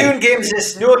 No Toon games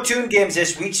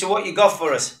this week. So what you got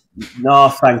for us? No,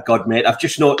 thank God, mate. I've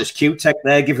just noticed Q-Tech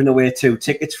there giving away 2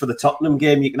 tickets for the Tottenham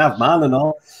game. You can have mine and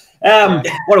all.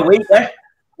 What a week, eh?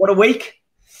 What a week.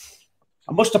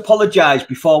 I must apologise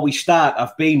before we start.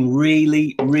 I've been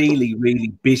really, really, really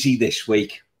busy this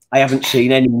week. I haven't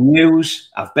seen any news.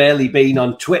 I've barely been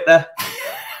on Twitter.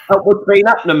 What's been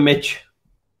happening, Mitch?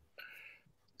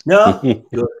 No?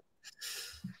 Good.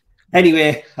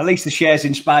 Anyway, at least the shares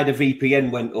in Spider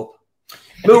VPN went up.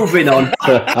 Moving on.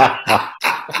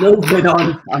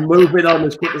 I'm moving on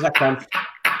as quick as I can.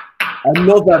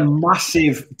 Another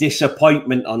massive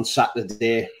disappointment on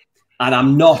Saturday. And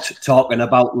I'm not talking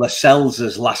about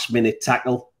Lascelles' last-minute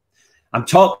tackle. I'm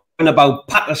talking about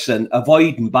Patterson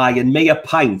avoiding buying me a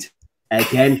pint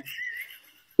again.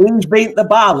 He's been at the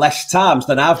bar less times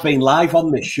than I've been live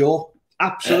on this show.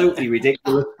 Absolutely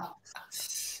ridiculous.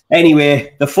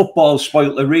 Anyway, the football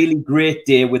spoilt a really great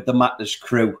day with the Matters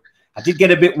crew. I did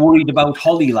get a bit worried about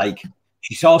Holly,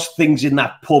 she saw things in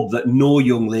that pub that no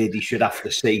young lady should have to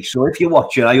see. So if you're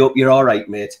watching, I hope you're all right,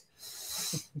 mate.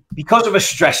 Because of a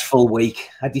stressful week,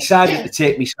 I decided to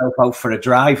take myself out for a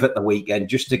drive at the weekend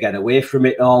just to get away from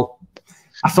it all.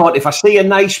 I thought if I see a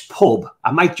nice pub,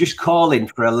 I might just call in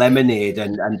for a lemonade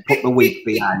and put the week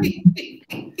behind me.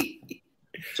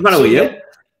 What's the matter with you?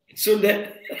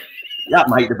 Sunday. That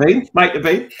might have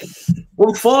been.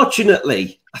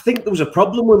 Unfortunately, I think there was a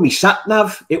problem with my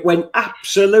sat-nav. It went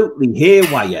absolutely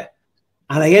haywire.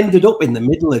 And I ended up in the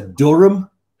middle of Durham.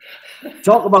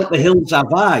 Talk about the hills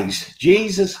have eyes.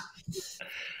 Jesus.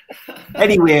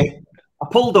 Anyway, I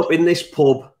pulled up in this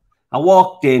pub. I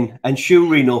walked in, and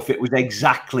sure enough, it was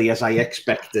exactly as I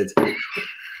expected. There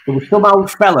was some old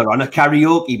fella on a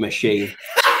karaoke machine.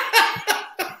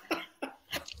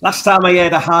 Last time I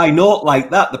heard a high note like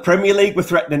that, the Premier League were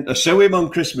threatening to sue him on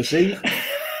Christmas Eve.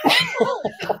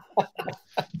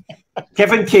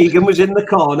 Kevin Keegan was in the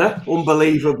corner,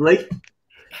 unbelievably.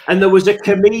 And there was a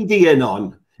comedian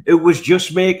on who was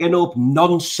just making up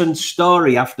nonsense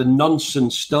story after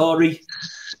nonsense story.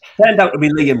 Turned out to be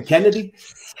Liam Kennedy.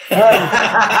 I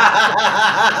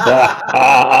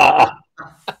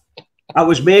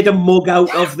was made a mug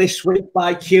out of this week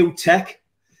by Q-Tech.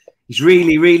 He's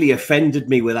really, really offended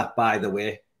me with that, by the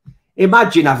way.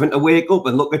 Imagine having to wake up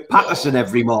and look at Patterson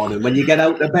every morning when you get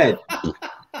out of bed.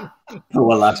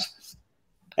 Poor lad.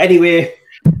 Anyway,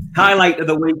 highlight of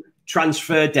the week,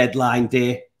 transfer deadline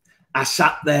day. I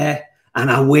sat there and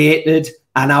I waited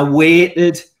and I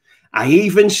waited. I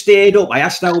even stayed up. I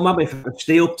asked our mum if I could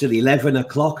stay up till 11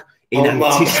 o'clock in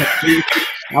anticipation.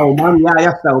 Oh, man, yeah, I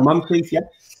asked our mum, please, yeah.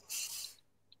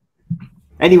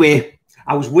 Anyway,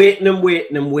 I was waiting and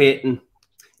waiting and waiting.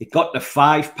 It got to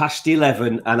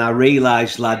 11:05 and I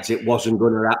realised, lads, it wasn't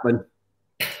going to happen.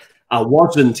 I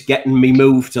wasn't getting me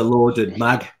moved to loaded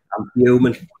mag. I'm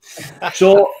human.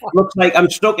 So, looks like I'm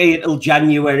stuck here till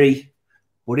January.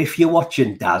 But if you're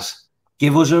watching, Daz,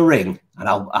 give us a ring and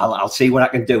I'll see what I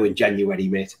can do in January,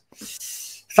 mate.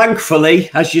 Thankfully,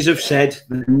 as you have said,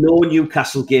 no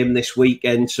Newcastle game this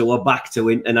weekend, so we're back to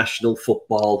international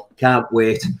football. Can't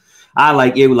wait. I,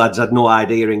 like you lads, had no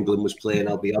idea England was playing,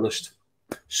 I'll be honest.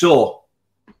 So,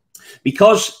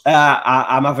 because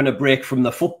I'm having a break from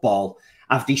the football,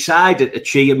 I've decided to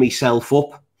cheer myself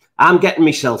up. I'm getting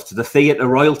myself to the Theatre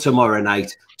Royal tomorrow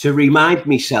night to remind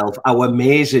myself how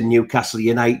amazing Newcastle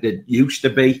United used to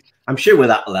be. I'm sure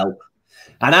that'll help.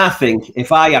 And I think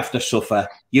if I have to suffer,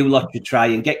 you lot should try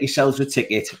and get yourselves a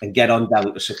ticket and get on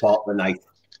down to support the night.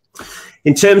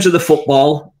 In terms of the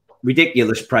football,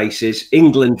 ridiculous prices.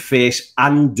 England face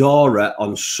Andorra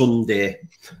on Sunday.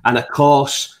 And of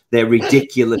course, they're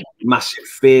ridiculous, massive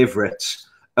favourites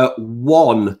at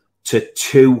 1 to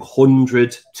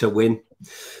 200 to win.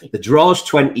 The draw's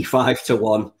 25 to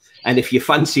 1. And if you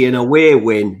fancy an away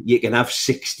win, you can have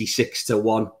 66 to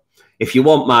 1. If you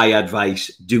want my advice,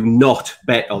 do not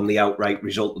bet on the outright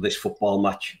result of this football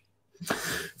match.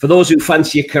 For those who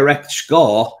fancy a correct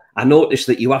score, I noticed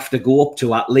that you have to go up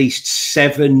to at least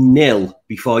 7-0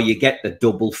 before you get the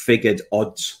double-figured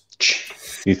odds.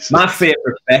 My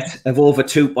favourite bet of over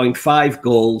 2.5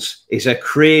 goals is a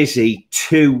crazy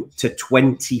 2 to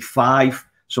 25.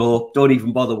 So don't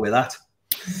even bother with that.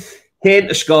 Kane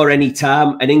to score any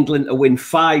time and England to win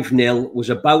 5-0 was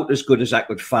about as good as I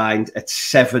could find at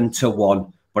 7 to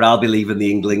 1. But I'll be leaving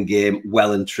the England game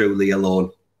well and truly alone.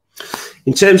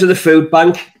 In terms of the food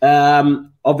bank,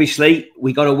 obviously,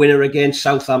 we got a winner against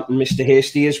Southampton, Mr.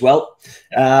 Hasty, as well.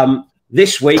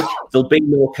 This week, there'll be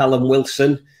no Callum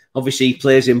Wilson. Obviously, he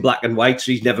plays in black and white,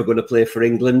 so he's never going to play for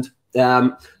England.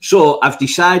 So I've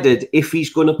decided if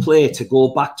he's going to play to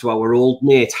go back to our old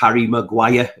mate, Harry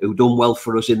Maguire, who done well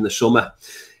for us in the summer.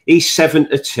 He's 7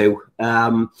 to 2.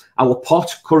 Our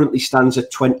pot currently stands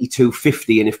at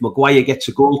 22.50, and if Maguire gets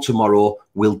a goal tomorrow,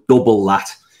 we'll double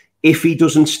that. If he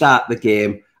doesn't start the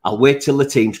game, I'll wait till the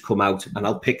teams come out and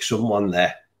I'll pick someone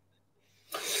there.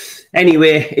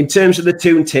 Anyway, in terms of the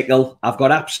Toon Tickle, I've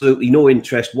got absolutely no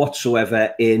interest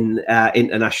whatsoever in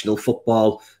international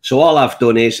football. So all I've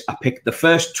done is I picked the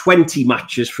first 20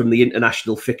 matches from the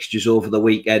international fixtures over the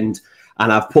weekend,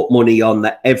 and I've put money on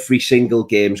that every single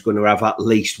game is going to have at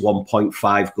least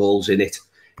 1.5 goals in it.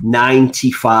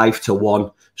 95 to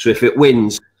 1. So if it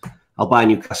wins, I'll buy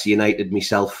Newcastle United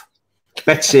myself.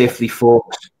 Bet safely,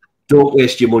 folks. Don't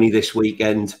waste your money this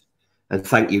weekend. And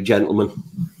thank you, gentlemen.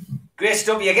 Great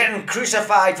stuff. You're getting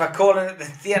crucified for calling it the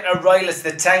Theatre Royal. It's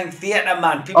the Time Theatre,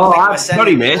 man. People think we're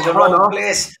sending you to the wrong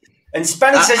place. And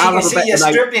Spenny says you can see you're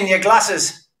stripping your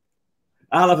glasses.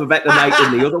 I'll have a better night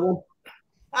than the other one.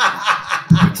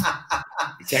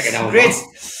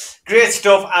 Great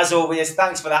stuff, as always.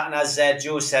 Thanks for that. And as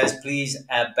Joe says, please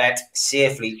bet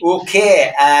safely.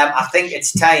 Okay, I think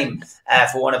it's time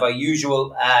for one of our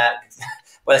usual...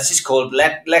 well, it's just called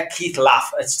let Keith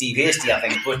laugh at Steve Hasty, I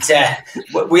think.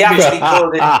 But we actually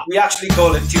called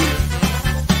it.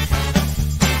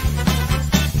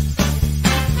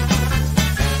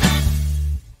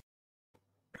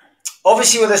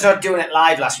 Obviously, with us not doing it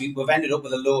live last week, we've ended up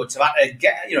with a load. So I've had to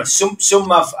get, some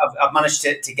I've managed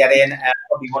to get in.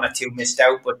 Probably one or two missed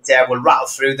out, but we'll rattle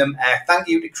through them. Thank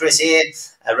you to Chris A,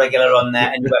 a regular on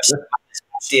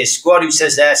UFC Squad, who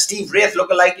says Steve Wraith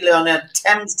lookalike on a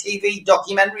Thames TV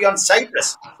documentary on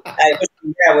Cyprus.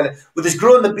 With his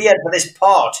growing the beard for this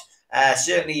part.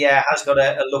 Certainly has got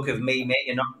a look of me,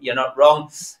 mate. You're not wrong.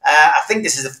 I think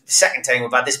this is the second time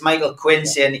we've had this. Michael Quinn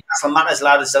saying Newcastle Matters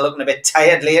lads are looking a bit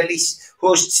tired lately.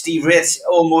 Host Steve Wraith's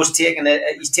almost taking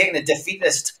a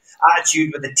defeatist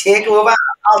attitude with the takeover.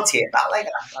 I'll take that. Like, I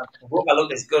hope I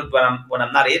look as good when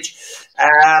I'm that age.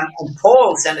 And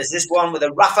Paul sent us this one with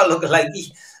a Rafa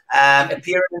lookalike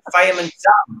appearing in Fireman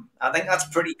Sam. I think that's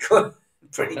pretty good.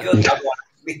 Pretty good. That one.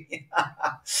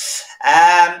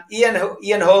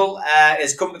 Ian Hull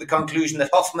has come to the conclusion that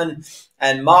Hoffman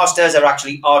and Masters are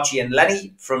actually Archie and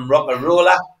Lenny from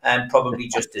Rock'n'Roller, and probably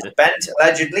just as bent,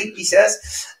 allegedly, he says.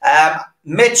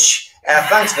 Mitch,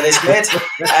 thanks for this, mate.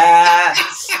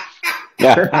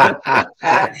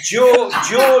 Joe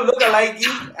lookalike,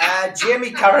 Jamie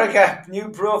Carragher, new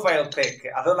profile pic.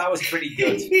 I thought that was pretty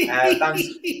good.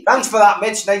 Thanks for that,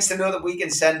 Mitch. Nice to know that we can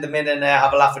send them in and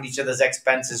have a laugh at each other's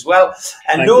expense as well.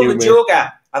 And Noel the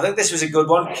Joker, I think this was a good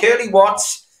one. Curly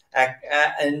Watts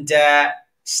and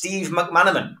Steve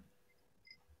McManaman.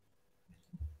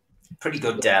 Pretty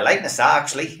good likeness, that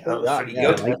actually. That was pretty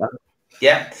good. Like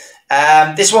yeah.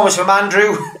 This one was from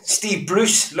Andrew. Steve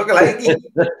Bruce, lookalike.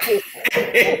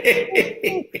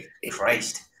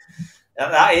 Christ.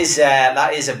 That is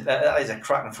a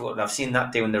cracking photo. I've seen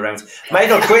that doing the rounds.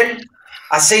 Michael Quinn,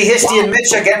 I see Histy and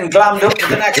Mitch are getting glammed up for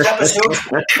the next episode.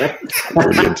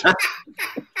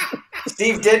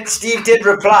 Steve did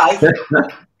reply.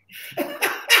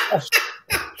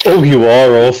 Oh, you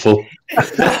are awful.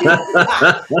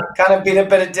 Kind of beat a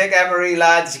bit of Dick Emery,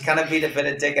 lads. You kind of beat a bit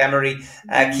of Dick Emery.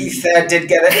 Keith did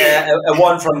get a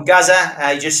one from Gaza.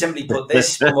 He just simply put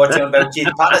this from watching about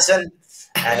Keith Patterson.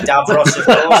 And Davros, of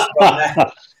course,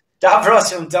 from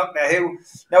Davros from Doctor Who.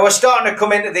 Now we're starting to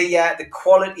come into the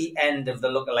quality end of the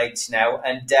lookalikes now,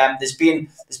 and there's been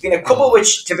a couple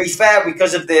which, to be fair,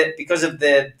 because of the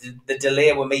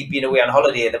delay with me being away on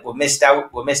holiday, that we missed out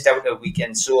a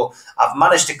weekend. So I've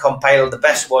managed to compile the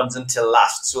best ones until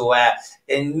last. So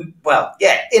in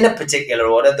a particular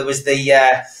order, there was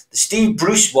the Steve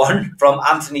Bruce one from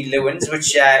Anthony Lewins,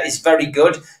 which is very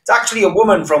good. It's actually a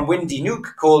woman from Windy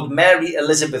Nook called Mary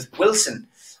Elizabeth Wilson.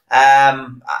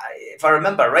 If I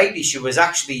remember rightly, she was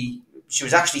actually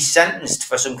sentenced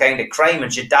for some kind of crime,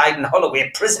 and she died in Holloway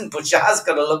prison. But she has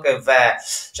got a look of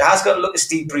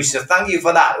Steve Bruce. So thank you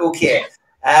for that. Okay.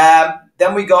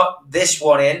 Then we got this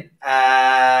one in.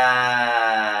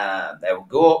 There we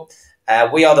go.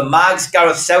 We are the Mags,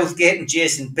 Gareth Southgate and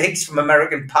Jason Biggs from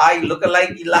American Pie,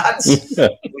 lookalike lads.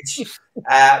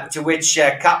 To which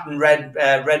Captain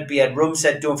Redbeard Rum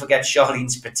said, "Don't forget Charlene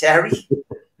Spiteri."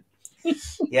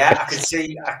 Yeah, I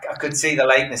could see the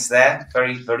likeness there.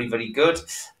 Very, very, very good.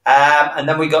 And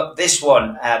then we got this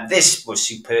one. This was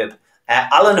superb.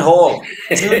 Alan Hall.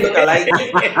 Do look alike.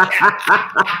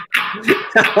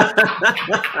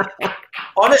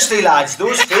 Honestly, lads,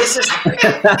 those faces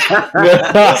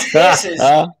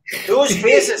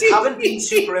haven't been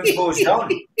superimposed on.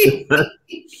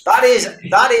 That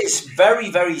is very,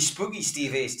 very spooky,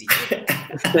 Steve Hasty.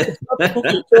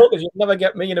 You'll never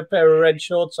get me in a pair of red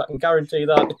shorts, I can guarantee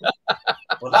that.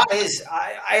 Well, that is,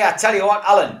 I tell you what,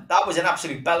 Alan, that was an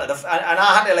absolute belter. And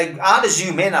I had to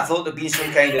zoom in. I thought there'd be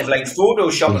some kind of like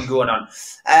photoshopping going on.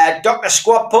 Dr.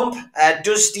 Squat Pump,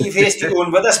 does Steve Hasty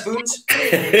own Witherspoons?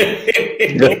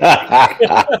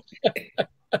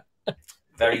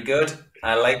 Very good.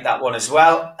 I like that one as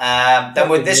well. Then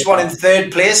with this one in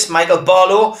third place, Michael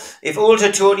Barlow. If Old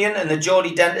Totonian and the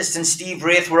Geordie Dentist and Steve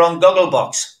Wraith were on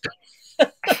Gogglebox.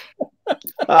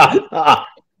 I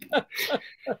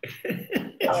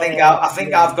think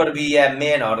I've got to be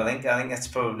Maynard. I think that's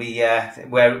probably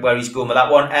where he's going with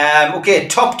that one. Okay,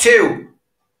 top two.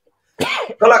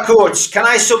 Colour coach, can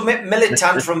I submit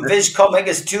Militant from Viz Comic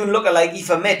as Toon lookalike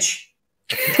for Mitch?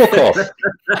 Fuck off.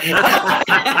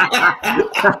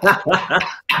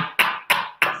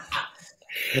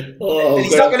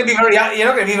 He's not going to be very happy. You're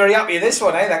not going to be very happy with this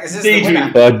one, either, because this is the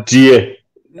winner. Oh dear.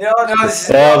 No, this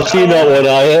is. I've seen that one.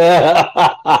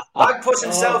 Bagpuss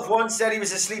himself once said he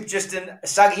was asleep just in a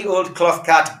saggy old cloth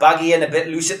cat, baggy and a bit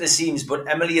loose at the seams, but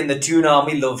Emily and the Toon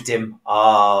Army loved him.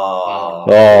 Oh.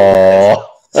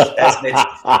 That's Mitch.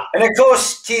 And of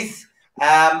course, Keith,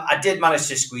 I did manage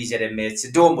to squeeze it in, mate, so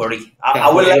don't worry. I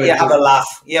will let you have a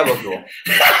laugh. Here we go.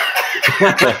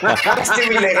 Next to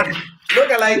me,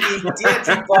 lookalike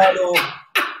Deirdre Barlow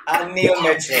And Neil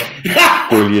Mitchell.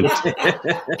 Brilliant.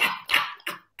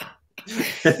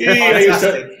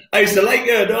 I used to like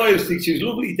her. No, I used to think she was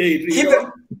lovely, Dave.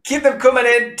 Keep them coming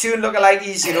in. Tune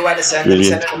lookalikes. You know where to send them.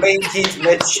 Send them to me, Keith,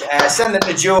 Mitch. Send them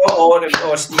to Joe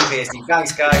or Steve Hasty.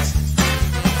 Thanks, guys.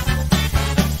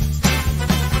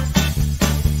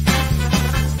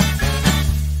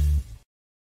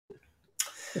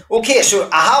 Okay, so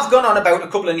I have gone on about a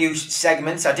couple of new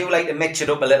segments. I do like to mix it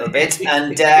up a little bit.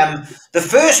 And the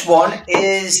first one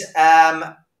is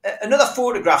another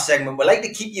photograph segment. We like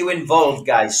to keep you involved,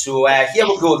 guys. So here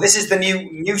we go. This is the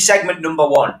new segment number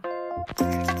 1.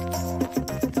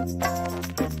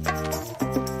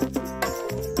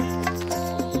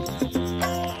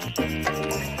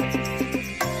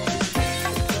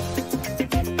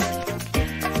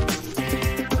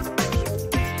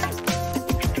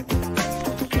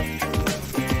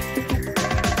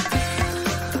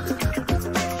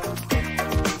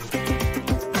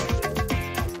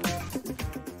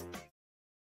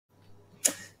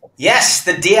 Yes,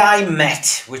 the day I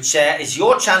met, which is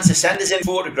your chance to send us in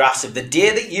photographs of the day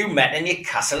that you met a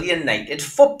Newcastle United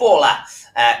footballer.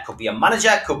 Could be a manager,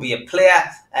 could be a player,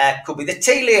 could be the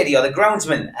tea lady or the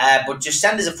groundsman. But just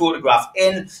send us a photograph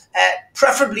in,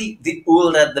 preferably the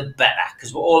older the better,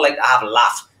 because we all like to have a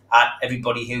laugh at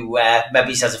everybody who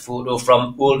maybe has a photo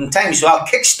from olden times. So I'll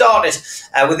kickstart it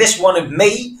with this one of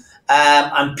me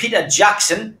and Peter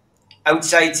Jackson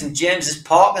outside St James's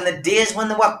Park in the days when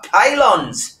there were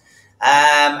pylons.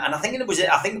 And I think it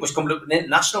was coming up with an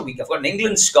international week. I've got an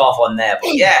England scarf on there,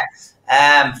 but yeah,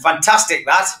 fantastic.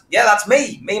 That's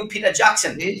me and Peter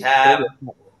Jackson.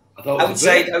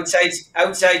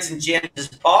 Outside St James's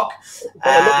Park.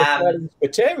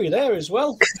 Terry there as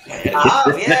well.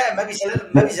 Yeah, maybe it's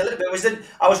a little bit.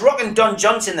 I was rocking Don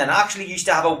Johnson then. I actually used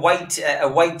to have a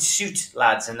white suit,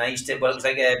 lads, and I used to. Well, it was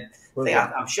like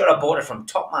I'm sure I bought it from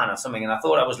Top Man or something, and I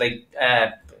thought I was like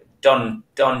Don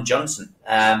Johnson.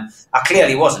 I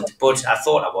clearly wasn't, but I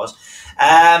thought I was.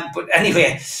 But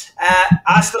anyway,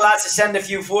 asked the lads to send a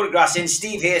few photographs in.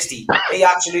 Steve Hasty, he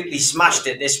absolutely smashed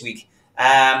it this week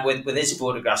with his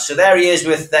photographs. So there he is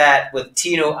with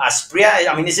Tino Asprilla.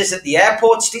 I mean, is this at the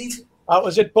airport, Steve? I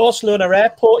was at Barcelona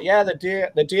airport. Yeah,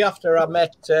 the day after I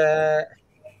met a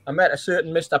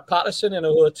certain Mr. Patterson in a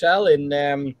hotel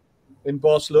in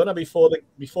Barcelona before the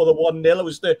 1-0. It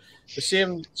was the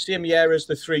same year as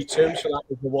the 3-2, so that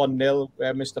was the 1-0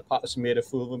 where Mr. Patterson made a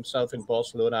fool of himself in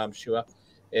Barcelona, I'm sure.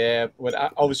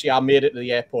 But obviously I made it to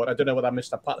the airport. I don't know whether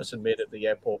Mr. Patterson made it to the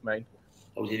airport, mate.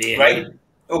 Right.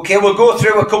 Okay, we'll go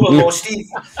through a couple more. Steve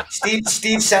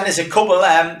sent us a couple.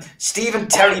 Steve and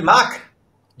Terry Mack.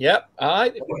 Yep.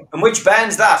 Aye. And which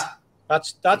band's that?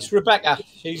 That's Rebecca.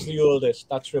 She's the oldest.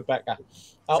 That's Rebecca.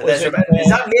 Is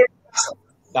that Maiden Castle?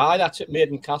 Aye, that's at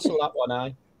Maiden Castle, that one,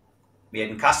 aye.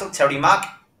 Maiden Castle, Terry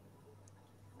Mack.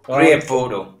 Great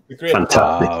photo.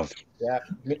 Fantastic. Yeah,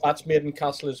 that's Maiden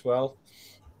Castle as well.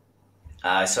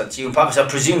 So it's you and Papa. So I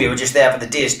presume you were just there for the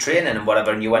day's training and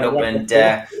whatever, and you went up and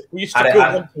we used to go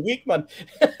once a week, man.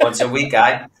 Once a week,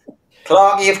 aye.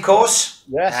 Clarkey, of course.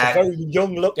 Yes, a very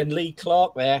young-looking Lee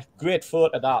Clark there. Great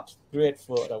photo, that. Great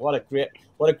photo. What a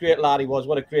great lad he was.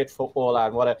 What a great footballer,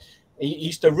 and he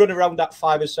used to run around that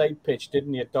five-a-side pitch,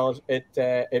 didn't he?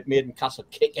 At Maiden Castle,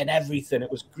 kicking everything. It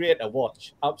was great to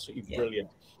watch. Absolutely brilliant.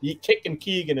 He kicking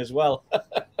Keegan as well.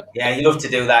 Yeah, you love to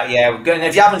do that. Yeah, and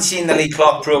if you haven't seen the Lee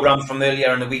Clark programme from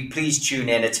earlier in the week, please tune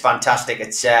in. It's fantastic.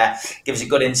 It gives a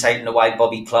good insight into why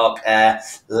Bobby Clark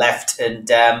left and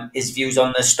his views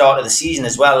on the start of the season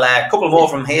as well. A couple more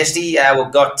from Hasty.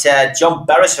 We've got John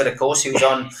Beresford, of course, who's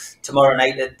on tomorrow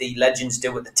night at the Legends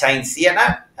Do at the Tyne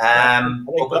Theatre. I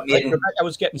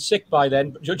was getting sick by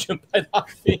then, judging by that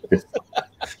face.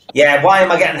 Yeah, why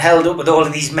am I getting held up with all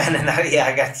of these men? And yeah,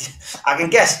 I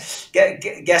can guess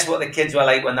what the kids were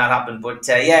like when that happened. But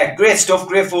yeah, great stuff,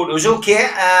 great photos. Okay,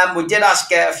 we did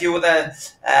ask a few of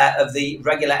the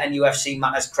regular NUFC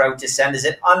Matters crowd to send us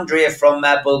it. Andrea from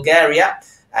Bulgaria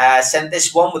sent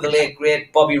this one with the late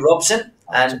great Bobby Robson,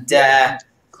 and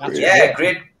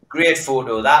great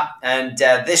photo that. And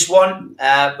this one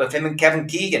with him and Kevin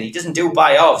Keegan. He doesn't do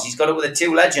buy-offs. He's got it with the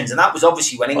two legends, and that was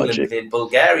obviously when England played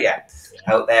Bulgaria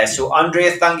out there. So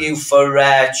Andrea, thank you for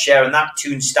sharing that.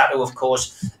 Toon Stato, of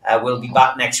course, will be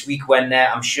back next week when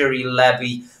I'm sure he'll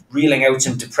be reeling out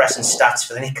some depressing stats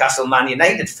for the Newcastle Man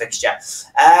United fixture.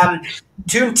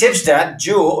 Toon Tipster,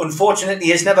 Joe, unfortunately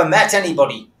has never met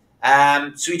anybody.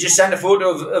 So he just sent a photo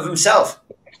of himself.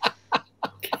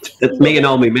 It's me and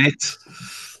all my mates.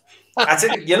 That's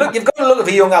it. You've got the look of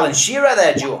a young Alan Shearer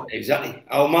there, Joe. Exactly.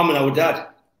 Our mum and our dad.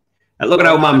 Look at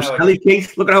our mum's telly,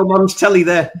 Keith. Look at our mum's telly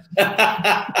there.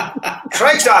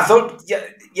 Christ, I thought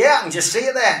Yeah, I can just see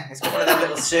it there. It's got one of them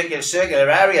little circular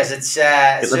areas. It's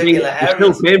circular areas.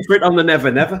 Still paying for it on the Never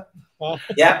Never.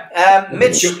 Yeah,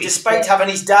 Mitch, despite having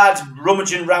his dad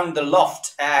rummaging round the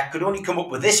loft, could only come up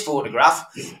with this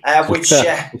photograph, which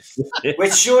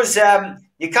shows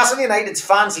Newcastle United's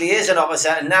fans liaison officer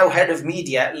and now head of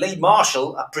media, Lee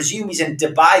Marshall. I presume he's in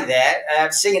Dubai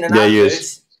there, seeing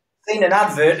an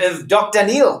advert of Dr.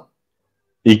 Neil.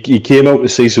 He came out to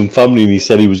see some family and he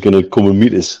said he was going to come and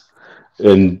meet us.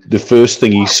 And the first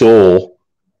thing he saw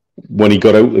when he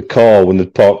got out of the car, when they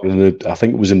parked I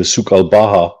think it was in the Souk Al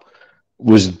Baha,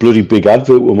 was a bloody big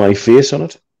advert with my face on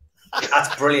it.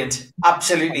 That's brilliant.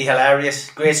 Absolutely hilarious.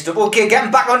 Great stuff. Okay,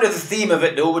 getting back onto the theme of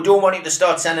it though, we don't want you to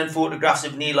start sending photographs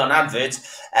of Neil on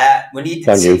adverts. We need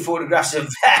to see photographs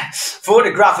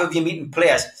of you meeting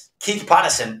players. Keith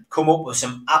Patterson come up with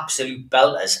some absolute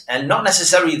belters, and not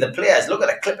necessarily the players. Look at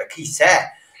the clip of Keith's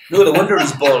hair. No, the wonder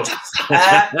he's bald.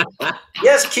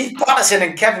 Yes, Keith Patterson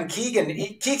and Kevin Keegan.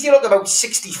 Keith, you look about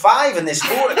 65 in this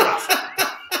photograph.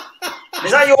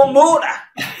 Is that your motor?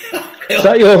 Is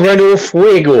that your Renault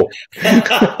Fuego?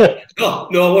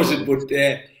 no, I wasn't, but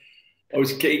I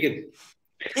was Keegan.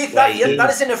 Keith, that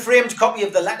is in a framed copy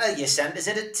of the letter you sent,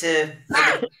 isn't it?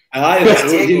 I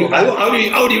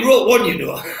only wrote one, you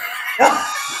know.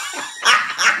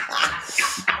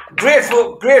 Great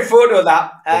photo of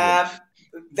that.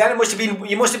 Then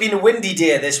you must have been a windy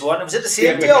day. This one was it the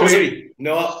same day?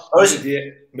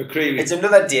 McCreary. It's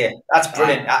another day. That's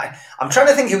brilliant. I'm trying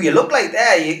to think who you look like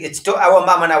there. It's our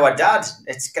mum and our dad.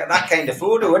 It's that kind of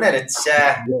photo, isn't it? It's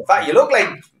in fact you look like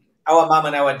our mum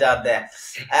and our dad there.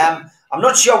 I'm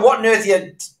not sure what on earth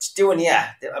you're doing here.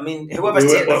 I mean,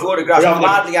 whoever's taking the photograph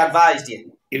badly advised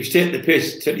you. He was taking the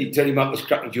piss. Teddy Mack was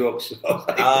cracking jokes. All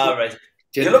right.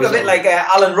 You look a bit like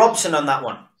Alan Robson on that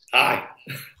one. Aye.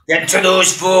 Get to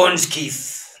those phones,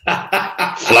 Keith.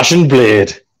 Flashing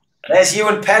blade. There's you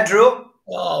and Pedro.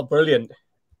 Oh, brilliant.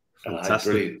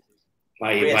 Fantastic. Brilliant.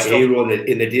 My hero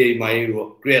in the day, my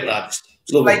hero. Great lad.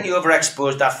 Slightly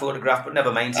overexposed that photograph, but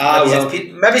never mind.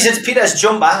 Maybe since Peter's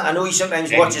jumper, I know he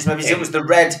sometimes watches, maybe it was the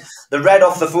red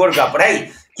off the photograph. But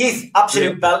hey, Keith,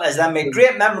 absolute belters. That made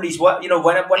great memories.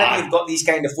 Whenever you've got these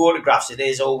kind of photographs, it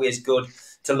is always good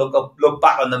to look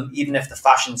back on them, even if the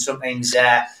fashion sometimes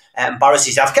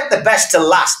embarrasses. I've kept the best to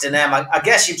last, and I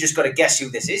guess you've just got to guess who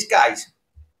this is, guys.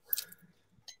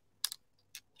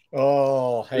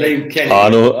 Oh, hey. Liam Kennedy. I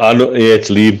know. Yeah, it's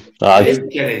Liam.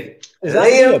 Liam Kennedy.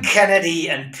 Liam Kennedy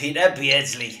and Peter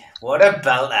Beardsley. What a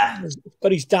belter. He's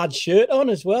got his dad's shirt on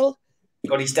as well.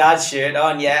 Got his dad's shirt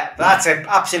on, yeah. That's an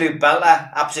absolute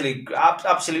belter.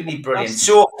 Absolutely brilliant.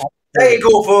 So there you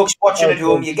go, folks, watching at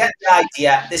home. You get the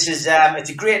idea. This is it's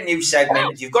a great new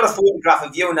segment. If you've got a photograph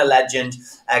of you and a legend,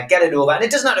 get it over. And it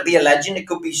doesn't have to be a legend. It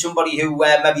could be somebody who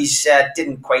maybe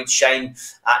didn't quite shine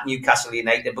at Newcastle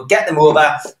United. But get them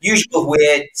over. Usual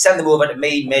way. Send them over to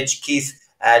me, Mitch, Keith,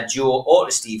 Joe, or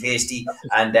to Steve Hasty,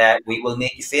 and we will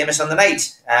make you famous on the night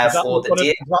for the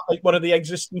day. Is that like one of the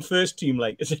existing first team,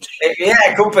 like, is it? Yeah,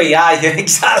 it could be. Yeah,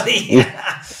 exactly.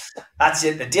 That's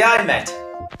it. The day I met.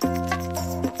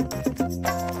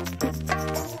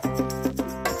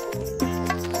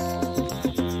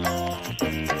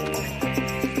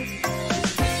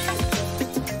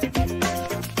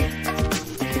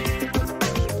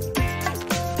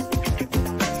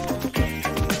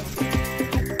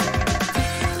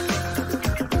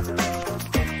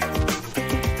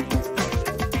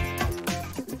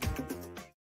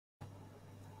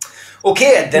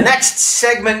 Okay, the next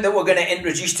segment that we're going to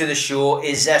introduce to the show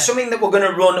is something that we're going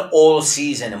to run all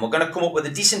season, and we're going to come up with a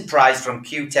decent prize from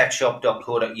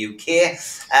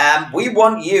qtechshop.co.uk. We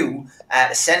want you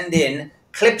to send in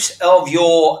clips of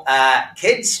your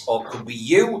kids, or could be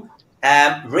you,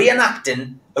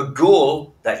 reenacting a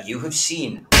goal that you have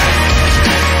seen.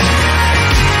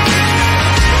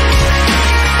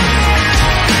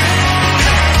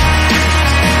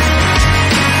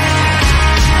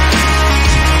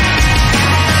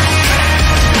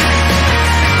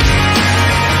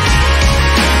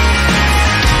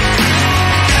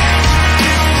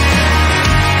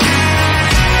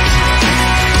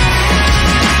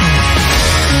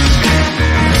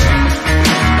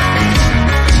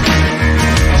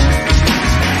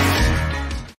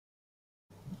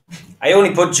 I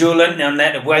only put Joe Linton on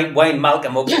there to wind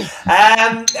Malcolm up.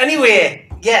 Anyway,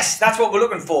 yes, that's what we're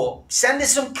looking for. Send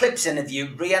us some clips in of you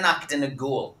reenacting a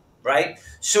goal, right?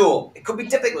 So, it could be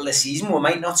typical this season. We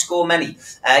might not score many.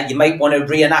 You might want to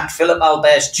reenact Philip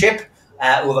Albert's chip.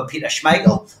 over Peter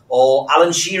Schmeichel or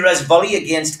Alan Shearer's volley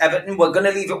against Everton. We're going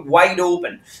to leave it wide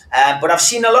open. But I've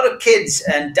seen a lot of kids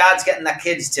and dads getting their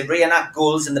kids to reenact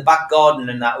goals in the back garden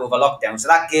and that over lockdown. So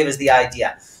that gave us the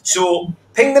idea. So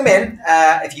ping them in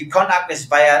if you contact us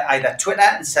via either Twitter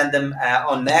and send them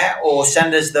on there, or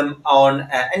send us them on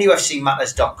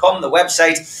nufcmatters.com, the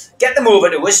website. Get them over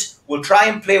to us. We'll try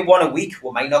and play one a week.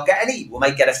 We might not get any. We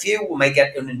might get a few. We might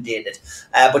get inundated.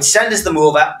 But send us them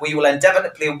over. We will endeavour to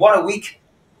play one a week.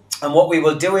 And what we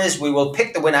will do is we will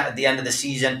pick the winner at the end of the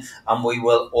season, and we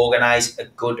will organise a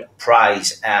good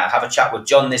prize. Have a chat with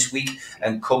John this week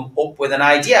and come up with an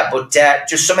idea. But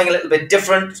just something a little bit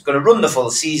different. It's going to run the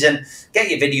full season. Get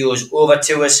your videos over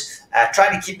to us. Try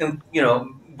to keep them,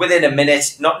 within a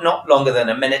minute, not longer than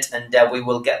a minute, and we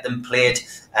will get them played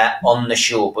on the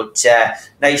show. But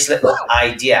nice little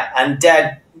idea. And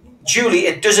Julie,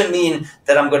 it doesn't mean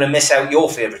that I'm going to miss out your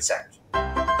favourite segment.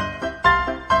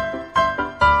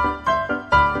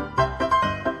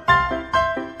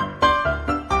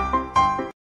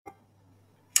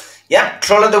 Yeah,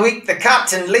 Troll of the Week, the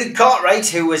captain, Lee Cartwright,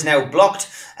 who is now blocked,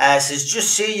 says,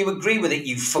 just say you agree with it,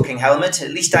 you fucking helmet.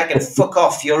 At least I can fuck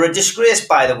off. You're a disgrace,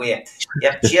 by the way.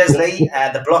 Yep, cheers, Lee.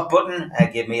 The block button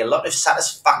gave me a lot of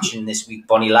satisfaction this week,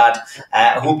 Bonnie lad.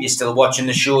 I hope you're still watching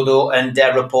the show, though, and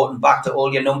reporting back to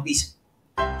all your numpies.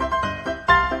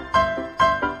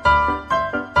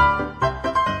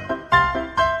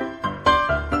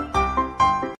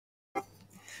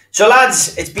 So,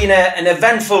 lads, it's been an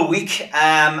eventful week,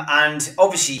 and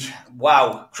obviously,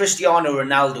 wow, Cristiano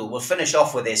Ronaldo, we'll finish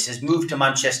off with this, has moved to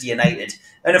Manchester United.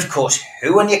 And, of course,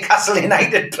 who are Newcastle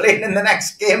United playing in the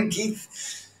next game,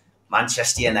 Keith?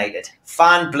 Manchester United.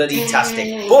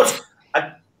 Fan-bloody-tastic. But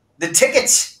the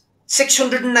tickets,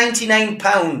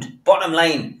 £699, bottom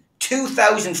line,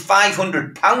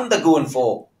 £2,500 they're going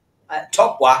for.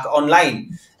 Top whack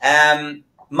online.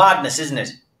 Madness, isn't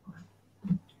it?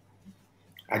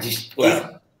 What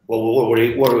are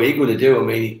we going to do? I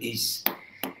mean, he's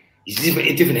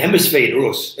a different hemisphere to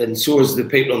us, and so is the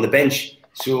people on the bench.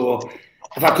 So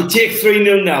if I could take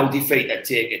 3-0 now, defeat, I'd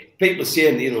take it. People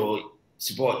saying,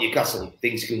 support Newcastle,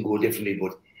 things can go differently,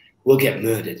 but we'll get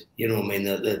murdered. You know what I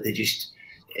mean? They just,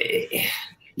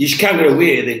 you just can't get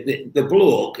away. The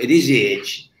bloke at his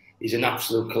age is an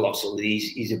absolute colossal.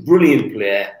 He's a brilliant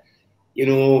player.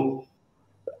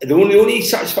 The only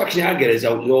satisfaction I get is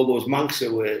out with all those monks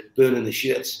that were burning the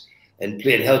shirts and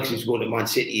playing hell because he was going to Man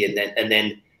City, and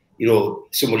then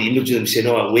somebody nudging them saying,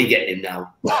 "Oh, we're getting him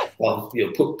now." Well,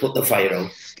 put the fire out.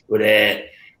 But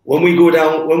when we go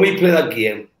down, when we play that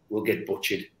game, we'll get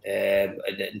butchered.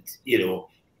 Will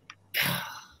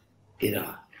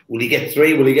he get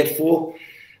 3? Will he get 4?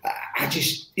 I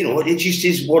just, it just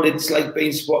is what it's like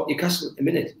being sport Newcastle at the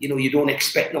minute. You don't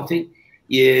expect nothing.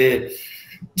 You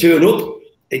turn up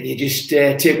and you just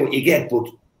take what you get, but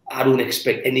I don't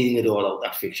expect anything at all out of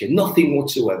that fixture. Nothing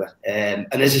whatsoever. And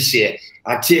as I say,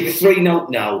 I'd take 3-0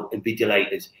 now and be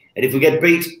delighted. And if we get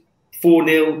beat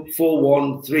 4-0,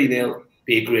 4-1, 3-0,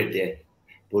 be a great day.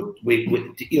 But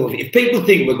if people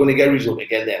think we're going to get a result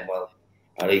again, then, well,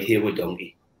 all right, here we're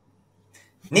donkey.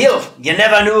 Neil, you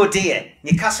never know, do you?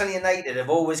 Newcastle United have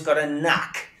always got a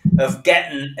knack of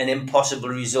getting an impossible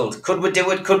result. Could we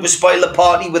do it? Could we spoil the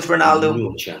party with Ronaldo?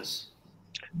 No chance.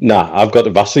 Nah, I've got the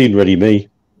Vaseline ready, me.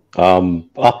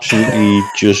 Absolutely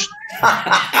just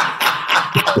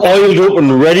oiled up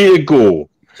and ready to go.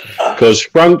 Because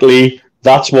frankly,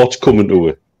 that's what's coming to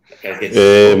it.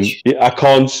 I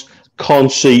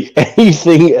can't see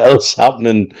anything else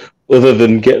happening other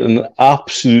than getting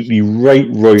absolutely right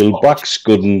royal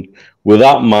backscudding with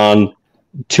that man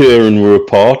tearing her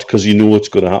apart, because you know what's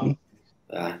going to happen.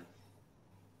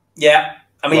 Yeah,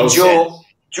 I mean, well,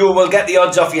 Joe, we'll get the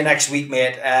odds off you next week,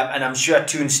 mate, and I'm sure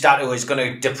Toon Stato is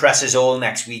going to depress us all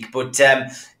next week, but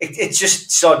it's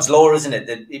just sod's law, isn't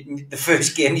it? The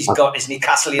first game he's got is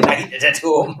Newcastle United at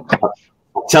home.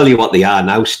 I'll tell you what they are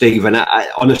now, Stephen.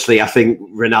 Honestly, I think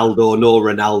Ronaldo, no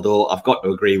Ronaldo, I've got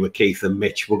to agree with Keith and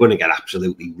Mitch. We're going to get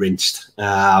absolutely rinsed.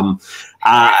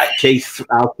 Keith,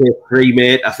 I'll take 3,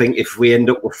 mate. I think if we end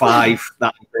up with 5,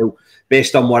 that'll do.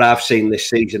 Based on what I've seen this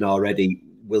season already,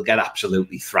 we'll get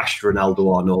absolutely thrashed, Ronaldo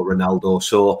or no Ronaldo.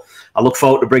 So I look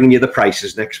forward to bringing you the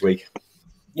prices next week.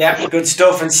 Yeah, good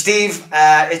stuff. And Steve,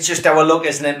 it's just our luck,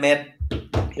 isn't it, mate?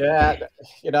 Yeah,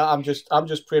 I'm just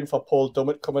praying for Paul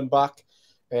Dummett coming back.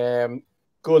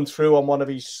 Going through on one of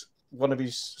his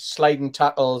sliding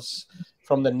tackles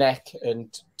from the neck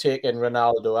and taking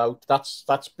Ronaldo out.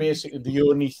 That's basically the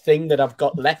only thing that I've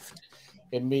got left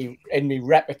in me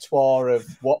repertoire of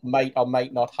what might or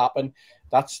might not happen.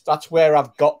 That's where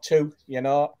I've got to,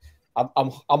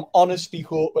 I'm honestly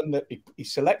hoping that he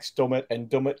selects Dummett and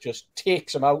Dummett just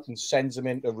takes him out and sends him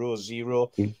into row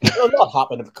 0. It'll not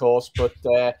happen, of course, but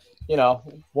you know,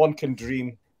 one can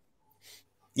dream.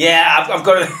 Yeah, I've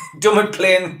got a Dummett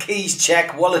playing, keys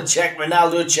check, wallet check,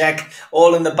 Ronaldo check,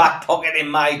 all in the back pocket in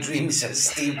my dreams, says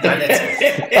Steve Bennett. the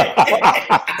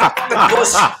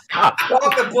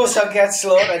bus, I'll get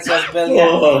slaughtered, says Bill.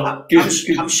 Yeah.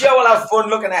 I'm sure we'll have fun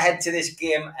looking ahead to this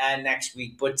game next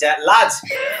week. But lads,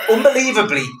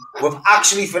 unbelievably, we've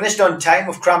actually finished on time.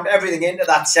 We've crammed everything into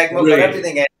that segment. We've got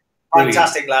everything in.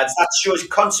 Fantastic, lads. That shows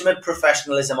consummate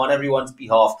professionalism on everyone's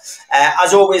behalf.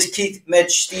 As always, Keith,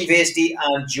 Mitch, Steve Hasty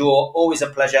and Joe, always a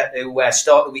pleasure to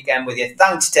start the weekend with you.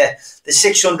 Thanks to the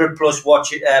 600 plus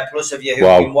of you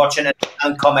who've been watching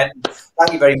and commenting.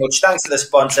 Thank you very much. Thanks to the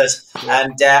sponsors.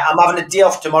 And I'm having a day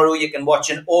off tomorrow. You can watch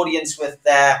an audience with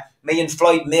me and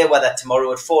Floyd Mayweather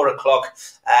tomorrow at 4 o'clock.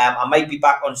 I might be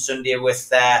back on Sunday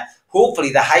with...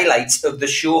 hopefully the highlights of the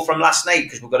show from last night,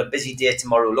 because we've got a busy day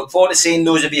tomorrow. Look forward to seeing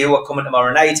those of you who are coming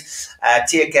tomorrow night.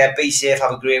 Take care, be safe,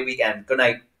 have a great weekend. Good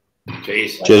night.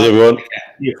 Cheers. Cheers, everyone. See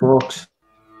you, folks.